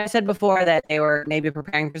 And I know I said before that they were maybe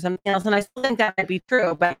preparing for something else, and I still think that might be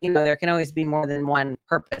true, but there can always be more than one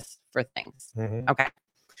purpose for things. Mm-hmm. Okay.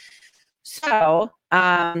 So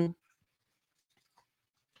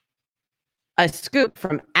a scoop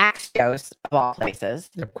from Axios, of all places.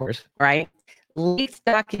 Of course. Right? Leaked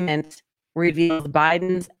document reveals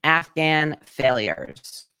Biden's Afghan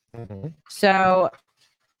failures. Mm-hmm. So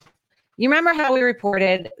you remember how we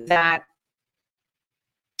reported that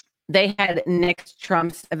they had nixed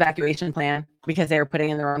Trump's evacuation plan because they were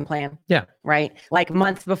putting in their own plan? Yeah. Right? Like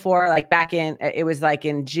months before, like back in, it was like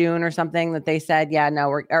in June or something that they said, yeah, no,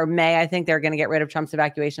 or May, I think they're going to get rid of Trump's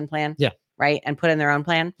evacuation plan. Yeah. Right? And put in their own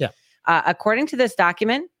plan. Yeah. According to this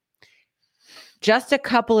document, just a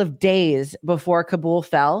couple of days before Kabul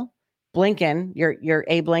fell, Blinken, your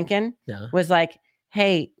Abe Blinken, was like,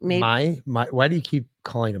 hey, maybe my why do you keep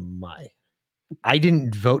calling him my? I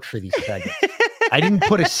didn't vote for these faggots. I didn't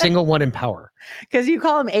put a single one in power. Because you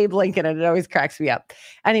call him Abe Lincoln and it always cracks me up.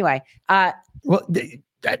 Anyway. Well,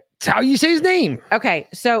 that's how you say his name. Okay.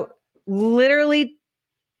 So literally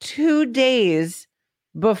 2 days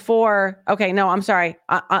before, okay, no, I'm sorry.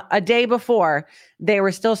 A day before, they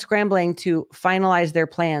were still scrambling to finalize their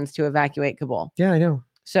plans to evacuate Kabul. Yeah, I know.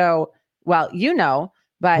 So, well,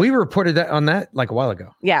 but we reported that on that like a while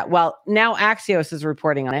ago. Yeah, well, now Axios is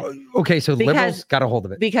reporting on it. Okay, so liberals got a hold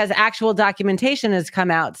of it. Because actual documentation has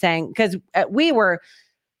come out saying, because we were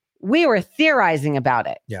theorizing about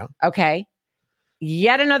it. Yeah. Okay.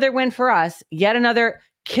 Yet another win for us. Yet another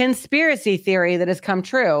conspiracy theory that has come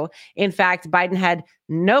true. In fact, Biden had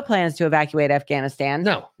no plans to evacuate Afghanistan.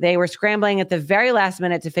 No. They were scrambling at the very last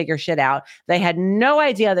minute to figure shit out. They had no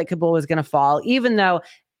idea that Kabul was going to fall, even though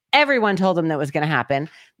everyone told them that was going to happen.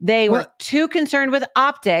 They were too concerned with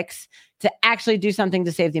optics to actually do something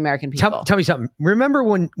to save the American people. Tell me something. Remember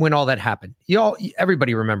when all that happened?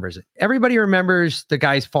 Everybody remembers it. Everybody remembers the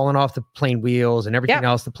guys falling off the plane wheels and everything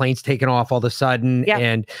else. The plane's taking off all of a sudden,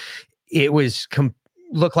 and it was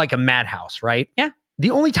looked like a madhouse, right? Yeah.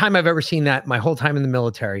 The only time I've ever seen that my whole time in the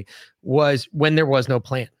military was when there was no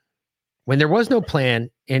plan. When there was no plan,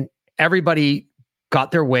 and everybody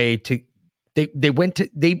got their way to.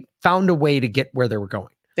 They found a way to get where they were going.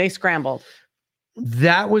 They scrambled.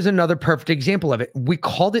 That was another perfect example of it. We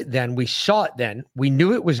called it then. We saw it then. We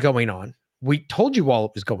knew it was going on. We told you all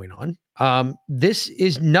it was going on. This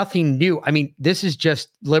is nothing new. I mean, this is just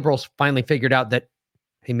liberals finally figured out that,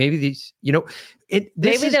 hey, maybe these,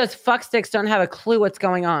 maybe those fucksticks don't have a clue what's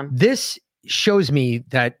going on. This shows me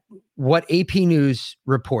that what AP News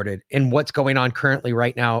reported and what's going on currently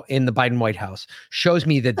right now in the Biden White House shows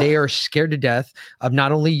me that they are scared to death of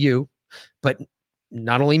not only you, but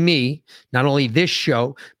not only me, not only this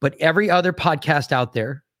show, but every other podcast out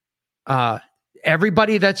there.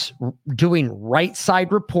 Everybody that's doing right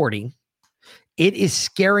side reporting, it is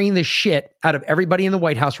scaring the shit out of everybody in the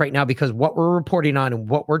White House right now, because what we're reporting on and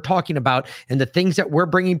what we're talking about and the things that we're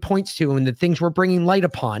bringing points to and the things we're bringing light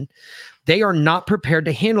upon, they are not prepared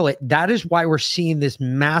to handle it. That is why we're seeing this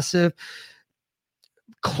massive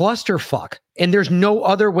clusterfuck. And there's no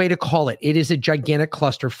other way to call it. It is a gigantic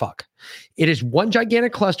clusterfuck. It is one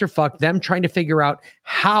gigantic clusterfuck, them trying to figure out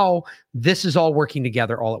how this is all working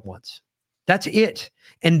together all at once. That's it.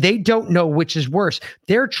 And they don't know which is worse.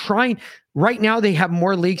 They're trying right now. They have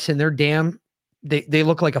more leaks in their dam. They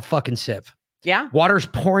look like a fucking sieve. Yeah. Water's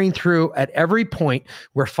pouring through at every point.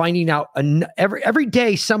 We're finding out every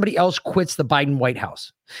day somebody else quits the Biden White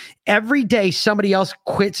House. Every day somebody else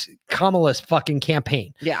quits Kamala's fucking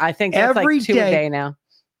campaign. Yeah, I think that's every like 2 a day now.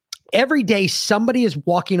 Every day somebody is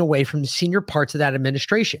walking away from the senior parts of that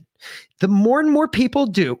administration. The more and more people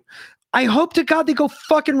do, I hope to God they go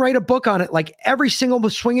fucking write a book on it, like every single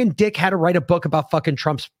swinging dick had to write a book about fucking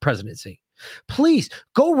Trump's presidency. Please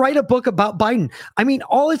go write a book about Biden. I mean,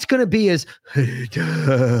 all it's going to be is, where did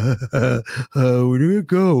it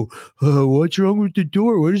go? What's wrong with the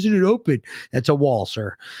door? Why isn't it open? That's a wall,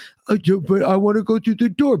 sir. But I want to go through the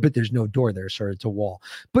door, but there's no door there, sir. It's a wall.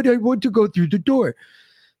 But I want to go through the door.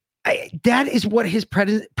 That is what his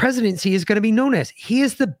presidency is going to be known as. He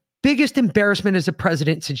is the biggest embarrassment as a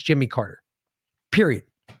president since Jimmy Carter. Period.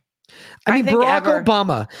 I mean, Barack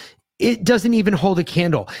Obama, it doesn't even hold a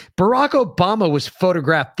candle. Barack Obama was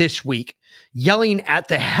photographed this week yelling at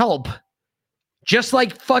the help, just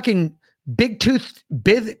like fucking big tooth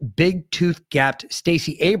gapped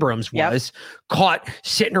Stacey Abrams was caught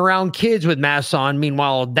sitting around kids with masks on.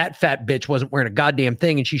 Meanwhile, that fat bitch wasn't wearing a goddamn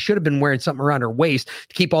thing, and she should have been wearing something around her waist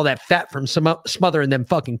to keep all that fat from smothering them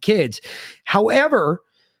fucking kids. However,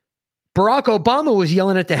 Barack Obama was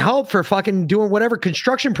yelling at the help for fucking doing whatever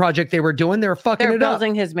construction project they were doing. They were fucking They're it up.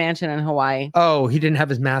 building his mansion in Hawaii. Oh, he didn't have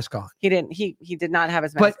his mask on. He didn't. He did not have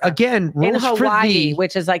his mask But on. again, In rules for Hawaii, thee.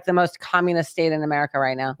 which is like the most communist state in America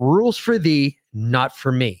right now. Rules for thee, not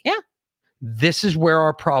for me. Yeah. This is where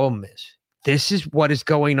our problem is. This is what is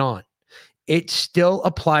going on. It still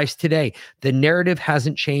applies today. The narrative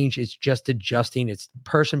hasn't changed. It's just adjusting. It's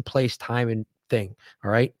person, place, time, and thing.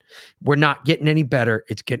 All right. We're not getting any better.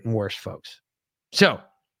 It's getting worse, folks. So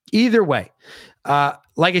either way,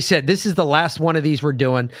 like I said, this is the last one of these we're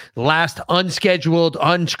doing. Last unscheduled,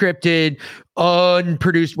 unscripted,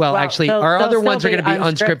 unproduced. Well, actually, our other ones are going to be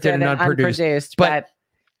unscripted and unproduced. But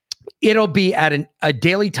it'll be at a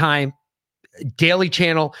daily time, daily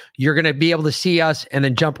channel. You're going to be able to see us and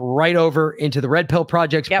then jump right over into the Red Pill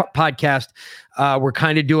Projects podcast. We're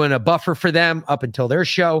kind of doing a buffer for them up until their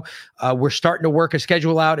show. We're starting to work a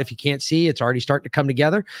schedule out. If you can't see, it's already starting to come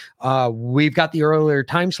together. We've got the earlier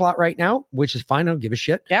time slot right now, which is fine. I don't give a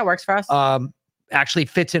shit. Yeah, it works for us. Actually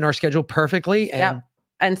fits in our schedule perfectly. And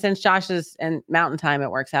And since Josh is in Mountain Time,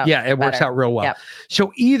 it works out. yeah, it works out real well. Yep.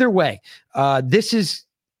 So either way, this is,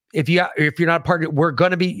 if you're not part of it, we're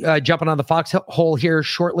going to be jumping on the Foxhole here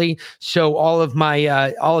shortly. So all of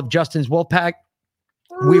Justin's Wolfpack,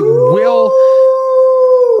 we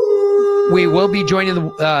will be joining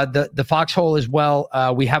the Foxhole as well.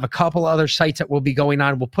 We have a couple other sites that will be going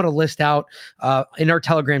on. We'll put a list out in our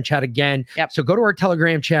Telegram chat again. So go to our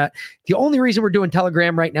Telegram chat. The only reason we're doing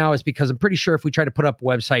Telegram right now is because I'm pretty sure if we try to put up a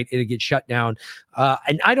website, it'll get shut down.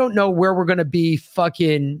 And I don't know where we're going to be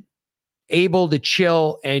fucking able to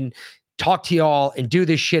chill and talk to y'all and do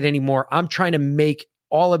this shit anymore. I'm trying to make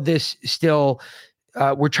all of this still,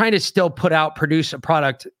 we're trying to still produce a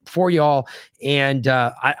product for y'all. And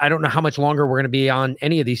I don't know how much longer we're going to be on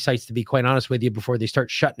any of these sites, to be quite honest with you, before they start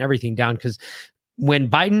shutting everything down. Because when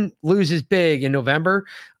Biden loses big in November,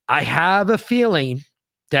 I have a feeling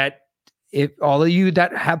that if all of you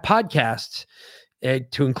that have podcasts,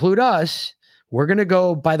 to include us, we're going to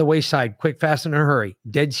go by the wayside quick, fast, and in a hurry.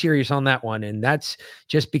 Dead serious on that one. And that's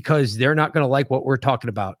just because they're not going to like what we're talking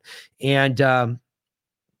about. And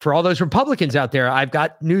for all those Republicans out there, I've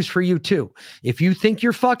got news for you too. If you think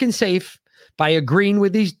you're fucking safe by agreeing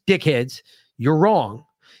with these dickheads, you're wrong,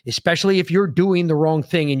 especially if you're doing the wrong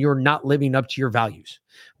thing and you're not living up to your values.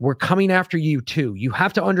 We're coming after you too. You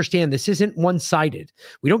have to understand this isn't one-sided.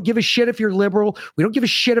 We don't give a shit if you're liberal. We don't give a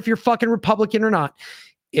shit if you're fucking Republican or not.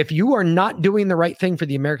 If you are not doing the right thing for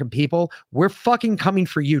the American people, we're fucking coming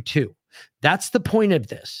for you too. That's the point of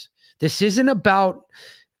this. This isn't about,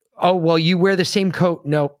 oh, well, you wear the same coat.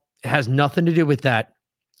 No, it has nothing to do with that.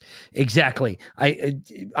 Exactly.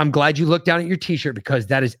 I'm glad you looked down at your t-shirt, because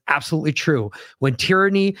that is absolutely true. When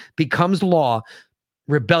tyranny becomes law,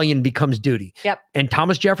 rebellion becomes duty. Yep. And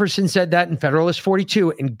Thomas Jefferson said that in Federalist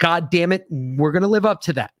 42, and God damn it, we're going to live up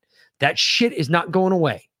to that. That shit is not going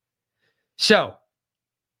away. So,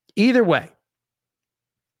 either way,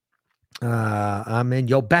 I'm in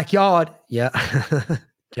your backyard. Yeah.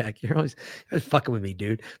 Jack, you're always fucking with me,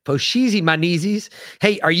 dude. Posheezy, my kneesies.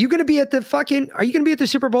 Hey, are you going to be at the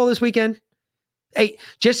Super Bowl this weekend? Hey,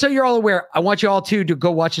 just so you're all aware, I want you all to go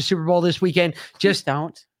watch the Super Bowl this weekend. Just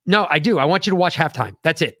don't. No, I do. I want you to watch halftime.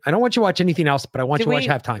 That's it. I don't want you to watch anything else, but I want you to watch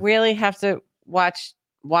halftime. Really have to watch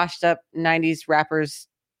washed up 90s rappers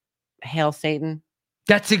hail Satan?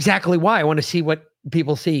 That's exactly why I want to see what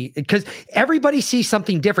people see, because everybody sees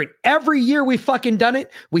something different. Every year we fucking done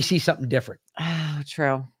it, we see something different. Oh,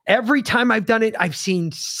 true. Every time I've done it, I've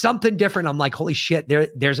seen something different. I'm like, holy shit,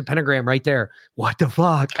 there's a pentagram right there. What the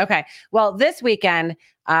fuck? Okay. Well, this weekend,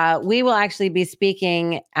 we will actually be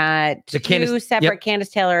speaking at two separate Candace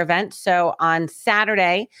Taylor events. So on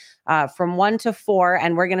Saturday, from 1 to 4,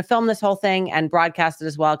 and we're going to film this whole thing and broadcast it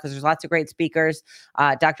as well, because there's lots of great speakers.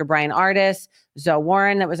 Dr. Brian Ardis, Zoe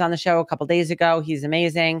Warren, that was on the show a couple days ago. He's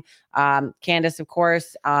amazing. Candace, of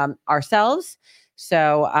course, ourselves.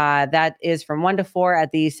 So that is from 1 to 4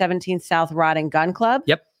 at the 17th South Rod and Gun Club.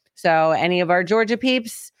 Yep. So any of our Georgia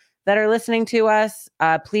peeps that are listening to us,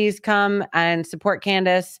 please come and support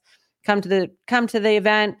Candace. Come to the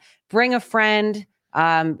event. Bring a friend.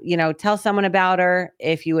 Tell someone about her.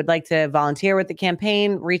 If you would like to volunteer with the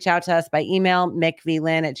campaign, reach out to us by email,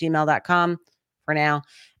 mickvlynn@gmail.com for now.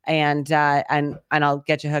 and I'll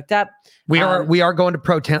get you hooked up. We are going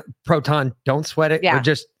to Proton. Don't sweat it. Yeah.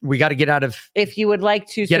 We got to get out of. If you would like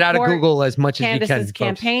to get out of Google as much Candace's as you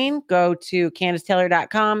can. campaign, go to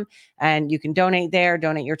CandaceTaylor.com and you can donate there.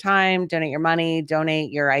 Donate your time, donate your money,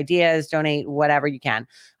 donate your ideas, donate whatever you can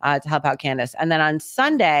to help out Candace. And then on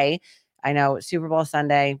Sunday, I know Super Bowl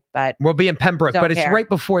Sunday, but we'll be in Pembroke. But it's care. right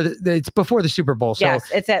before it's before the Super Bowl. So yes,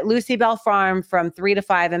 it's at Lucy Bell Farm from 3 to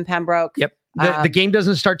 5 in Pembroke. Yep. The game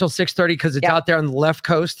doesn't start till 6:30 because it's out there on the left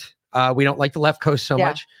coast. We don't like the left coast so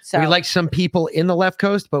much. So we like some people in the left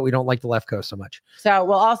coast, but we don't like the left coast so much. So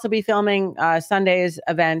we'll also be filming Sunday's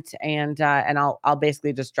event, and I'll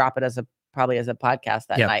basically just drop it probably as a podcast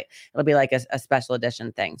that night. It'll be like a special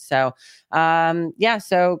edition thing. So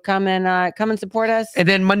so come and support us. And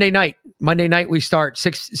then Monday night we start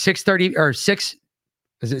 6:30 or 6.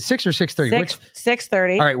 Is it 6 or 6:30?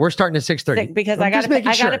 6:30. All right, we're starting at 6:30 because I got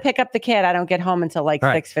to pick up the kid. I don't get home until like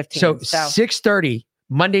 6:15. So 6:30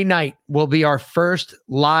 Monday night will be our first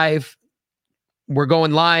live. We're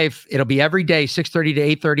going live. It'll be every day, 6:30 to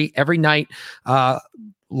 8:30 every night.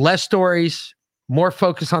 Less stories, more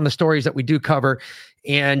focus on the stories that we do cover,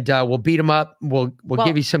 and we'll beat them up. We'll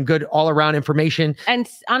give you some good all around information. And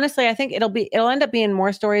honestly, I think it'll end up being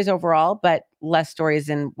more stories overall, but less stories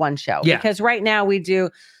in one show. Yeah. Because right now we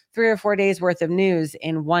do 3 or 4 days worth of news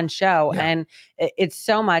in one show. Yeah. And it's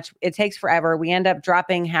so much, it takes forever. We end up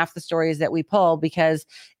dropping half the stories that we pull because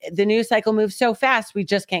the news cycle moves so fast, we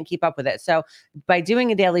just can't keep up with it. So by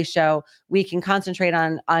doing a daily show, we can concentrate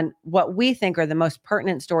on what we think are the most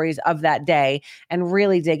pertinent stories of that day and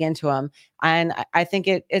really dig into them. And I think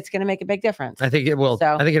it's going to make a big difference. I think it will.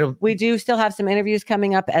 So I think it'll. We do still have some interviews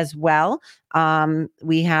coming up as well.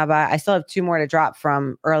 We have, I still have 2 more to drop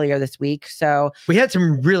from earlier this week. So we had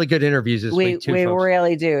some really good interviews this week too. We folks.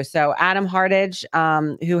 really do. So Adam Hardage,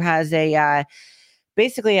 who has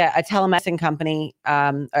basically a telemedicine company,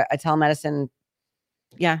 a telemedicine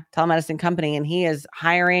company, and he is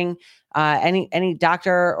hiring any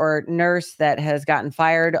doctor or nurse that has gotten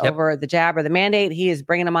fired over the jab or the mandate. He is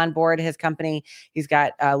bringing them on board his company. He's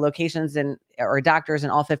got locations or doctors in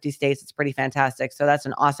all 50 states. It's pretty fantastic. So that's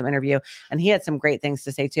an awesome interview. And he had some great things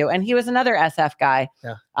to say too. And he was another SF guy.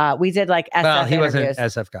 Yeah. We did like SF Well, he interviews. wasn't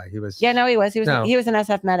an SF guy. He was. Yeah, no, he was. He was an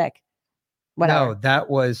SF medic. Whatever. No, that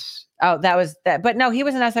was. Oh, that was that. But no, he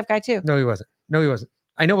was an SF guy too. No, he wasn't.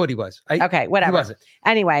 I know what he was. Okay, whatever. He wasn't.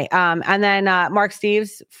 Anyway, and then Mark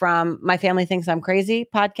Steves from My Family Thinks I'm Crazy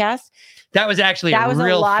podcast. That was actually a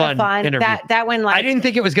real fun interview. That one, like, I didn't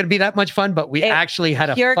think it was going to be that much fun, but we actually had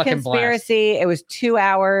a pure fucking conspiracy. blast. It was 2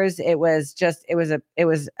 hours. It was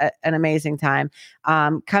an amazing time.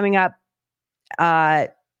 Coming up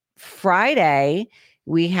Friday,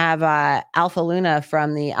 we have Alpha Luna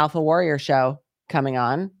from the Alpha Warrior Show coming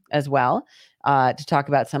on as well. To talk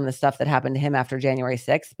about some of the stuff that happened to him after January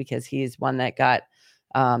 6th, because he's one that got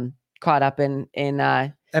caught up in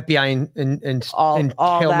FBI and all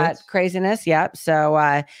that craziness. Yep. So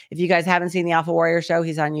if you guys haven't seen the Alpha Warrior Show,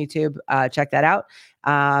 he's on YouTube. Check that out.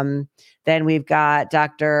 Then we've got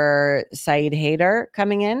Dr. Saeed Haider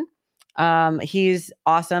coming in. He's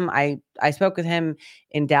awesome. I spoke with him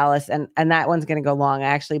in Dallas, and that one's going to go long. I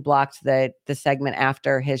actually blocked the segment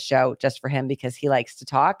after his show just for him because he likes to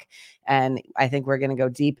talk. And I think we're going to go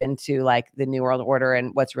deep into like the New World Order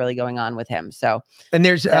and what's really going on with him. So, and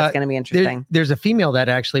that's going to be interesting. There's a female that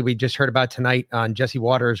actually we just heard about tonight on Jesse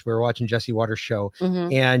Waters. We were watching Jesse Waters' show,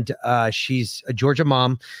 and she's a Georgia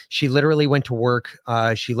mom. She literally went to work.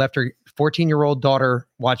 She left her 14-year-old daughter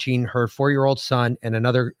watching her 4-year-old son and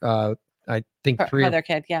another, I think her other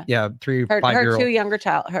kid. Yeah. Yeah. 3 or 5 her 2 younger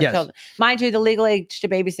children. Mind you, the legal age to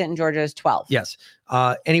babysit in Georgia is 12. Yes.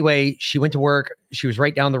 Anyway, she went to work. She was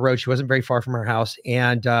right down the road. She wasn't very far from her house.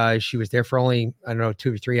 And she was there for only,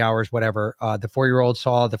 2 or 3 hours, whatever. The 4-year-old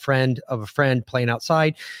saw the friend of a friend playing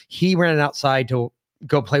outside. He ran outside to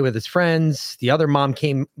go play with his friends. The other mom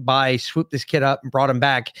came by, swooped this kid up and brought him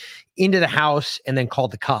back into the house and then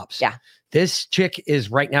called the cops. Yeah. This chick is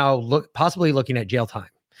right now possibly looking at jail time.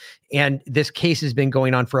 And this case has been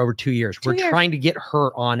going on for over 2 years. We're trying to get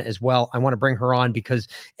her on as well. I want to bring her on because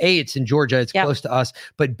A, it's in Georgia, it's close to us,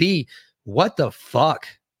 but B, what the fuck?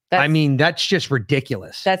 That's just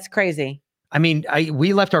ridiculous. That's crazy.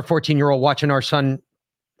 We left our 14-year-old watching our son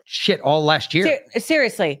shit all last year.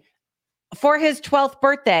 Seriously. For his 12th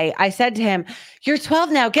birthday, I said to him, "You're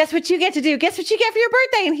 12 now. Guess what you get to do? Guess what you get for your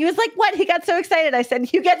birthday?" And he was like, "What?" He got so excited. I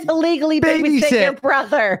said, "You get to legally babysit your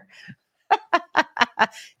brother."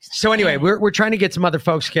 So anyway, we're trying to get some other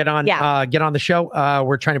folks get on the show.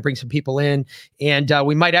 We're trying to bring some people in, and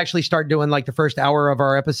we might actually start doing like the first hour of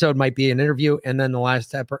our episode might be an interview, and then the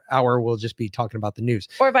last hour we'll just be talking about the news,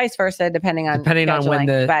 or vice versa, depending on when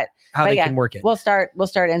how they yeah, can work it. We'll start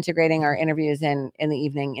integrating our interviews in the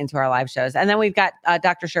evening into our live shows, and then we've got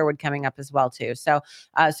Dr. Sherwood coming up as well too. So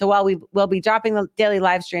while we will be dropping the daily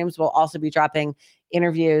live streams, we'll also be dropping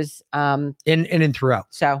interviews in throughout.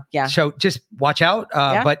 So so just watch out,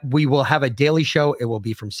 but we will have a daily show. It will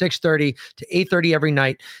be from 6:30 to 8:30 every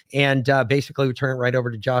night, and basically we turn it right over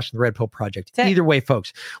to Josh and the Red Pill Project. Either way,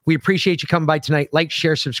 folks, we appreciate you coming by tonight. Like,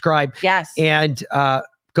 share, subscribe, and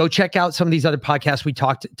go check out some of these other podcasts we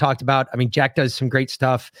talked about. I mean, Jack does some great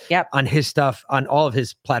stuff on his stuff on all of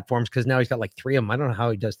his platforms, because now he's got like 3 of them. I don't know how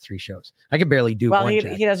he does 3 shows. I can barely do one.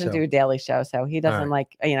 He doesn't do a daily show, so he doesn't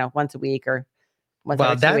once a week or once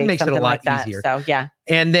well, every 2 that weeks, makes it a lot like easier. So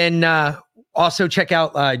and then also check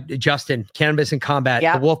out Justin, Cannabis and Combat,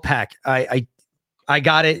 the Wolf Pack. I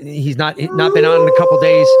got it. He's not been on in a couple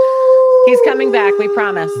days. He's coming back, we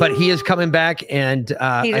promise. But he is coming back, and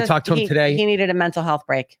I talked to him today. He needed a mental health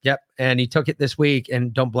break. Yep, and he took it this week,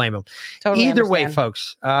 and don't blame him. Totally Either way, understand.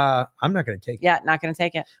 folks, I'm not going to take it. Yeah, not going to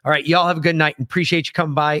take it. All right, y'all have a good night, and appreciate you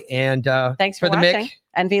coming by. And thanks for the watching. Mick,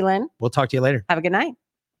 Envy Lynn. We'll talk to you later. Have a good night.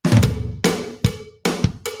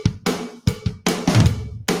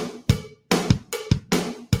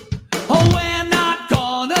 Oh, we're not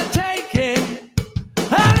gonna take it.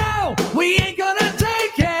 Oh, no, we ain't gonna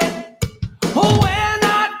take it. Oh, we're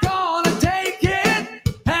not gonna take it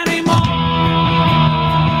anymore.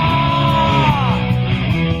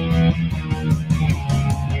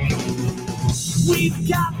 We've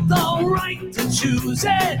got the right to choose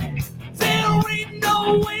it. There ain't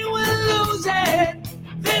no way we'll lose it.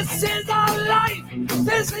 This is our life.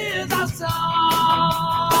 This is our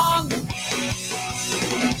song.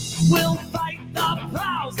 We'll fight the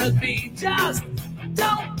powers that be. Just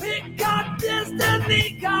don't pick our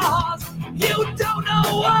destiny, cause you don't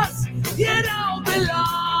know us, you don't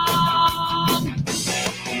belong.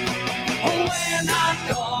 We're not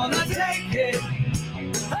gonna take it.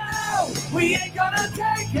 Oh, we ain't gonna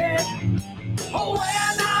take it.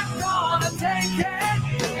 We're not gonna take it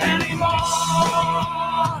anymore.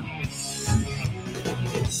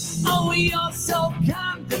 Oh, you're so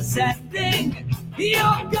condescending.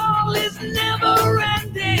 Your goal is never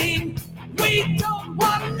ending. We don't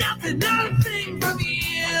want nothing from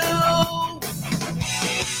you.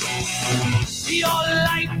 Your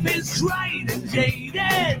life is dry and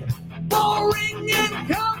jaded, boring and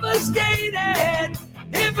confiscated.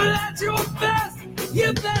 If that's your best,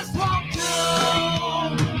 you best walk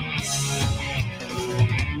through.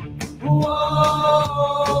 Whoa,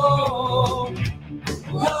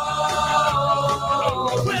 whoa.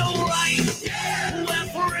 We'll rise, we're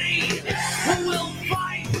free, we'll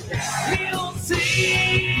fight, you'll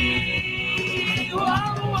see.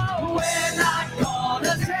 Whoa, we're not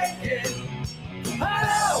gonna take it.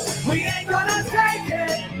 Oh, we ain't gonna take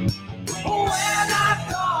it. We're not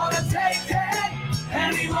gonna take it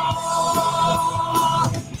anymore.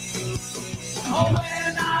 Oh,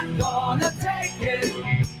 we're not gonna take it.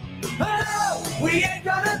 Oh, we ain't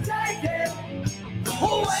gonna take it.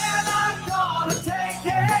 We're not gonna take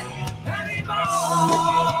it anymore.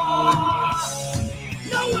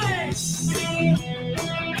 No way.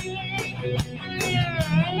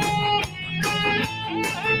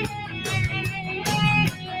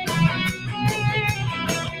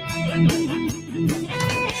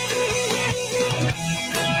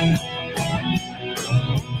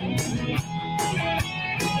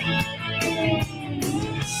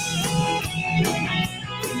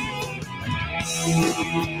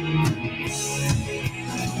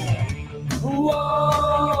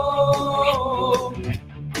 Whoa,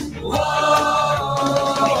 whoa.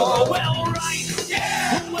 We'll rise,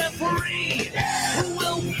 we're free,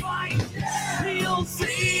 we'll fight, you'll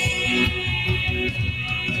see.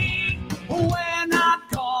 We're not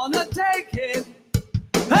gonna take it.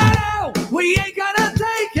 Oh, we ain't gonna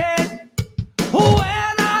take it.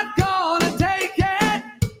 We're not gonna take it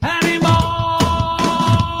anymore.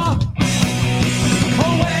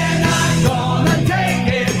 We're not gonna take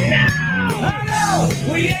it. No,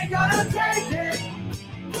 we ain't gonna take it.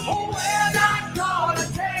 We're not gonna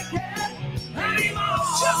take it anymore.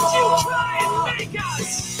 Just you try and make us.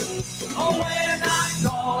 We're not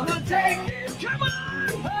gonna take it. Come on.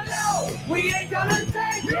 No, we ain't gonna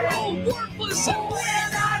take it. You're all worthless. We're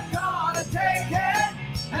not gonna take it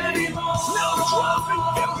anymore. Now drop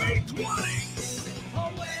and give me 20.